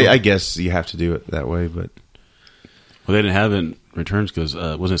 but I guess you have to do it that way. But Well, they didn't have it in Returns because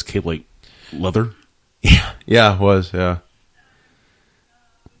wasn't his cape like leather? yeah, it was. Yeah.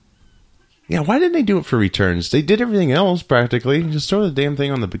 Why didn't they do it for Returns? They did everything else practically. Just throw the damn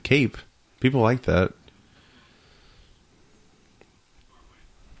thing on the cape. People like that.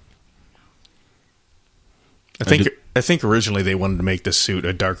 I think originally they wanted to make the suit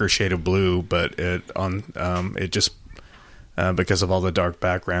a darker shade of blue, but it just because of all the dark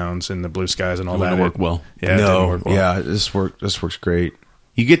backgrounds and the blue skies and all that, didn't work well. Yeah, it didn't work well. Yeah, this works great.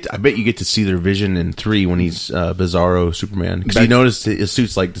 I bet you get to see their vision in 3 when he's Bizarro Superman, because you notice his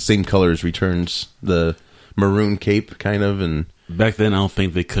suit's like the same color as Returns, the maroon cape kind of. And back then, I don't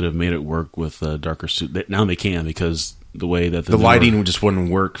think they could have made it work with a darker suit. Now they can, because the way that the lighting just wouldn't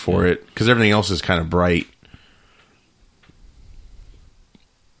work for it, because everything else is kind of bright.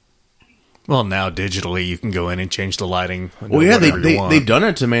 Well, now digitally you can go in and change the lighting. Well, yeah, they've done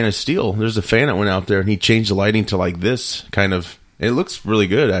it to Man of Steel. There's a fan that went out there and he changed the lighting to like this kind of. It looks really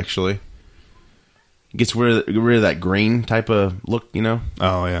good, actually. It gets rid of that grain type of look, you know?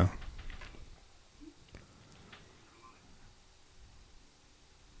 Oh, yeah.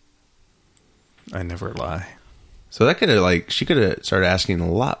 I never lie. So that could have, she could have started asking a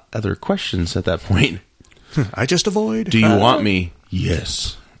lot other questions at that point. I just avoid. Do you want me?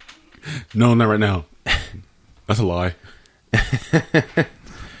 Yes. No, not right now. That's a lie.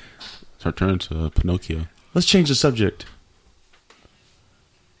 Start turning to Pinocchio. Let's change the subject.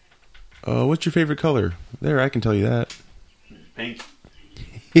 What's your favorite color? There, I can tell you that. Pink.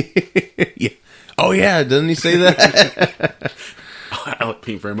 Yeah. Oh, yeah. Doesn't he say that? I like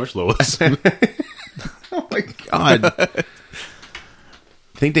pink very much, Lois. Oh, my God.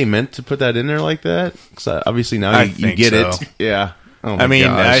 Think they meant to put that in there like that? Because obviously now you get so. it. Yeah. Oh I mean,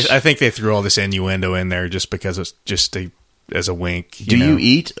 I think they threw all this innuendo in there just because it's just as a wink. Do you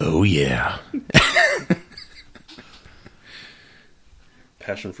eat? Oh, yeah.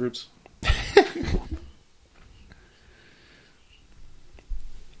 Passion fruits.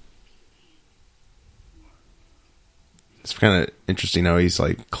 It's kind of interesting how he's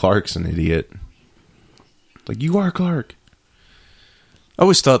like, Clark's an idiot. Like, you are Clark. I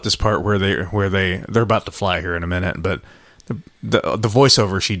always thought this part where they're about to fly here in a minute, but the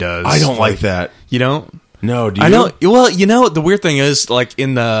voiceover she does, I don't like that. You don't? No, do you? I know. Well, the weird thing is, like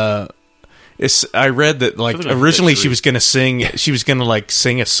I read that originally she was going to sing. She was going to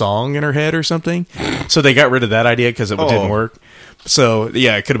sing a song in her head or something. So they got rid of that idea because it didn't work. So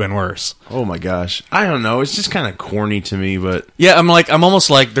yeah, it could have been worse. Oh my gosh, I don't know. It's just kind of corny to me, but yeah, I'm almost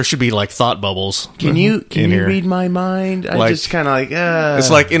like there should be thought bubbles. Can you read my mind? I just kind of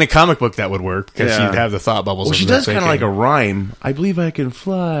it's like in a comic book that would work because you'd have the thought bubbles. Well, she does kind of like a rhyme. I believe I can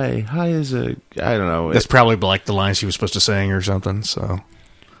fly high as a. I don't know. That's probably like the line she was supposed to sing or something. So.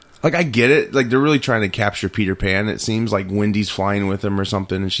 I get it. They're really trying to capture Peter Pan. It seems like Wendy's flying with him or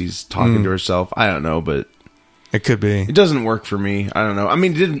something, and she's talking to herself. I don't know, but it could be. It doesn't work for me. I don't know. I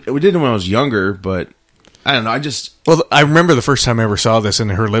mean, it didn't when I was younger, but I don't know. Well, I remember the first time I ever saw this, and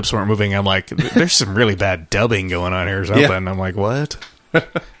her lips weren't moving. I'm like, there's some really bad dubbing going on here or something. Yeah. I'm like, what?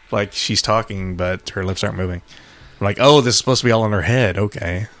 Like she's talking, but her lips aren't moving. I'm like, oh, this is supposed to be all in her head.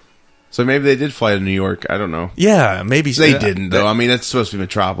 Okay. So maybe they did fly to New York. I don't know. Yeah, maybe they didn't though. I mean, that's supposed to be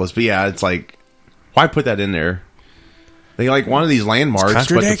Metropolis, but yeah, it's like, why put that in there? They like one of these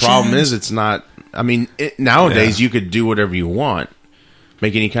landmarks, but the problem is it's not. I mean, nowadays you could do whatever you want,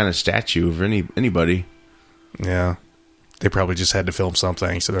 make any kind of statue of anybody. Yeah, they probably just had to film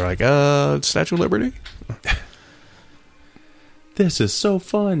something, so they're like, Statue of Liberty. This is so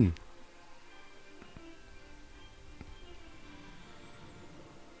fun.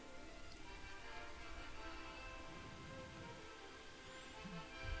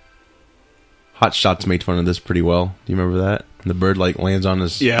 Hot Shots made fun of this pretty well. Do you remember that? And the bird like lands on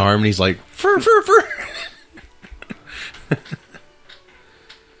his arm, and he's like, fur, fur, fur.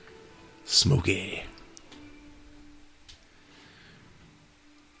 Smokey.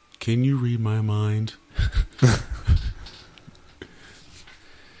 Can you read my mind?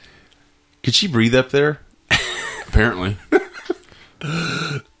 Could she breathe up there? Apparently.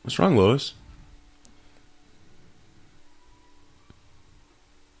 What's wrong, Lois?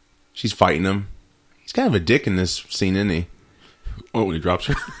 She's fighting him. He's kind of a dick in this scene, isn't he? Oh, when he drops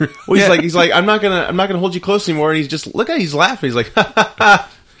her. Well, he's like, I'm not gonna hold you close anymore. And he's just he's laughing. He's like, ha ha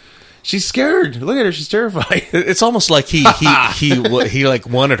ha. She's scared. Look at her. She's terrified. It's almost like he like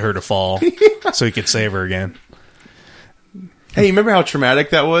wanted her to fall so he could save her again. Hey, remember how traumatic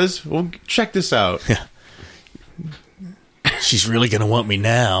that was? Well, check this out. Yeah. She's really gonna want me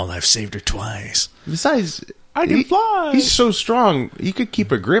now. I've saved her twice. Besides, I can fly. He's so strong. He could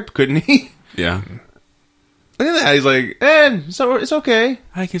keep a grip, couldn't he? Yeah. Look at that. He's like, so it's okay.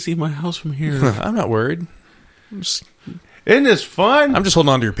 I can see my house from here. I'm not worried. Isn't this fun? I'm just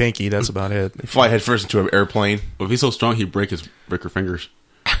holding on to your pinky. That's about it. Fly head first into an airplane. Well, if he's so strong, he'd break her fingers.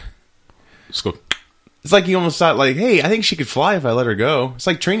 Just go. It's like he almost thought, like, hey, I think she could fly if I let her go. It's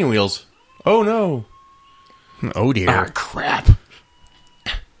like training wheels. Oh, no. Oh, dear. Ah, crap.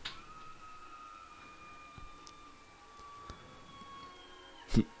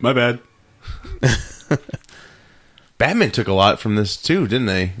 My bad. Batman took a lot from this, too, didn't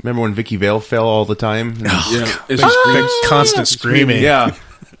they? Remember when Vicky Vale fell all the time? Yeah. It's constant screaming. Yeah.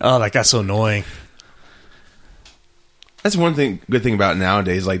 Oh, that got so annoying. That's one good thing about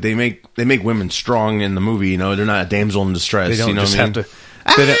nowadays. Like, they make women strong in the movie, you know? They're not a damsel in distress. They don't you know just what I mean? have to...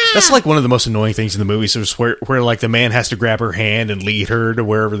 That's like one of the most annoying things in the movies, is where like the man has to grab her hand and lead her to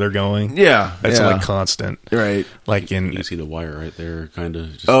wherever they're going. Yeah. That's like constant. Right. Like in... You see the wire right there, kind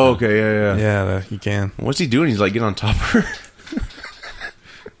of. Oh, okay, yeah. Yeah, you can. What's he doing? He's like, get on top of her.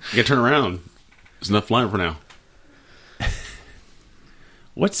 You gotta turn around. There's enough flying for now.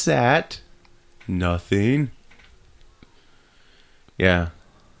 What's that? Nothing. Yeah.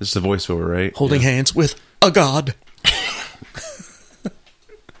 This is the voiceover, right? Holding hands with a god.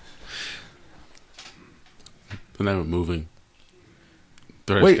 And they were moving.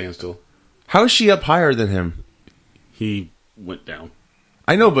 They're at a standstill. How is she up higher than him? He went down.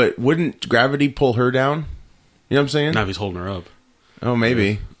 I know, but wouldn't gravity pull her down? You know what I'm saying? Now he's holding her up. Oh,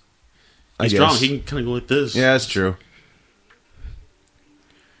 maybe. Yeah. He's strong. He can kind of go like this. Yeah, that's true.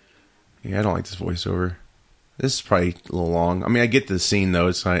 Yeah, I don't like this voiceover. This is probably a little long. I mean, I get the scene though.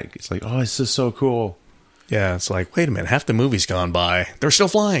 It's like, oh, this is so cool. Yeah, it's like, wait a minute, half the movie's gone by. They're still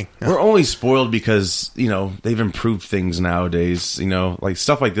flying. We're only spoiled because, you know, they've improved things nowadays. You know, like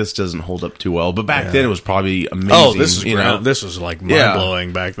stuff like this doesn't hold up too well. But back then it was probably amazing. Oh, this was like mind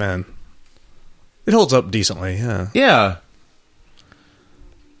blowing back then. It holds up decently, yeah. Yeah.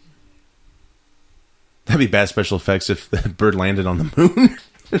 That'd be bad special effects if the bird landed on the moon.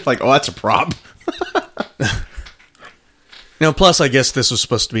 It's like, oh, that's a prop. Plus, I guess this was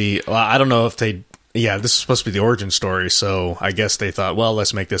supposed to be, I don't know if they... Yeah, this is supposed to be the origin story, so I guess they thought, well,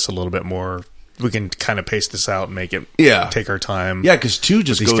 let's make this a little bit more... We can kind of pace this out and make it... Take our time. Yeah, because 2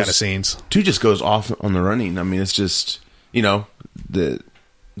 just these goes... kind of scenes. 2 just goes off on the running. I mean, it's just, you know, the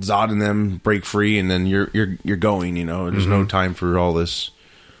Zod and them break free, and then you're going, you know. There's no time for all this.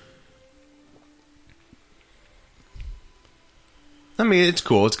 I mean, it's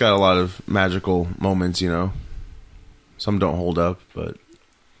cool. It's got a lot of magical moments, you know. Some don't hold up, but...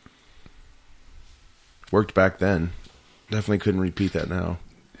 Worked back then. Definitely couldn't repeat that now.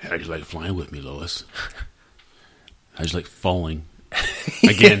 How'd you like flying with me, Lois? How'd you like falling?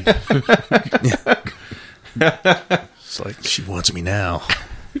 Again. It's like, she wants me now.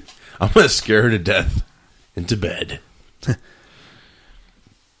 I'm going to scare her to death into bed.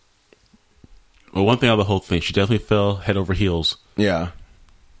 Well, one thing out of the whole thing, she definitely fell head over heels. Yeah.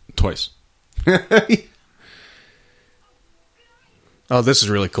 Twice. Oh, this is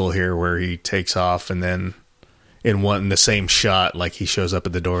really cool here, where he takes off and then in the same shot, like he shows up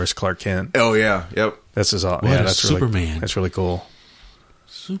at the door as Clark Kent. Oh yeah, yep. That's his. What that's Superman. Really, that's really cool.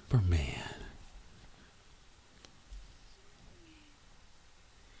 Superman.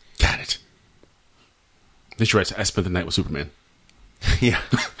 Got it. That's right. I spent the night with Superman. Yeah.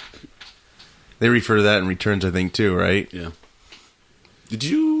 They refer to that in Returns, I think, too, right? Yeah. Did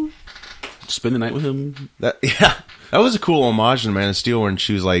you spend the night with him? That was a cool homage to Man of Steel when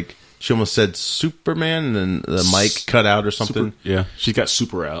she was like, she almost said Superman and then the mic cut out or something. Yeah, she got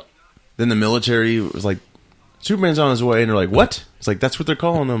super out. Then the military was like, Superman's on his way, and they're like, what? It's like, that's what they're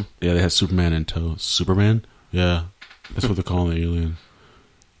calling him. Yeah, they had Superman in tow. Superman? Yeah, that's what they're calling the alien.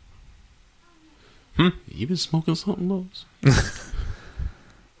 You been smoking something, Lowe's?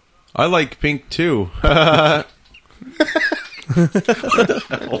 I like pink too.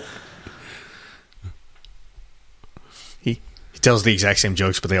 He tells the exact same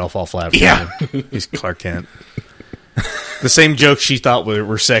jokes, but they all fall flat. Yeah. He's Clark Kent. The same jokes she thought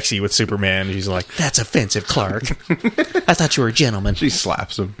were sexy with Superman. She's like, "That's offensive, Clark. I thought you were a gentleman." She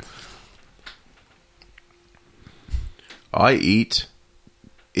slaps him. I eat.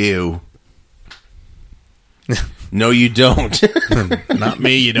 Ew. No, you don't. Not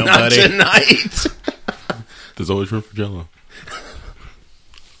me, you don't, Not buddy. tonight. There's always room for Jello.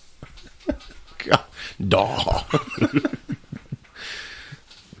 God. Daw.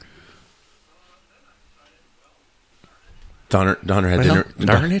 Donner had dinner.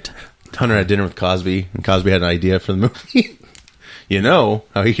 Darn it. Donner had dinner with Cosby, and Cosby had an idea for the movie. You know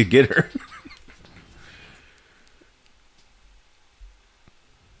how he could get her.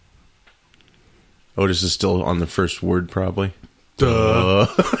 Otis is still on the first word, probably. Duh.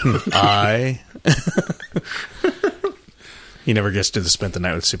 I. He never gets to the spent the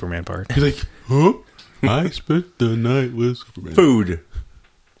night with Superman part. He's like, huh? I spent the night with Superman. Food.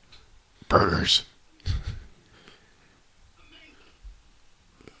 Burgers.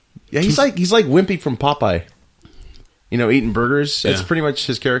 Yeah, he's like Wimpy from Popeye. You know, eating burgers. That's Yeah. pretty much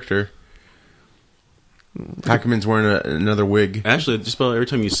his character. Hackerman's wearing another wig. Actually, just about every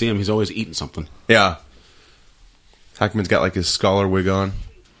time you see him, he's always eating something. Yeah. Hackerman's got like his scholar wig on.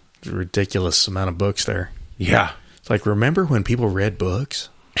 There's a ridiculous amount of books there. Yeah. It's like, remember when people read books?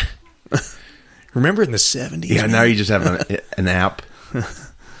 Remember in the 70s? Yeah, man? now you just have an app.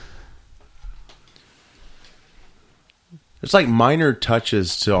 There's like minor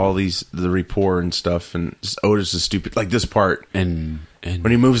touches to all the rapport and stuff, and just Otis is stupid. Like this part. And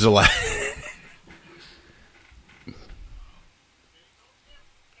When he moves the leg.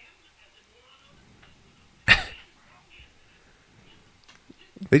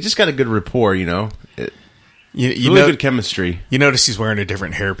 They just got a good rapport, you know. You Really good chemistry. You notice he's wearing a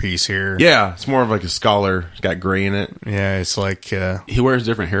different hairpiece here. Yeah, it's more of like a scholar. It's got gray in it. Yeah, it's like... he wears a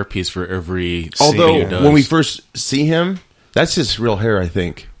different hairpiece for every scene Although, he does. when we first see him, that's his real hair, I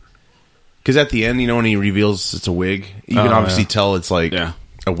think. Because at the end, you know, when he reveals it's a wig, you can obviously tell it's like a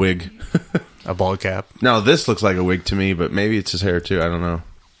wig. a bald cap. Now, this looks like a wig to me, but maybe it's his hair too. I don't know.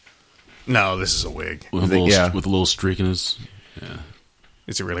 No, this is a wig. with a little streak in his... Yeah.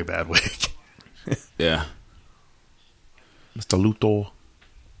 It's a really bad wig. Yeah. Mr. Luthor.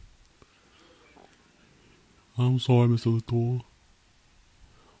 I'm sorry, Mr. Luthor.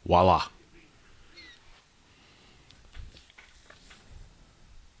 Voila.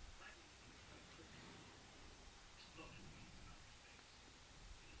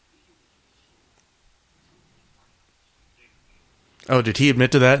 Oh, did he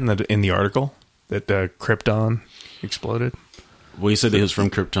admit to that in the article? That Krypton exploded? Well, he said that he was from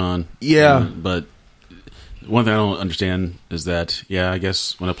Krypton. Yeah. But one thing I don't understand is that, I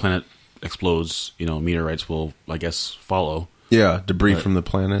guess when a planet explodes, you know, meteorites will, I guess, follow. Yeah, debris from the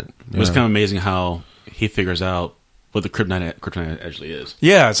planet. It was kind of amazing how he figures out what the kryptonite actually is.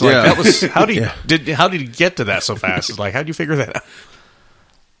 Yeah, it's like that was how did Yeah. how did he get to that so fast? It's like, how did you figure that out?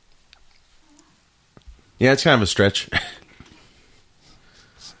 Yeah, it's kind of a stretch.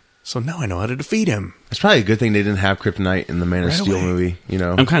 So now I know how to defeat him. It's probably a good thing they didn't have Kryptonite in the Man of Right Steel away. movie, you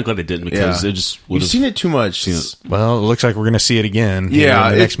know. I'm kind of glad they didn't because it just would You've have seen it too much. Well, it looks like we're going to see it again. Yeah,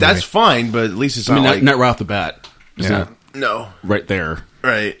 in the next that's movie. fine, but at least it's I mean, not like... not right off the bat. It's Yeah. not No. right there.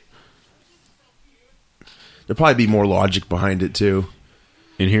 Right. There'll probably be more logic behind it, too.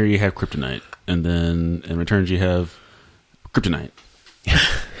 And here you have kryptonite, and then in returns you have kryptonite.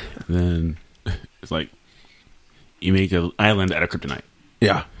 Then it's like you make an island out of kryptonite.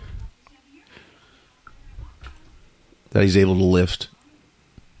 Yeah. That he's able to lift.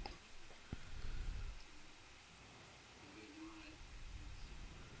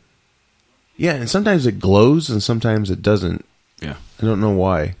 Yeah, and sometimes it glows and sometimes it doesn't. Yeah, I don't know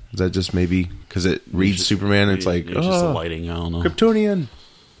why. Is that just maybe because it reads Superman and it's like, it's just the lighting. I don't know. Kryptonian.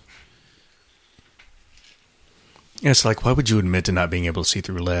 Yeah, it's like, why would you admit to not being able to see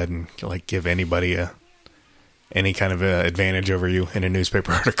through lead and like give anybody any kind of advantage over you in a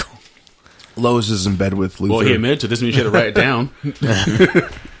newspaper article? Lois is in bed with Luthor. Well, he admitted to this, means you had to write it down.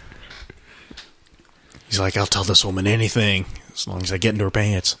 He's like, I'll tell this woman anything as long as I get into her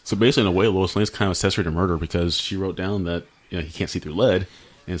pants. So basically, in a way, Lois Lane's kind of accessory to murder because she wrote down that he can't see through lead,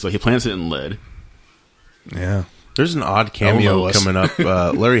 and so he plants it in lead. Yeah. There's an odd cameo Lois. coming up.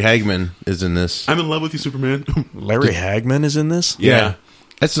 Larry Hagman is in this. I'm in love with you, Superman. Larry Hagman is in this? Yeah.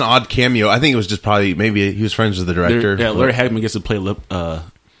 That's an odd cameo. I think it was just probably, maybe he was friends with the director. Larry Hagman gets to play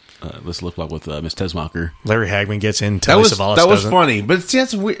let's flip flop with Miss Teschmacher. Larry Hagman gets in. That Telly was Savalas that was doesn't. funny, but see,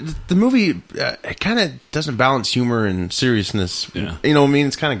 that's weird. The movie it kind of doesn't balance humor and seriousness. Yeah. You know what I mean?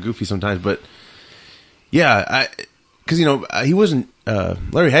 It's kind of goofy sometimes, but yeah, because he wasn't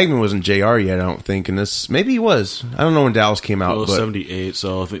Larry Hagman wasn't JR yet. I don't think in this. Maybe he was. I don't know when Dallas came out. Well, but 78.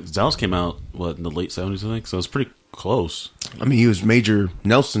 So I think Dallas came out in the late 70s. I think so. It's pretty close. I mean, he was Major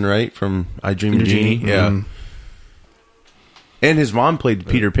Nelson, right, from I Dream of Jeannie. Yeah. Mm-hmm. And his mom played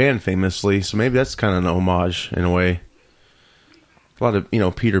Peter Pan famously, so maybe that's kind of an homage in a way. A lot of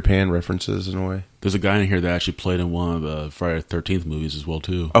Peter Pan references in a way. There's a guy in here that actually played in one of the Friday the 13th movies as well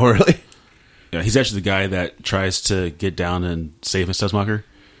too. Oh, really? Yeah, he's actually the guy that tries to get down and save Miss Teschmacher,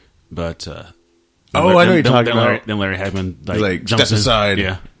 but I know you're talking about. Then Larry Hagman Like jumps step aside.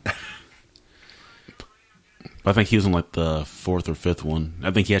 Yeah. I think he was in like the fourth or fifth one.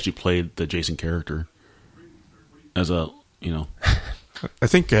 I think he actually played the Jason character as a. I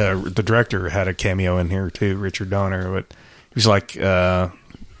think the director had a cameo in here too, Richard Donner. But he was like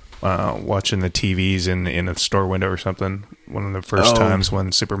watching the TVs in a store window or something. One of the first times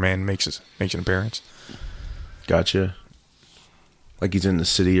when Superman makes an appearance. Gotcha. Like he's in the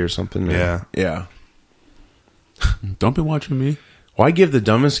city or something. Yeah. Yeah. Don't be watching me. Why give the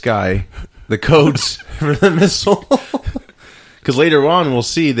dumbest guy the codes for the missile? Because later on we'll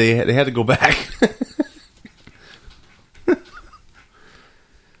see they had to go back.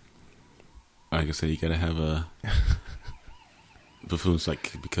 Like I said, you gotta have a buffoons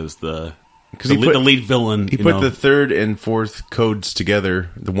because the the lead villain. He put the third and fourth codes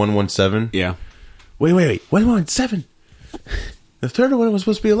together. The 117. Yeah. Wait. 117. The third one was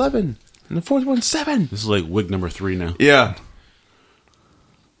supposed to be 11, and the fourth one's 7. This is like wig number 3 now. Yeah.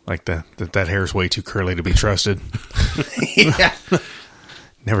 Like that hair's way too curly to be trusted. Yeah.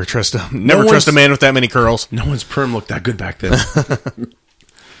 Never trust a man with that many curls. No one's perm looked that good back then.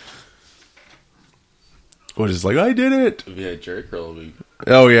 What is like? I did it. Yeah, Jerry Curl.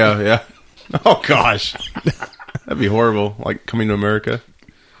 Oh yeah. Oh gosh, that'd be horrible. Like Coming to America.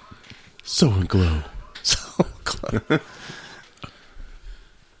 So glow.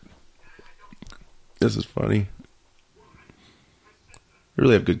 This is funny. They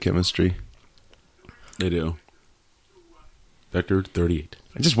really have good chemistry. They do. Vector 38.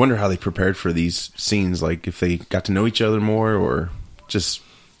 I just wonder how they prepared for these scenes. Like if they got to know each other more, or just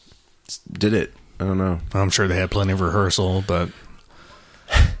did it. I don't know. I'm sure they had plenty of rehearsal, but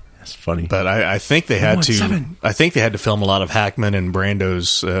that's funny. But I think they had to. I think they had to film a lot of Hackman and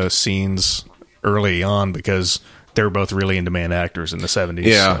Brando's scenes early on because they were both really in-demand actors in the 70s.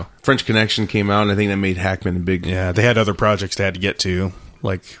 Yeah, so. French Connection came out, and I think that made Hackman a big. Yeah, they had other projects they had to get to,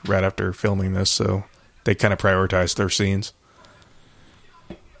 like right after filming this, so they kind of prioritized their scenes.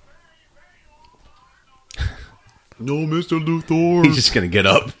 No, Mr. Luthor. He's just gonna get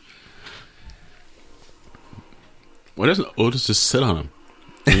up. Why doesn't Otis just sit on him?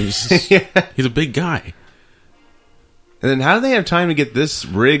 I mean, he's a big guy. And then how do they have time to get this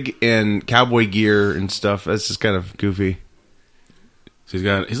rig and cowboy gear and stuff? That's just kind of goofy. So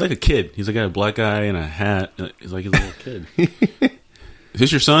he's like a kid. He's like a black guy in a hat. He's like a little kid. Is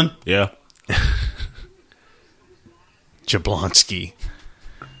this your son? Yeah. Jablonski.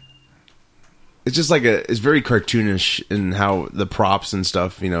 It's just like it's very cartoonish in how the props and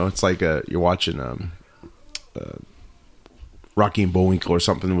stuff. It's like you're watching Rocky and Bullwinkle or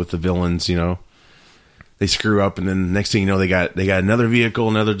something with the villains. They screw up, and then next thing you know, they got another vehicle,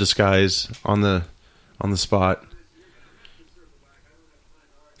 another disguise on the spot.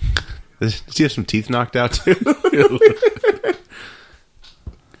 Does he have some teeth knocked out too?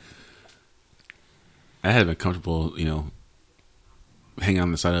 I had been comfortable, hanging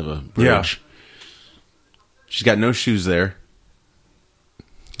on the side of a bridge. Yeah. She's got no shoes there.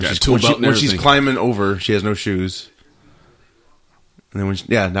 When she's climbing over, she has no shoes. And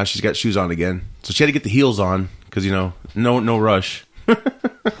then now she's got shoes on again. So she had to get the heels on because no rush.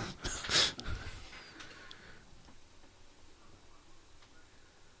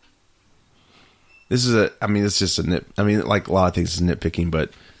 It's just a nit. Like a lot of things is nitpicking,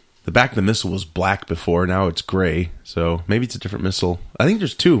 but the back of the missile was black before. Now it's gray. So maybe it's a different missile. I think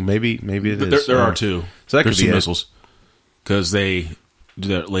there's 2. Maybe it is. There are 2. So that there's could be 2 missiles because they do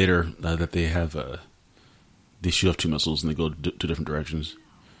that later. That they have they shoot off 2 missiles and they go 2 different directions.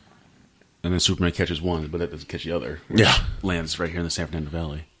 And then Superman catches one, but that doesn't catch the other. Which lands right here in the San Fernando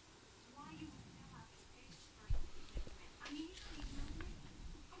Valley.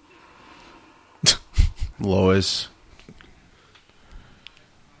 Lois.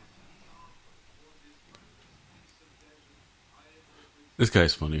 This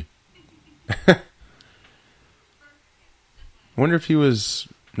guy's funny. I wonder if he was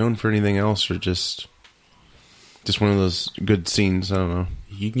known for anything else, or just one of those good scenes. I don't know.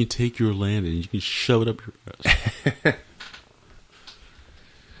 You can take your land and you can shove it up your ass.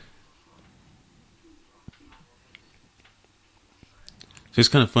 So it's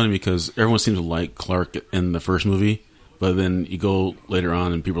kind of funny because everyone seems to like Clark in the first movie, but then you go later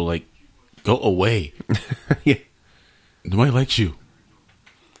on and people are like, "Go away." Yeah. Nobody likes you.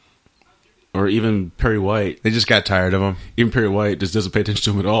 Or even Perry White. They just got tired of him. Even Perry White just doesn't pay attention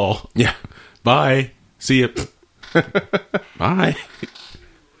to him at all. Yeah. Bye. See ya. Bye.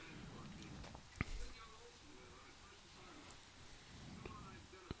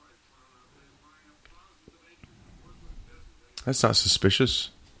 That's not suspicious.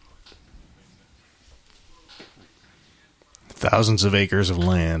 Thousands of acres of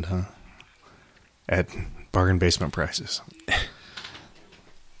land, huh? At bargain basement prices.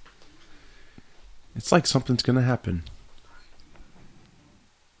 It's like something's going to happen.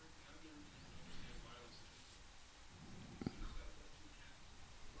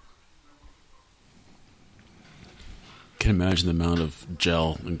 Can imagine the amount of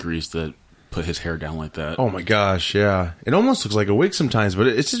gel and grease that put his hair down like that. Oh my gosh, yeah. It almost looks like a wig sometimes, but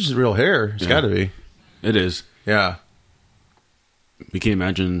it's just real hair. It's got to be. It is. Yeah. You can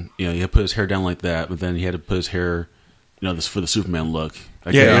imagine, he had to put his hair down like that, but then he had to put his hair, this for the Superman look.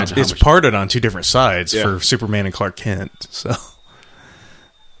 It's parted on two different sides for Superman and Clark Kent. So,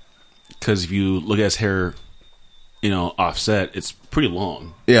 because if you look at his hair, offset, it's pretty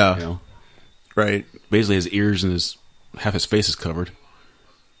long. Yeah. Right. Basically, his ears and half his face is covered.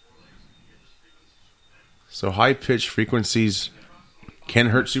 So high-pitched frequencies can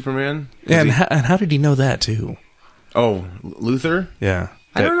hurt Superman? Yeah, and how did he know that, too? Oh, Luthor? Yeah.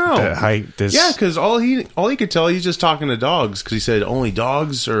 I don't know. Yeah, because all he could tell, he's just talking to dogs, because he said only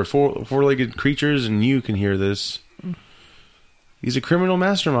dogs or four-legged creatures, and you can hear this. He's a criminal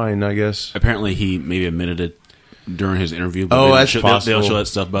mastermind, I guess. Apparently, he maybe admitted it during his interview. But that's possible. They'll show that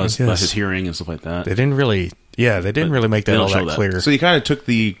stuff about his hearing and stuff like that. They didn't really make that all that clear. So he kind of took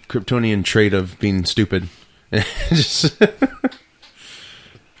the Kryptonian trait of being stupid.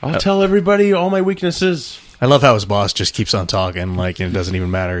 I'll tell everybody all my weaknesses. I love how his boss just keeps on talking, like it doesn't even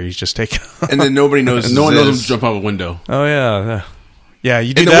matter. He's just taking and then nobody knows. No one knows him to jump out a window. Oh yeah.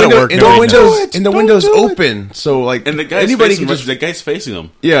 You do that at work. And the window's open, so like, and the guy's facing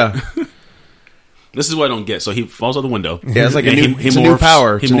him. Yeah. This is what I don't get. So he falls out the window. Yeah, it's like a new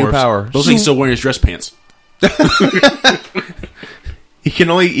power. It's a new power. Looks like he's still wearing his dress pants. He can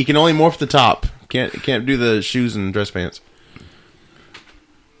only morph the top. Can't do the shoes and dress pants.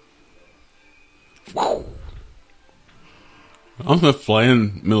 I'm gonna fly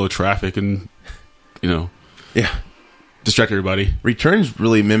in the middle of traffic and distract everybody. Returns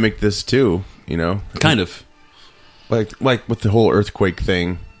really mimic this too, kind of like with the whole earthquake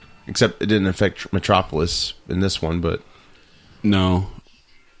thing, except it didn't affect Metropolis in this one. But no,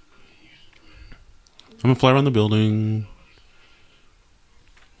 I'm gonna fly around the building.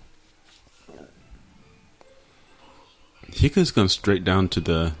 He could have gone straight down to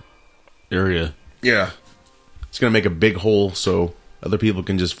the area. Yeah. It's going to make a big hole so other people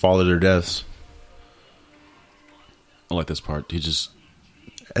can just fall to their deaths. I like this part. I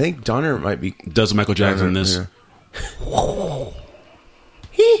think Donner might be... Does Michael Jackson in this. Yeah.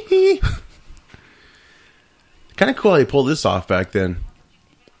 Kind of cool how he pulled this off back then.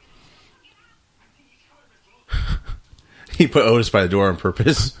 He put Otis by the door on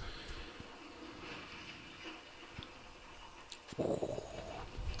purpose.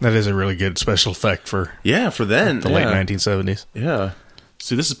 That is a really good special effect for then. The late 1970s. Yeah.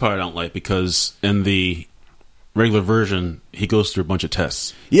 See, this is the part I don't like because in the regular version, he goes through a bunch of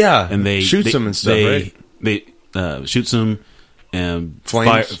tests. Yeah, and they shoots him and stuff, right? They shoots him and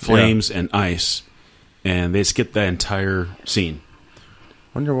flames and ice, and they skip that entire scene.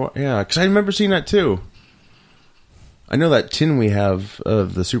 Wonder what? Yeah, because I remember seeing that too. I know that tin we have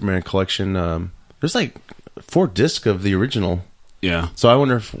of the Superman collection. There's like 4 discs of the original. Yeah. So I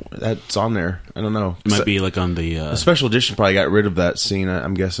wonder if that's on there. I don't know. It might be like on the... the special edition probably got rid of that scene,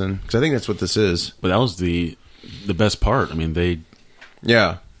 I'm guessing. Because I think that's what this is. But that was the best part. I mean,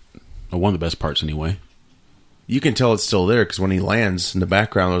 Yeah. One of the best parts, anyway. You can tell it's still there, because when he lands, in the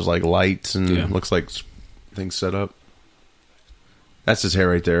background, there's like lights and looks like things set up. That's his hair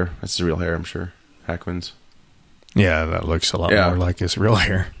right there. That's the real hair, I'm sure. Hackman's. Yeah, that looks a lot more like his real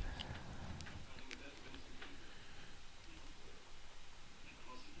hair.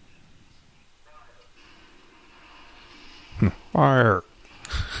 Fire.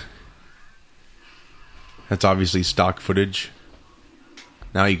 That's obviously stock footage.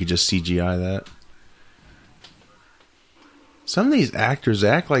 Now you could just CGI that. Some of these actors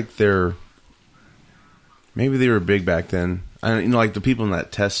act like maybe they were big back then. Like the people in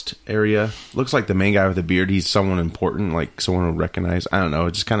that test area. Looks like the main guy with the beard. He's someone important, like someone would recognize. I don't know.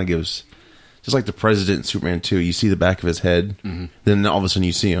 It just kind of gives, just like the President in Superman 2. You see the back of his head, then all of a sudden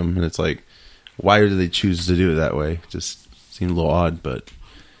you see him, and it's like, why did they choose to do it that way? It just seemed a little odd, but.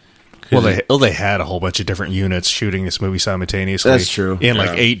 Well, they had a whole bunch of different units shooting this movie simultaneously. That's true. In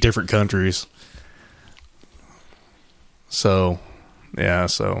like 8 different countries. So, I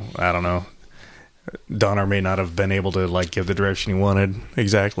don't know. Donner may not have been able to like give the direction he wanted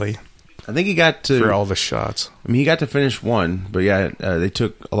exactly. I think he got to for all the shots. I mean, he got to finish 1, but they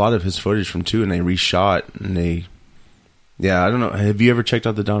took a lot of his footage from 2 and they reshot and they. Yeah, I don't know. Have you ever checked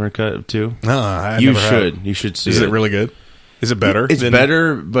out the Donner cut of 2? No, you should. You should see. Is it really good? Is it better? It's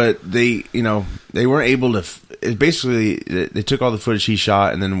better, but they weren't able to. Basically, they took all the footage he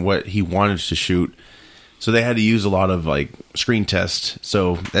shot and then what he wanted to shoot. So they had to use a lot of like screen tests.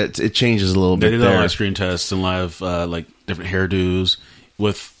 So it changes a little bit. They did a lot of screen tests and a lot of like different hairdos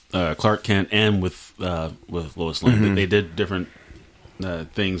with Clark Kent and with Lois Lane. They did different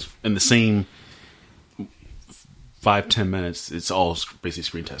things in the same 5-10 minutes. It's all basically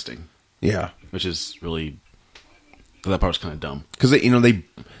screen testing. Yeah, which is really. That part was kind of dumb because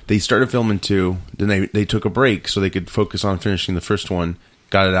they started filming 2, then they took a break so they could focus on finishing the first one,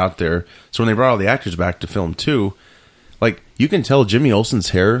 got it out there. So when they brought all the actors back to film 2, like you can tell Jimmy Olsen's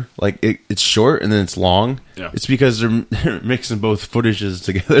hair, like it's short and then it's long. Yeah. It's because they're mixing both footages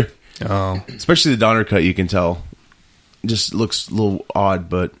together. Oh, especially the Donner cut, you can tell. It just looks a little odd,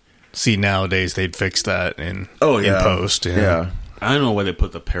 but see nowadays they'd fix that in post. Yeah, I don't know why they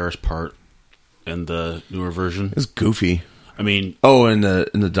put the Paris part. In the newer version, it's goofy. I mean, in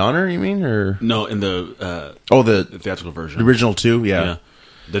the Donner, you mean, or no, in the the theatrical version, the original 2, yeah.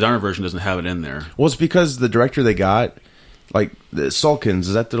 The Donner version doesn't have it in there. Well, it's because the director they got, like the Salkins,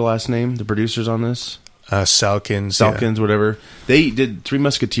 is that their last name? The producers on this, Salkins, whatever. They did 3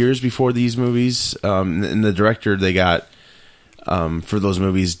 Musketeers before these movies, and the director they got for those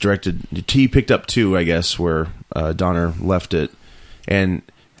movies he picked up 2, I guess, where Donner left it, and.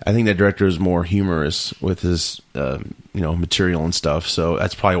 I think that director is more humorous with his, material and stuff. So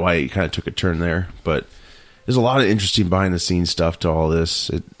that's probably why he kind of took a turn there. But there's a lot of interesting behind the scenes stuff to all this.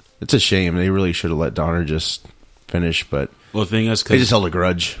 It's a shame. They really should have let Donner just finish. But the thing is, they just held a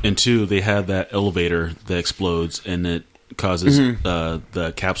grudge. And 2, they had that elevator that explodes and it causes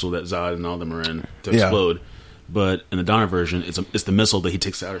the capsule that Zod and all them are in to explode. But in the Donner version, it's the missile that he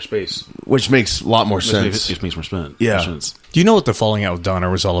takes to outer space, which makes a lot more sense. It makes more sense. Yeah. Do you know what the falling out with Donner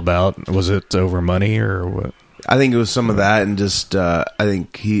was all about? Was it over money or what? I think it was some of that, and just I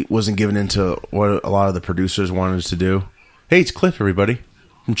think he wasn't giving into what a lot of the producers wanted us to do. Hey, it's Cliff, everybody,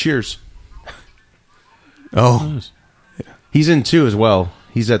 from Cheers. Oh, he's in 2 as well.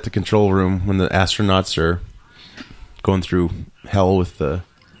 He's at the control room when the astronauts are going through hell with the.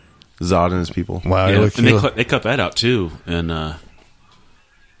 Zod and his people. Wow, and they cut that out too. And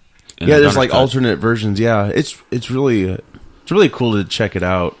there's like alternate versions. Yeah, it's really cool to check it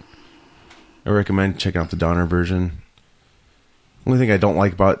out. I recommend checking out the Donner version. Only thing I don't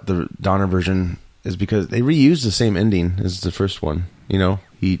like about the Donner version is because they reused the same ending as the first one.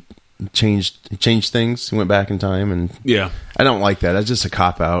 He changed things. He went back in time, and I don't like that. That's just a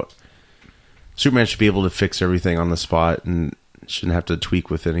cop out. Superman should be able to fix everything on the spot and. Shouldn't have to tweak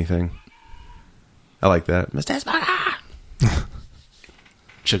with anything. I like that. Mr. Spock!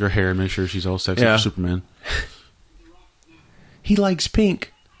 Check her hair and make sure she's all sexy for Superman. He likes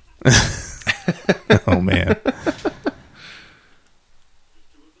pink. Oh, man.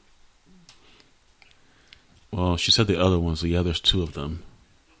 Well, she said the other ones. Yeah, there's 2 of them.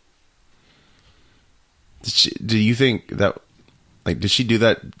 Do you think that... Like, did she do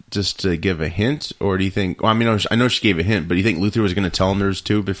that just to give a hint, or do you think? Well, I mean, I know she gave a hint, but do you think Luthor was going to tell him there's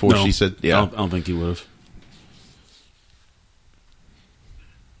 2 before she said? Yeah, I don't think he would have.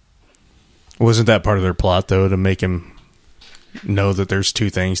 Wasn't that part of their plot though, to make him know that there's 2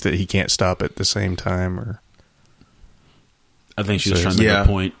 things that he can't stop at the same time? Or I think she was trying to make a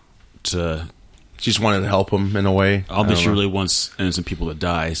point to. She just wanted to help him in a way. I don't think she really wants innocent people to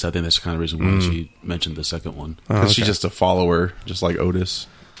die, so I think that's the kind of reason why she mentioned the second one. Because she's just a follower, just like Otis.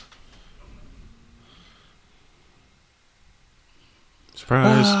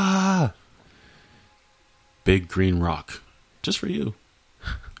 Surprise. Big green rock. Just for you.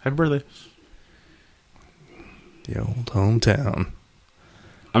 Happy birthday. The old hometown.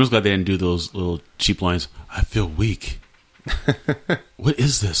 I'm just glad they didn't do those little cheap lines. I feel weak. What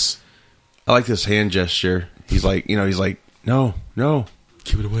is this? I like this hand gesture. He's like, no.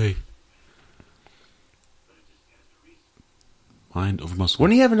 Keep it away. Mind over muscle.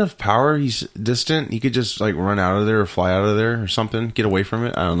 Wouldn't he have enough power? He's distant. He could just like run out of there or fly out of there or something. Get away from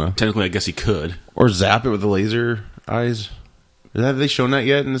it. I don't know. Technically, I guess he could. Or zap it with the laser eyes. Have they shown that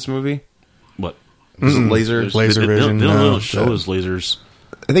yet in this movie? What? Laser vision. They don't show his lasers.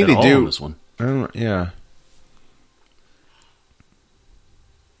 I think they do in this one. I don't know. Yeah.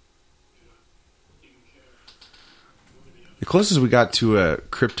 The closest we got to a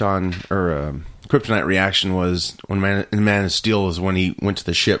Krypton or a kryptonite reaction was when Man of Steel was when he went to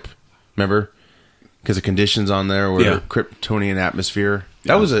the ship. Remember? Because the conditions on there were Kryptonian atmosphere.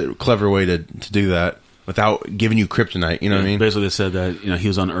 That was a clever way to do that without giving you kryptonite. You know what I mean? Basically, they said that he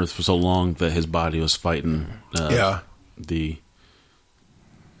was on Earth for so long that his body was fighting. I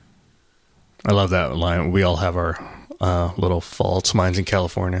love that line. We all have our little faults. Mine's in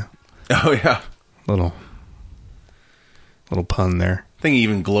California. Oh yeah, little pun there. I think he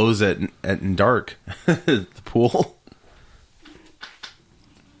even glows at in dark. The pool.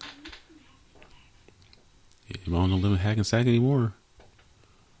 You don't live in Hackensack anymore.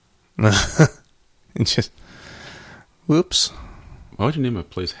 It's just, whoops. Why would you name a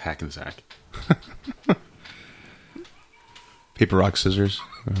place Hackensack? Paper, rock, scissors.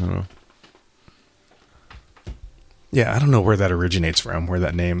 I don't know. Yeah, I don't know where that originates from, where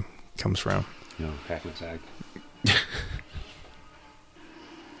that name comes from. Hackensack.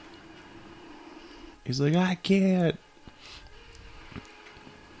 He's like, I can't.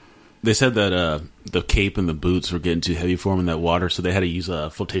 They said that the cape and the boots were getting too heavy for him in that water, so they had to use a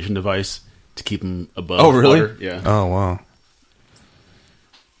flotation device to keep him above. Oh, really? Water. Yeah. Oh, wow.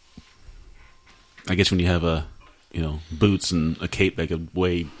 I guess when you have boots and a cape that could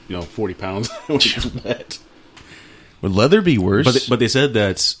weigh 40 pounds when it's wet. Would leather be worse? But they said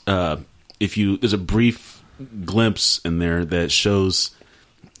that there's a brief glimpse in there that shows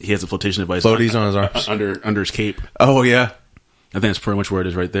he has a flotation device. Floaties on his arms under his cape. Oh yeah. I think that's pretty much where it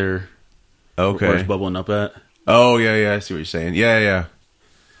is right there. Okay. Where it's bubbling up at. Oh, yeah. I see what you're saying. Yeah. Yeah,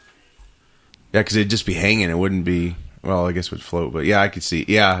 because it'd just be hanging. It wouldn't be... Well, I guess it would float. But yeah, I could see.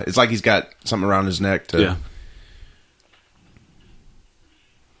 Yeah, it's like he's got something around his neck to... Yeah.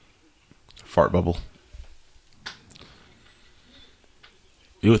 Fart bubble.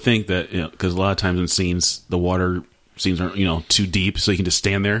 You would think that, because a lot of times in scenes, the water scenes aren't, too deep, so you can just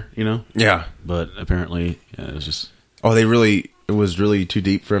stand there, Yeah. But apparently, it was just... Oh, it was really too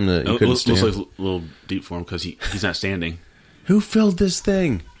deep for him to... He couldn't stand. It looks like a little deep for him because he's not standing. Who filled this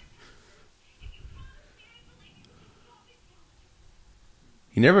thing?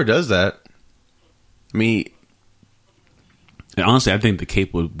 He never does that. I mean... And honestly, I think the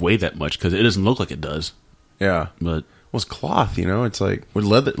cape would weigh that much because it doesn't look like it does. Yeah. But... Well, it's cloth, It's like... Would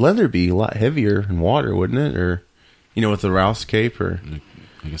leather be a lot heavier in water, wouldn't it? Or, with the Rouse cape, or...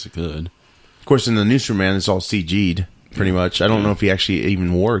 I guess it could. Of course, in the new Superman, it's all CG'd, pretty much. I don't know if he actually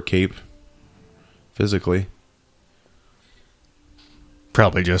even wore a cape physically.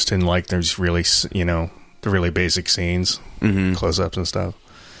 Probably just in, there's really, the really basic scenes, close-ups and stuff.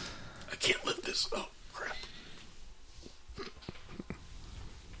 I can't lift this. Oh, crap.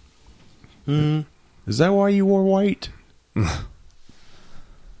 Is that why you wore white? Of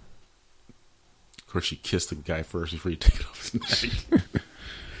course, you kiss the guy first before you take it off his neck.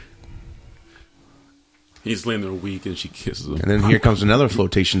 He's laying there weak, and she kisses him. And then here comes another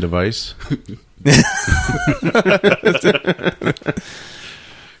flotation device. Is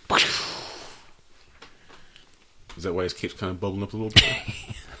that why his cape's kind of bubbling up a little bit?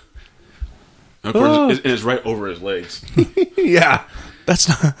 And of course, it's right over his legs. Yeah. That's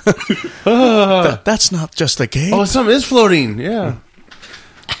not... that's not just the cape. Oh, something is floating. Yeah.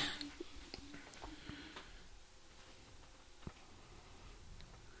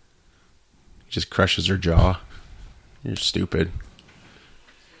 Just crushes her jaw. You're stupid.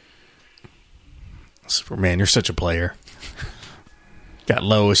 Superman, you're such a player. Got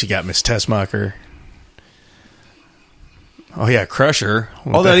Lois, you got Miss Tessmacher. Oh yeah, Crusher.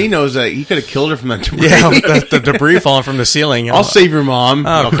 All that he knows that he could have killed her from that debris. Yeah, the debris falling from the ceiling. I'll save your mom.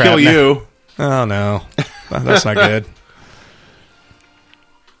 I'll crap, kill you. Oh no, that's not good.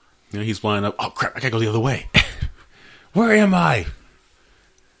 He's flying up. Oh crap! I gotta go the other way. Where am I?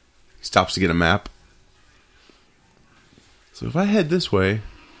 He stops to get a map. So if I head this way,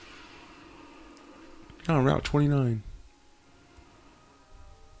 on Route 29.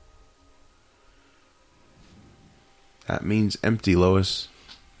 That means empty, Lois.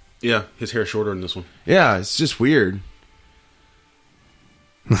 Yeah, his hair's shorter in this one. Yeah, it's just weird.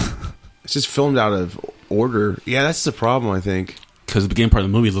 It's just filmed out of order. Yeah, that's the problem, I think. Because the beginning part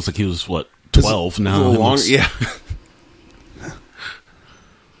of the movie looks like he was, 12 now? Longer, yeah.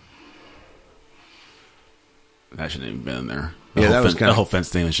 That shouldn't even been in there. The whole fence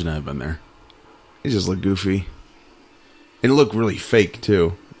thing that shouldn't have been there. It just looked goofy. And it looked really fake,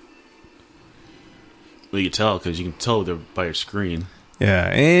 too. Well, you can tell, because you can tell they're by your screen. Yeah,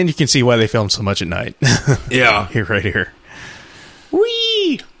 and you can see why they filmed so much at night. Yeah. Here, right here.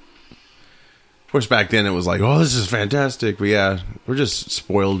 Whee! Of course, back then it was like, oh, this is fantastic. But yeah, we're just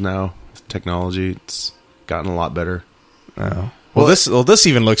spoiled now. Technology, it's gotten a lot better. Oh. Well, this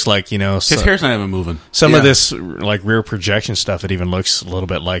even looks like, His hair's not even moving. Some of this, like, rear projection stuff, it even looks a little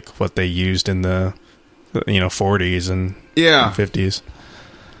bit like what they used in the, 40s and 50s.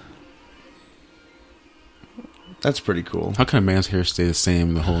 That's pretty cool. How can a man's hair stay the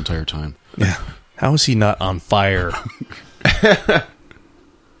same the whole entire time? Yeah. How is he not on fire?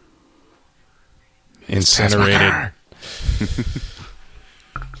 Incinerated.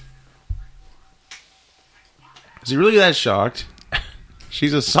 Is he really that shocked?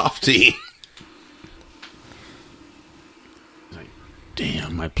 She's a softie. Like,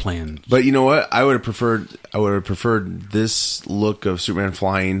 damn, my plan. But you know what? I would have preferred this look of Superman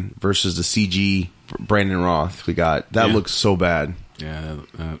flying versus the CG Brandon Roth we got. That looks so bad. Yeah.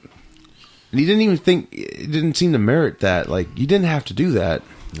 And he didn't even think, it didn't seem to merit that. Like, you didn't have to do that.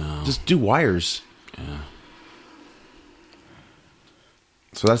 No. Just do wires. Yeah.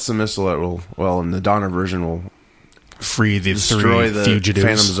 So that's the missile that will, in the Donner version will free the destroy the fugitives.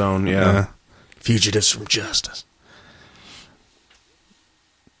 Phantom Zone, yeah. Fugitives from justice.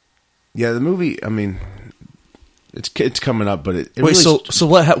 Yeah, the movie, I mean, it's coming up, but it Wait, really... so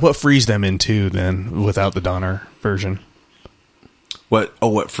what frees them into then without the Donner version? What? Oh,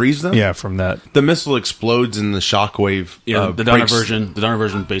 what frees them? Yeah, from that. The missile explodes in the shockwave. Yeah, the Donner version. The Donner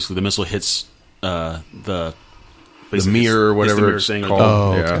version, basically, the missile hits the mirror or whatever it's called.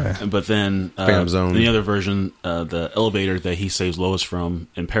 Oh, okay. Yeah. But then Phantom Zone. In the other version, the elevator that he saves Lois from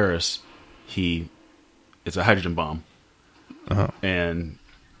in Paris, it's a hydrogen bomb, and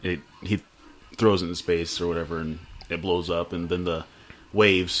he throws it in space or whatever, and it blows up, and then the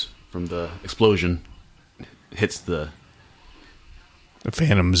waves from the explosion hits the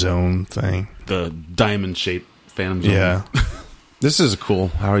Phantom Zone thing, the diamond-shaped Phantom Zone. Yeah. This is cool,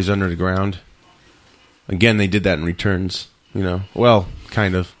 how he's under the ground. Again, they did that in Returns, Well,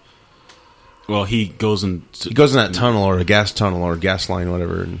 kind of. Well, he goes in that tunnel or a gas tunnel or a gas line,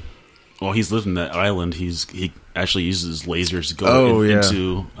 whatever. And well, he's lived in that island. He actually uses lasers to go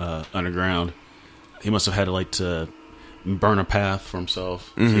into underground. He must have had to burn a path for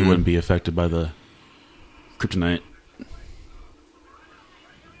himself so he wouldn't be affected by the kryptonite.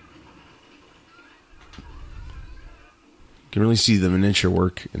 You can really see the miniature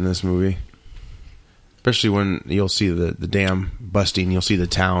work in this movie. Especially when you'll see the dam busting, you'll see the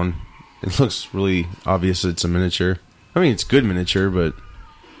town. It looks really obvious that it's a miniature. I mean, it's good miniature, but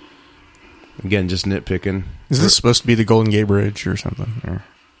again, just nitpicking. Is this supposed to be the Golden Gate Bridge or something? Or,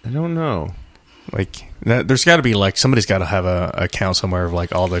 I don't know. Like, there's got to be, somebody's got to have a account somewhere of,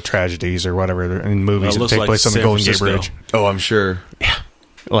 all the tragedies or whatever in movies that take place on the Golden Gate Bridge. Oh, I'm sure. Yeah.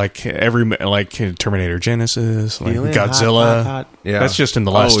 Like Terminator Genesis, Godzilla. Hot. Yeah. That's just in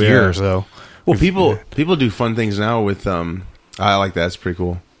the last year or so. Well, people do fun things now with I like that. It's pretty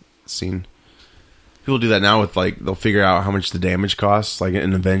cool scene. People do that now with they'll figure out how much the damage costs. Like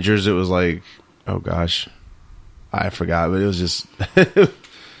in Avengers, it was oh gosh, I forgot, but it was just it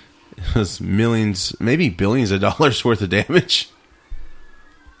was millions, maybe billions of dollars worth of damage.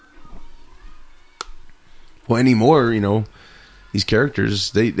 Well, anymore, these characters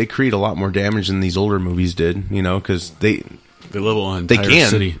they create a lot more damage than these older movies did. Because they level an entire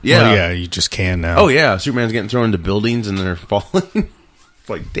city. Yeah. Well, yeah, you just can now. Oh, yeah. Superman's getting thrown into buildings and they're falling.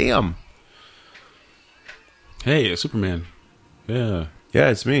 It's damn. Hey, Superman. Yeah.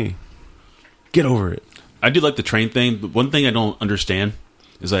 Yeah, it's me. Get over it. I do like the train thing. But one thing I don't understand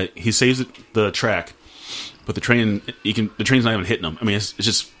is that he saves the track, but the train's not even hitting him. I mean, it's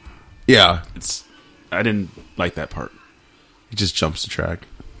just... Yeah. I didn't like that part. He just jumps the track.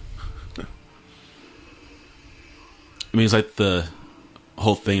 I mean, it's like the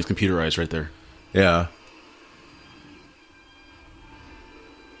whole thing is computerized right there. Yeah.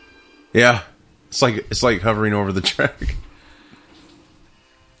 Yeah. It's like hovering over the track.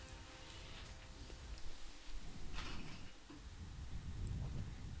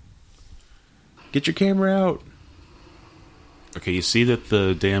 Get your camera out. Okay, you see that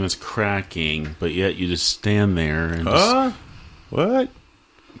the dam is cracking, but yet you just stand there and just what?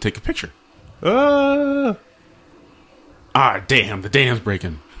 Take a picture. Damn, the dam's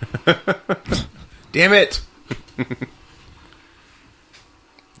breaking. Damn it.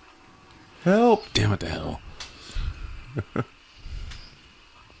 Help. Damn it to hell.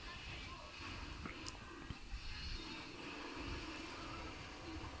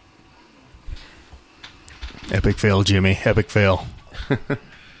 Epic fail, Jimmy. Epic fail.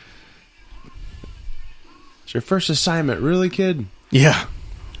 It's your first assignment, really, kid? Yeah.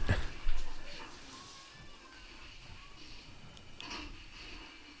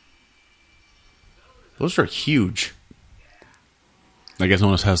 Those are huge. I guess no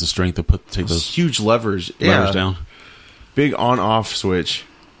one else has the strength to take those huge levers down. Big on-off switch.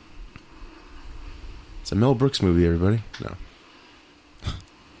 It's a Mel Brooks movie, everybody. No.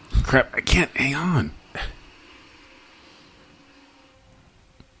 Crap, I can't hang on.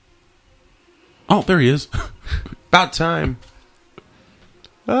 Oh, there he is. About time.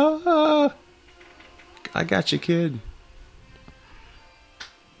 I got you, kid.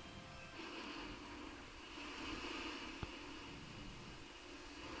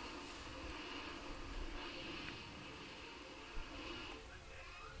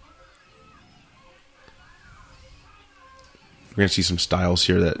 We're going to see some styles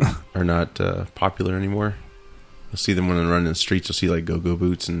here that are not popular anymore. You'll see them when they run in the streets. You'll see like go-go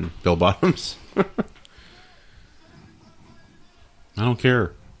boots and bell-bottoms. I don't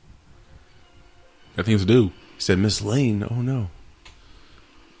care. Got things to do. He said, Miss Lane. Oh, no.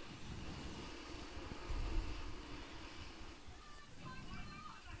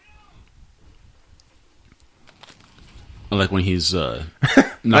 I like when he's...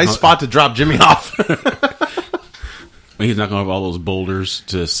 nice spot to drop Jimmy off. When he's knocking off all those boulders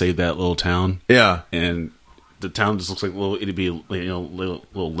to save that little town. Yeah. And the town just looks like it'd be little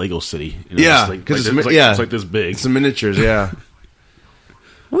Lego city. You know, yeah. Because it's like this big. It's the miniatures, yeah.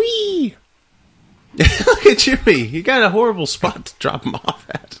 Whee! Look at Jimmy. He got a horrible spot to drop him off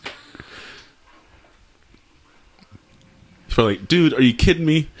at. He's probably like, dude, are you kidding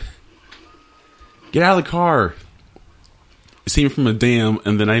me? Get out of the car. You see me from a dam,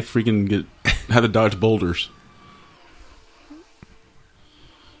 and then I freaking had to dodge boulders.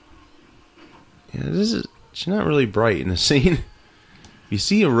 Yeah, she's not really bright in the scene. If you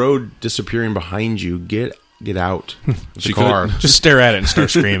see a road disappearing behind you, get out of the car. Just stare at it and start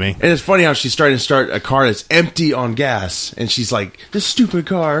screaming. And it's funny how she's trying to start a car that's empty on gas, and she's like, "This stupid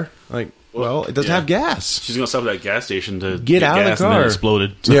car!" Like, well, it doesn't have gas. She's gonna stop at that gas station to get out gas, of the car. And then it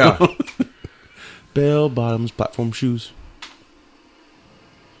exploded. So. Yeah. Bell bottoms, platform shoes.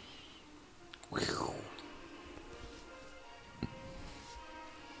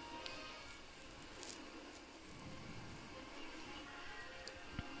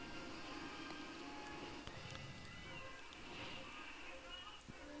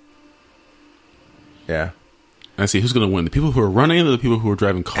 Yeah. I see who's going to win: the people who are running, or the people who are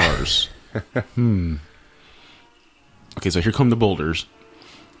driving cars. Okay, so here come the boulders,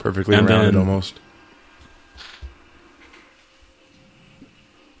 perfectly rounded almost.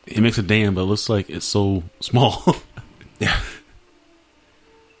 He makes a dam, but it looks like it's so small. Yeah.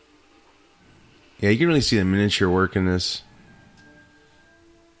 Yeah, you can really see the miniature work in this.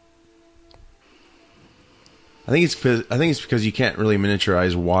 I think it's because you can't really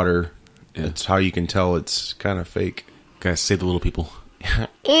miniaturize water. Yeah. That's how you can tell it's kind of fake. Guys, save the little people.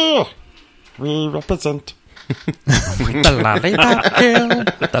 Oh, we represent. The lollipop girl.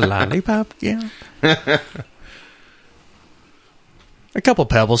 The lollipop girl. A couple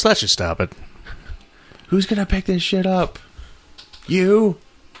pebbles, that should stop it. Who's going to pick this shit up? You?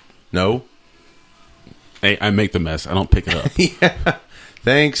 No. Hey, I make the mess. I don't pick it up. Yeah.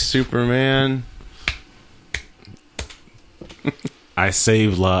 Thanks, Superman. I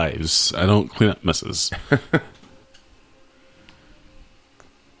save lives. I don't clean up messes.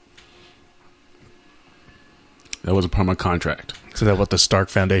 That wasn't part of my contract. Is that what the Stark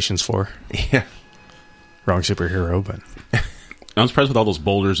Foundation's for? Yeah. Wrong superhero, but... I'm surprised with all those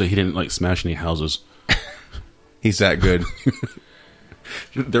boulders that he didn't smash any houses. He's that good.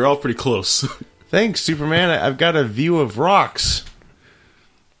 They're all pretty close. Thanks, Superman. I've got a view of rocks.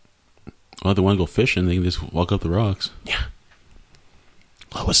 Well, if they want to go fishing, they can just walk up the rocks. Yeah.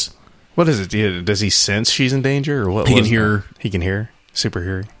 Lois. What is it? Does he sense she's in danger, or what? He can hear. He can hear. Super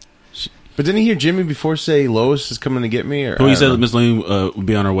hearing. But didn't he hear Jimmy before say Lois is coming to get me? Or well, he said that Miss Lane would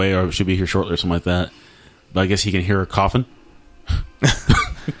be on her way, or should be here shortly, or something like that. But I guess he can hear her coughing.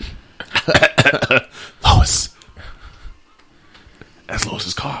 Lois. That's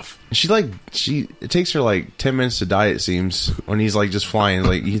Lois's cough. It takes her 10 minutes to die, it seems, when he's just flying.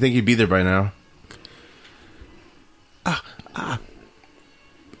 You think he'd be there by now.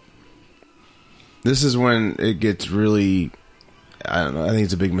 This is when it gets really, I don't know, I think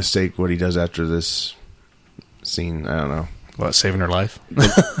it's a big mistake what he does after this scene. I don't know. What, saving her life?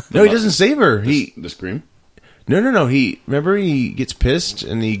 No, he doesn't save her. The scream? No. Remember he gets pissed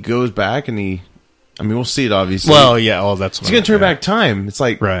and he goes back and we'll see it obviously. Well, yeah. Oh, that's he's going to turn back time. It's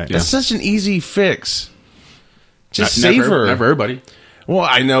right. That's such an easy fix. Just save her. Not for everybody. Well,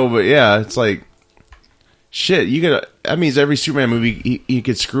 I know, but yeah, it's like, shit, you gotta, that means every Superman movie, he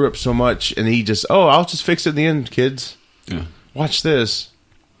could screw up so much, and he just, I'll just fix it in the end, kids. Yeah. Watch this.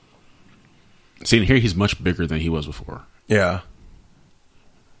 See, and here he's much bigger than he was before. Yeah.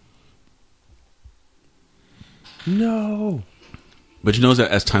 No. But you notice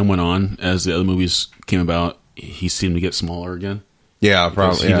that as time went on, as the other movies came about, he seemed to get smaller again. Yeah,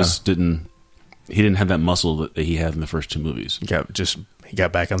 probably. He just didn't have that muscle that he had in the first two movies. He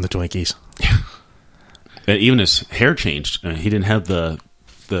got back on the Twinkies. And even his hair changed. He didn't have the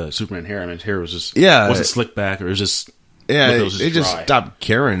Superman hair. I mean, his hair was just wasn't slicked back, or it was just it just stopped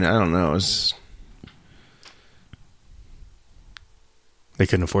caring. I don't know. They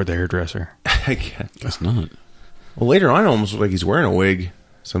couldn't afford the hairdresser. I guess not. Well, later on, it almost looked like he's wearing a wig.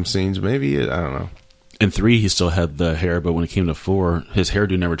 Some scenes, maybe. I don't know. In 3, he still had the hair, but when it came to 4, his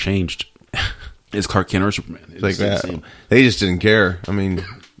hairdo never changed. It's Clark Kent or Superman. Like that. They just didn't care. I mean,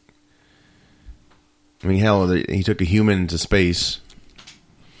 hell, he took a human to space.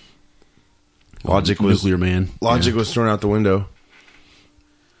 Nuclear man. Logic was thrown out the window.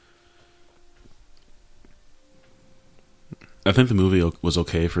 I think the movie was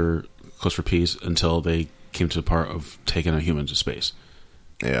okay for Quest for Peace until they came to the part of taking a human to space.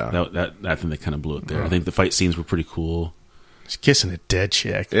 Yeah. I think they kind of blew it there. I think the fight scenes were pretty cool. He's kissing a dead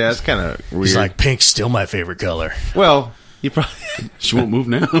chick. Yeah, it's kind of weird. He's like, pink's still my favorite color. Well, you probably... She won't move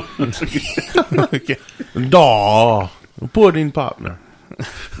now. Okay. Daw. Pudding partner.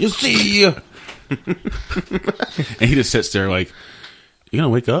 You see... And he just sits there like, you gonna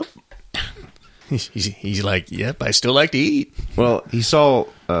wake up? He's like, yep, I still like to eat. Well, he saw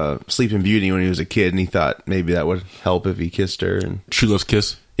Sleeping Beauty when he was a kid, and he thought maybe that would help if he kissed her. And True Love's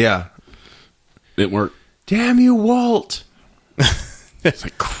kiss. Yeah. Didn't work. Damn you, Walt. It's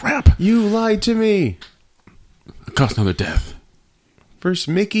like, crap. You lied to me. It caused another death. First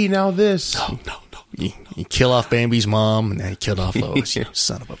Mickey, now this. No. You kill off Bambi's mom, and then you killed off Lois. You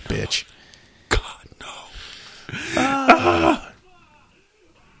son of a bitch. God, no.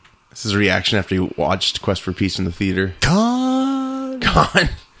 This is a reaction after he watched Quest for Peace in the theater. Con.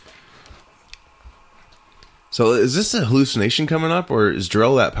 So is this a hallucination coming up, or is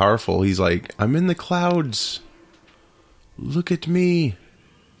Jor-El that powerful? He's like, I'm in the clouds. Look at me.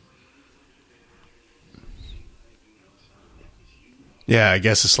 Yeah, I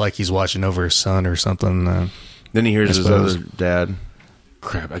guess it's like he's watching over his son or something. Then he hears his other dad.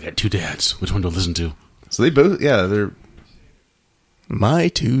 Crap, I got 2 dads. Which one do I listen to? So they both, they're... My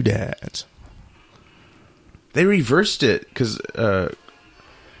 2 dads. They reversed it because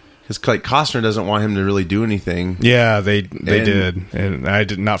like Costner doesn't want him to really do anything. Yeah, they did, and I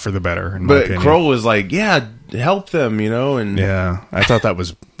did not for the better. But Kroll was like, "Yeah, help them," and yeah, I thought that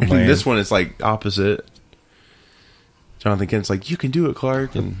was lame. This one is like opposite. Jonathan Kent's like, "You can do it,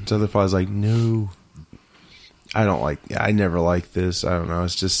 Clark," and his other father's like, "No, I don't like. I never liked this. I don't know.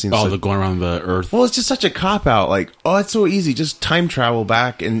 It just seems. They're going around the Earth. Well, it's just such a cop out. Like, it's so easy. Just time travel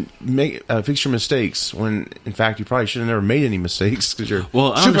back and make fix your mistakes. When in fact, you probably should have never made any mistakes because you're.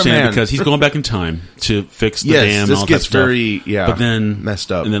 Well, I understand because he's going back in time to fix the dam. This and all gets that stuff. very but then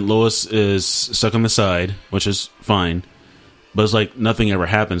messed up. And then Lois is stuck on the side, which is fine. But it's like nothing ever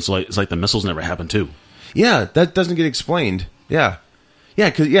happened. So it's like the missiles never happened too. Yeah, that doesn't get explained. Yeah,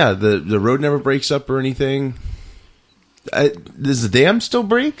 because the road never breaks up or anything. Does the dam still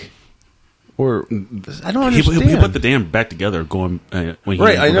break? Or I don't understand. He put the dam back together. When he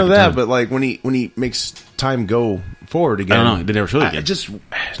right, I know that, but like when he makes time go forward again, I don't know. They never showed it again.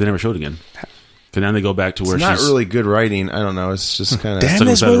 They never showed it again. Because now they go back to where it's not really good writing. I don't know. It's just kind of damn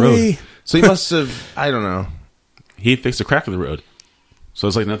this movie. So he must have. I don't know. He fixed a crack in the road, so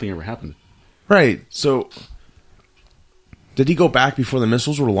it's like nothing ever happened. Right. So did he go back before the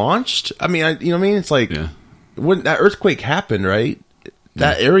missiles were launched? I mean, you know what I mean? It's like. Yeah. When that earthquake happened, right?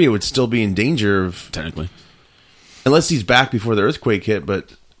 That area would still be in danger of technically, unless he's back before the earthquake hit.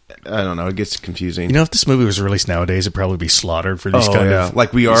 But I don't know; it gets confusing. If this movie was released nowadays, it'd probably be slaughtered for these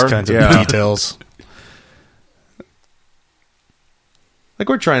kinds of details. Like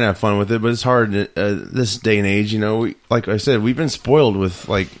we're trying to have fun with it, but it's hard this day and age. Like I said, we've been spoiled with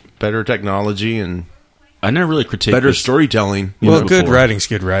like better technology and. I never really critiqued better storytelling. Well, good writing's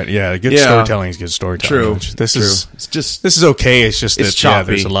good writing. Yeah, good storytelling's good storytelling. True. This is okay. It's just that choppy.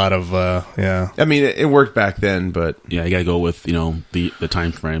 There's a lot of I mean, it worked back then, but yeah, you got to go with the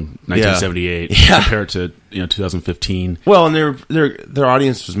time frame 1978 compared to 2015. Well, and their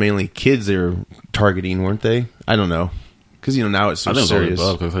audience was mainly kids they were targeting, weren't they? I don't know because now it's so serious.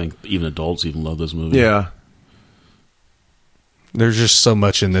 I think even adults even love this movie. Yeah. There's just so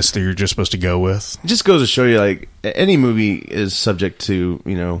much in this that you're just supposed to go with. It just goes to show you, like, any movie is subject to,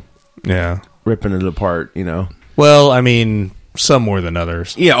 ripping it apart, Well, I mean, some more than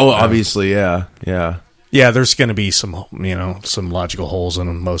others. Yeah, obviously, yeah. Yeah, there's going to be some, some logical holes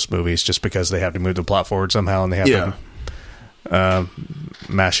in most movies just because they have to move the plot forward somehow and they have to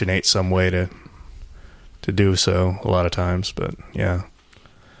machinate some way to do so a lot of times. But, yeah.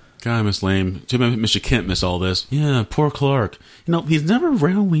 God, Miss Lame. Too bad Mr. Kent missed all this. Yeah, poor Clark. He's never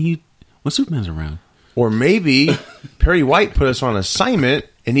around when Superman's around. Or maybe Perry White put us on assignment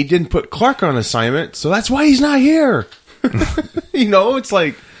and he didn't put Clark on assignment, so that's why he's not here. It's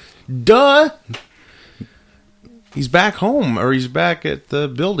like, duh. He's back home, or he's back at the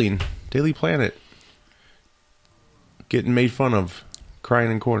building, Daily Planet, getting made fun of, crying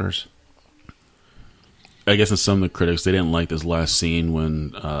in corners. I guess in some of the critics, they didn't like this last scene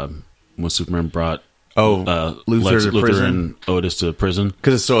when Superman brought Luther and Otis to prison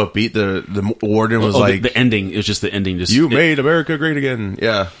because it's so upbeat. The warden was like the ending. It's just the ending. You made America great again.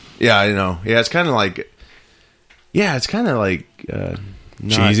 Yeah, I know. Yeah, it's kind of like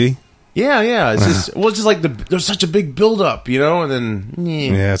cheesy. Yeah. It's just just like there's such a big build up, and then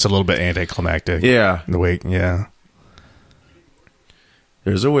it's a little bit anticlimactic. Yeah, the wig. Yeah,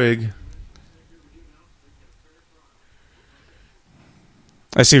 there's a wig.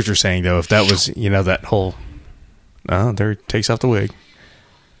 I see what you're saying, though. If that was, that whole... there he takes off the wig.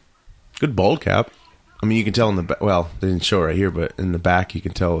 Good bald cap. I mean, you can tell in the back... Well, they didn't show it right here, but in the back, you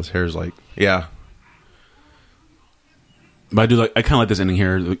can tell his hair's like... Yeah. But I kind of like this ending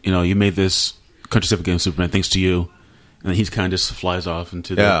here. You made this country-specific game, Superman, thanks to you. And then he kind of just flies off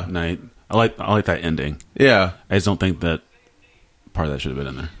into the night. I like that ending. Yeah. I just don't think that part of that should have been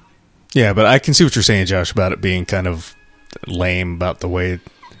in there. Yeah, but I can see what you're saying, Josh, about it being kind of... lame about the way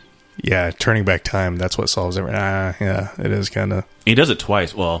turning back time, that's what solves it. It is kind of... He does it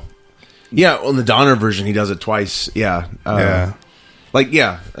twice. Well, yeah, on the Donner version he does it twice. I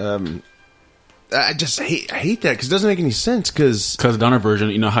just hate that because it doesn't make any sense because the Donner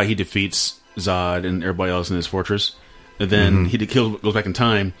version, how he defeats Zod and everybody else in his fortress, and then he goes back in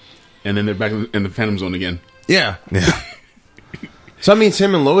time, and then they're back in the Phantom Zone again. Yeah. So that means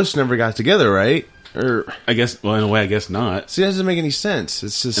him and Lois never got together, right? Or I guess, well, in a way, I guess not. See, that doesn't make any sense.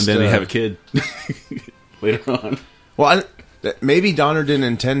 It's just, and then they have a kid later on. Well, maybe Donner didn't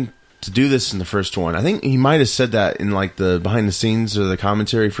intend to do this in the first one. I think he might have said that in like the behind the scenes or the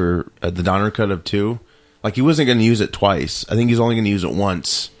commentary for the Donner cut of 2. Like he wasn't going to use it twice. I think he's only going to use it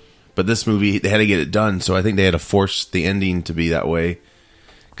once. But this movie, they had to get it done, so I think they had to force the ending to be that way.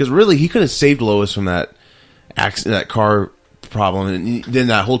 Because really, he could have saved Lois from that accident, that car problem, and then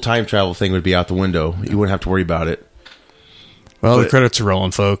that whole time travel thing would be out the window. You wouldn't have to worry about it. Well, the credits are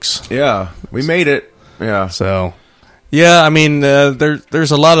rolling, folks. Yeah, we made it. Yeah. So, yeah, I mean,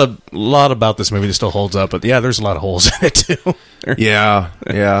 there's a lot about this movie that still holds up, but yeah, there's a lot of holes in it too. Yeah.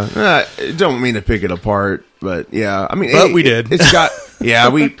 Don't mean to pick it apart, but yeah, I mean, we did. It's got, yeah,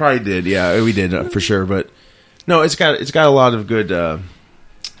 we probably did. Yeah, we did for sure. But no, it's got a lot of good.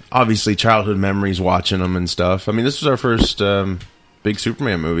 Obviously, childhood memories watching them and stuff. I mean, this was our first big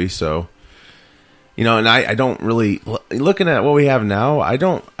Superman movie, so and I don't really looking at what we have now. I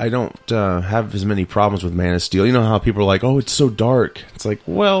don't have as many problems with Man of Steel. You know how people are like, "Oh, it's so dark." It's like,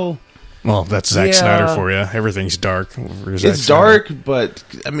 well, that's Zack Snyder for you. Everything's dark. It's dark, but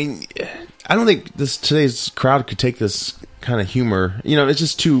I mean, I don't think today's crowd could take this kind of humor. It's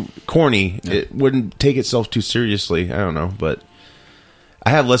just too corny. Yeah. It wouldn't take itself too seriously. I don't know, but. I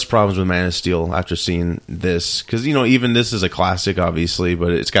have less problems with Man of Steel after seeing this because even this is a classic, obviously,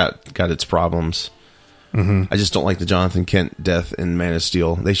 but it's got its problems. Mm-hmm. I just don't like the Jonathan Kent death in Man of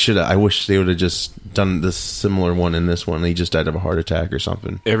Steel. They should. I wish they would have just done this similar one in this one. He just died of a heart attack or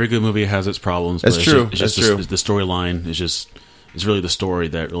something. Every good movie has its problems. That's true. That's true. The storyline is it's really the story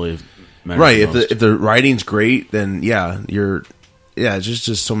that really matters. Right. If the writing's great, then it's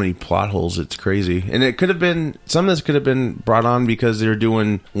just so many plot holes. It's crazy. And it could have been, some of this could have been brought on because they were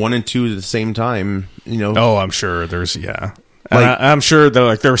doing 1 and 2 at the same time, Oh, I'm sure there's, I'm sure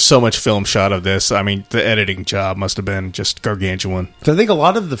that there was so much film shot of this. I mean, the editing job must have been just gargantuan. So I think a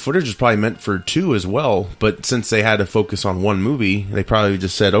lot of the footage was probably meant for 2 as well. But since they had to focus on one movie, they probably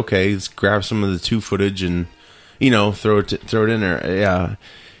just said, okay, let's grab some of the 2 footage and, throw it in there. Yeah.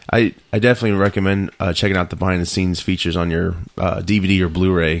 I definitely recommend checking out the behind-the-scenes features on your DVD or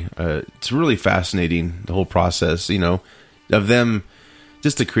Blu-ray. It's really fascinating, the whole process, of them,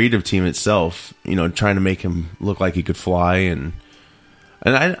 just the creative team itself, trying to make him look like he could fly. And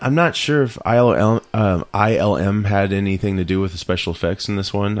I'm not sure if ILM had anything to do with the special effects in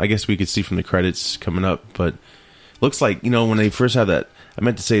this one. I guess we could see from the credits coming up, but looks like, when they first had that, I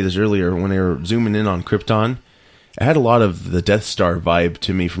meant to say this earlier, when they were zooming in on Krypton, it had a lot of the Death Star vibe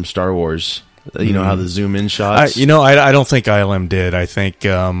to me from Star Wars. You know how the zoom in shots. I don't think ILM did. I think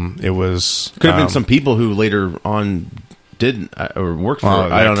it was could have been some people who later on did or worked for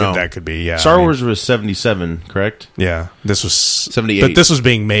it. I don't know. That could be. Yeah. Star Wars was 77, correct? Yeah. This was 78. But this was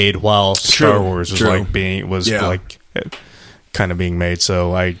being made while Star Wars was True. like kind of being made.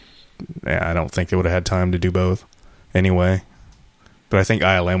 So I don't think they would have had time to do both anyway. But I think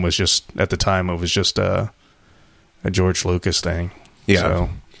ILM was just at the time it was just a George Lucas thing. Yeah. So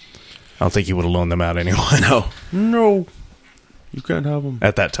I don't think he would have loaned them out anyway. No, you can't have them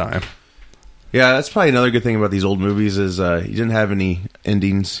at that time. Yeah, that's probably another good thing about these old movies is he didn't have any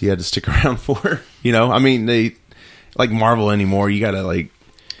endings he had to stick around for. I mean, they like Marvel anymore. You got to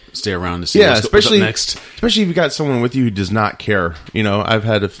stay around to see what's up next. Especially if you got someone with you who does not care. I've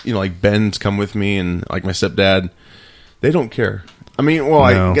had like Ben's come with me and like my stepdad. They don't care. I mean, well,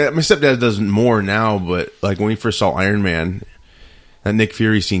 my stepdad does more now, but like when we first saw Iron Man, that Nick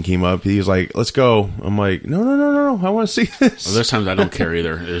Fury scene came up. He was like, "Let's go." I'm like, "No, I want to see this." Well, there's times I don't care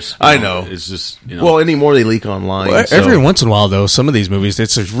either. I know. It's just Well, anymore they leak online. Well, every once in a while, though, some of these movies,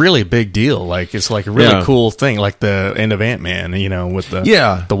 it's a really big deal. Like it's like a really cool thing, like the end of Ant-Man. With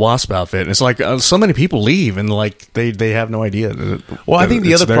the Wasp outfit. And it's like so many people leave and like they have no idea. I think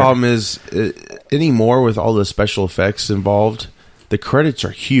the other problem is anymore with all the special effects involved, the credits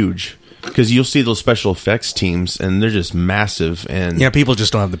are huge. Because you'll see those special effects teams, and they're just massive. And people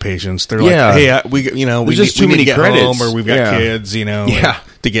just don't have the patience. They're like, "Hey, we just too many credits, home, or we've got kids,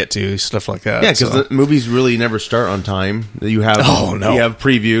 to get to stuff like that." Yeah, because the movies really never start on time. You have you have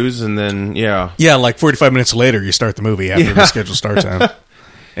previews, and then like 45 minutes later, you start the movie after the scheduled start time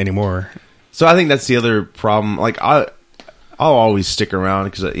anymore. So I think that's the other problem. Like I'll always stick around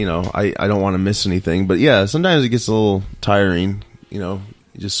because I don't want to miss anything. But yeah, sometimes it gets a little tiring. You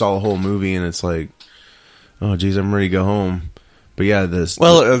just saw the whole movie and it's like, oh, geez, I'm ready to go home. But yeah,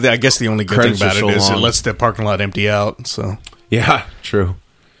 I guess the only good thing about it is it lets the parking lot empty out. So yeah, true.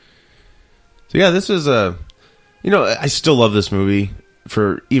 So yeah, this is I still love this movie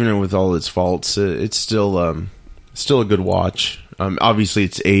for even with all its faults. It's still a good watch. Obviously,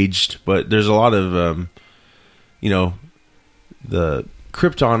 it's aged, but there's a lot of the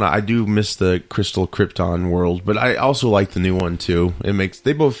Krypton. I do miss the Crystal Krypton world, but I also like the new one too.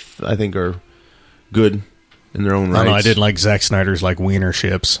 They both I think are good in their own rights. I didn't like Zack Snyder's like wiener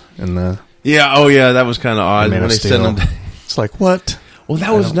ships in the that was kind of odd when they sent them. It's like what? Well,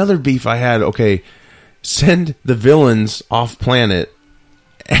 that was another beef I had. Okay, send the villains off planet.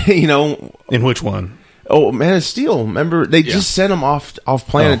 In which one? Oh, Man of Steel. Remember, they just sent them off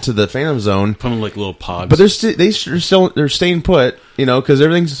planet to the Phantom Zone. Put them like little pods. But they're staying put, because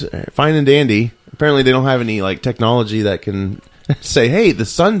everything's fine and dandy. Apparently, they don't have any like technology that can say, "Hey, the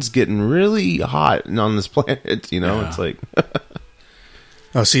sun's getting really hot on this planet." It's like.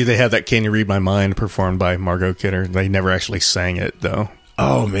 Oh, see, they have that "Can You Read My Mind" performed by Margot Kidder. They never actually sang it though.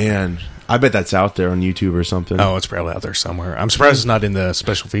 Oh man, I bet that's out there on YouTube or something. Oh, it's probably out there somewhere. I'm surprised it's not in the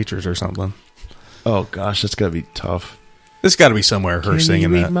special features or something. Oh gosh, that's gotta be tough. There's got to be somewhere her singing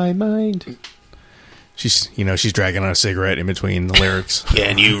that. Can you read my mind? She's dragging on a cigarette in between the lyrics.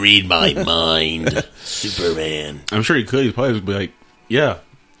 Can you read my mind, Superman? I'm sure he could. He'd probably be like, "Yeah,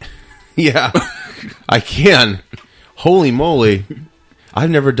 yeah, I can." Holy moly,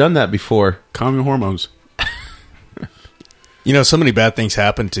 I've never done that before. Calm your hormones. So many bad things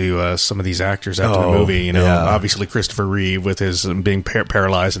happen to some of these actors after the movie. Obviously Christopher Reeve with his being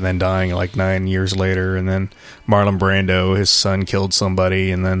paralyzed and then dying like 9 years later, and then Marlon Brando, his son killed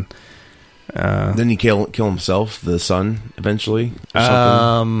somebody, and then didn't he kill himself, the son, eventually?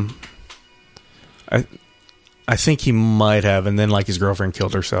 I think he might have, and then like his girlfriend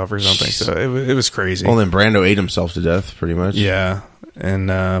killed herself or something. So it was crazy. Well, then Brando ate himself to death, pretty much. Yeah, and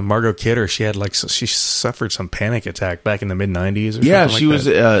Margot Kidder, she suffered some panic attack back in the mid-90s. Yeah, she was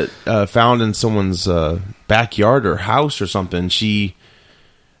found in someone's backyard or house or something. She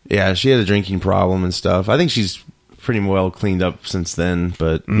had a drinking problem and stuff. I think she's pretty well cleaned up since then,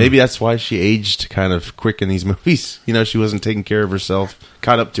 but maybe that's why she aged kind of quick in these movies. She wasn't taking care of herself.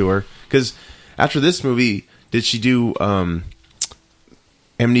 Caught up to her because after this movie. Did she do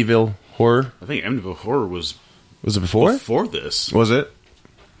Amityville Horror? I think Amityville Horror was it before? Before this. Was it?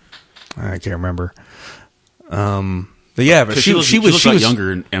 I can't remember. But yeah, but she was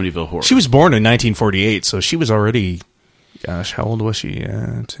younger in Amityville Horror. She was born in 1948, so she was already, gosh, how old was she?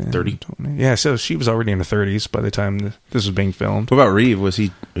 30. Yeah, so she was already in her 30s by the time this was being filmed. What about Reeve? Was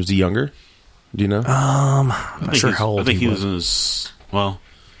he younger? Do you know? I'm not sure how old I think he was in his, I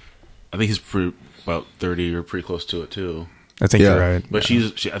think he's about 30 or pretty close to it too. I think you're right. But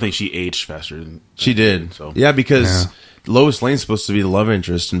I think she aged faster than she did. So yeah, because Lois Lane's supposed to be the love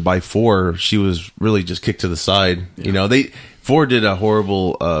interest, and by 4, she was really just kicked to the side. Yeah. You know, 4 did a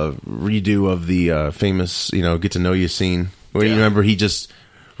horrible redo of the famous, get to know you scene. Where you remember he just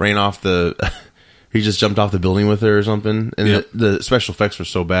ran off he just jumped off the building with her or something, and the special effects were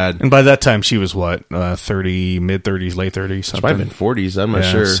so bad. And by that time, she was what, 30, mid-30s, late 30s, something? She might have been 40s, I'm not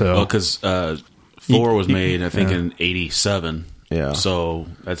sure. So. Because 4 was made, I think, in 87. Yeah. So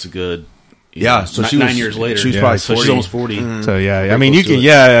that's a good... so she was 9 years later. She was probably 40. So she's almost 40. Mm-hmm. So, I mean,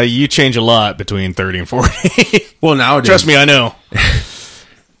 you change a lot between 30 and 40. Well, nowadays... Trust me, I know.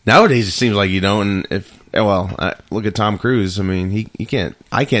 Nowadays, it seems like you don't, and look at Tom Cruise. I mean, he can't.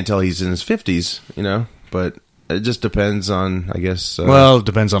 I can't tell he's in his 50s, but it just depends on, I guess. It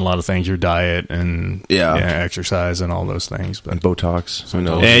depends on a lot of things, your diet and exercise and all those things. But and Botox, who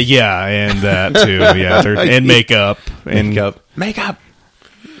knows? And that too. Yeah, and makeup and makeup.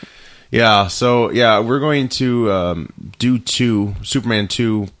 Yeah, so we're going to do Superman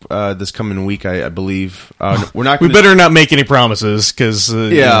 2 this coming week, I believe. We're not. We better not make any promises because.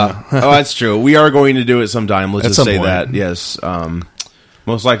 Oh, that's true. We are going to do it sometime. Let's just say that. Yes,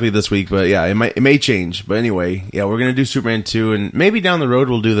 most likely this week, but it may change. But anyway, we're going to do Superman 2, and maybe down the road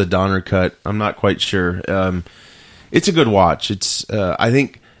we'll do the Donner cut. I'm not quite sure. It's a good watch. It's I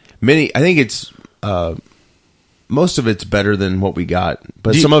think it's. Most of it's better than what we got,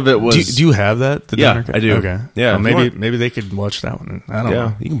 but some of it was. Do you have that? The Donner cut? I do. Okay, yeah. Maybe they could watch that one. I don't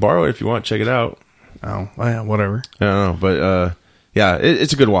know. You can borrow it if you want. Check it out. Oh, well, whatever. I don't know, but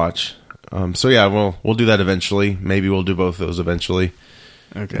it's a good watch. We'll do that eventually. Maybe we'll do both of those eventually.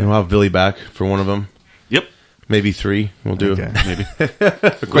 Okay, and we'll have Billy back for one of them. Yep. Maybe 3. We'll do maybe.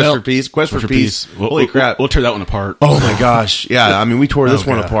 Quest for Peace. Holy crap! We'll tear that one apart. Oh my gosh! Yeah, I mean we tore this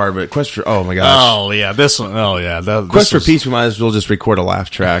one apart, but Quest for oh my gosh! Oh yeah, this one. Oh yeah, Quest for Peace. We might as well just record a laugh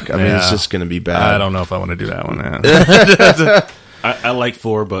track. I mean, it's just going to be bad. I don't know if I want to do that one. I like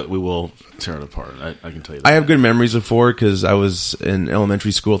 4, but we will tear it apart. I can tell you that. I have good memories of 4 because I was in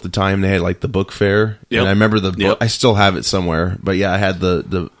elementary school at the time. They had like the book fair, and I remember the book. I still have it somewhere, but I had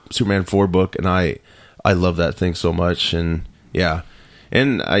the Superman 4 book, and I love that thing so much, and I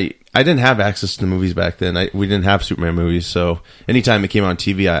didn't have access to the movies back then. We didn't have Superman movies, so anytime it came on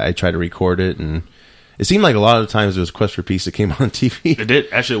TV, I tried to record it, and it seemed like a lot of times it was Quest for Peace that came on TV. It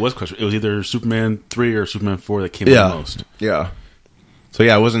did actually. It was Quest. It was either Superman 3 or Superman 4 that came on the most. Yeah. So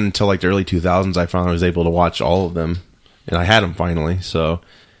it wasn't until like the early 2000s I finally was able to watch all of them, and I had them finally. So,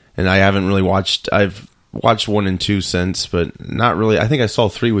 and I haven't really watched. I've watched 1 and 2 since, but not really. I think I saw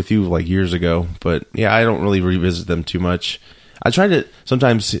 3 with you like years ago, but I don't really revisit them too much. I try to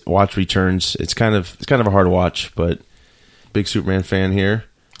sometimes watch Returns. It's kind of a hard watch, but big Superman fan here.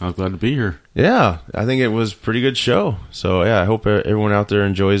 I'm glad to be here. Yeah, I think it was a pretty good show. So I hope everyone out there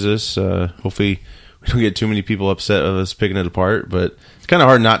enjoys this. Hopefully we don't get too many people upset of us picking it apart, but it's kind of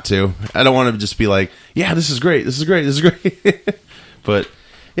hard not to. I don't want to just be like, yeah, this is great, this is great, this is great. But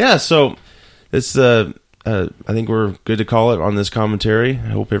so it's I think we're good to call it on this commentary. I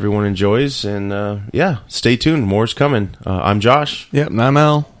hope everyone enjoys, and stay tuned. More's coming. I'm Josh. Yep, and I'm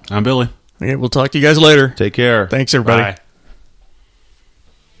Al. I'm Billy. Okay, we'll talk to you guys later. Take care. Thanks, everybody. Bye.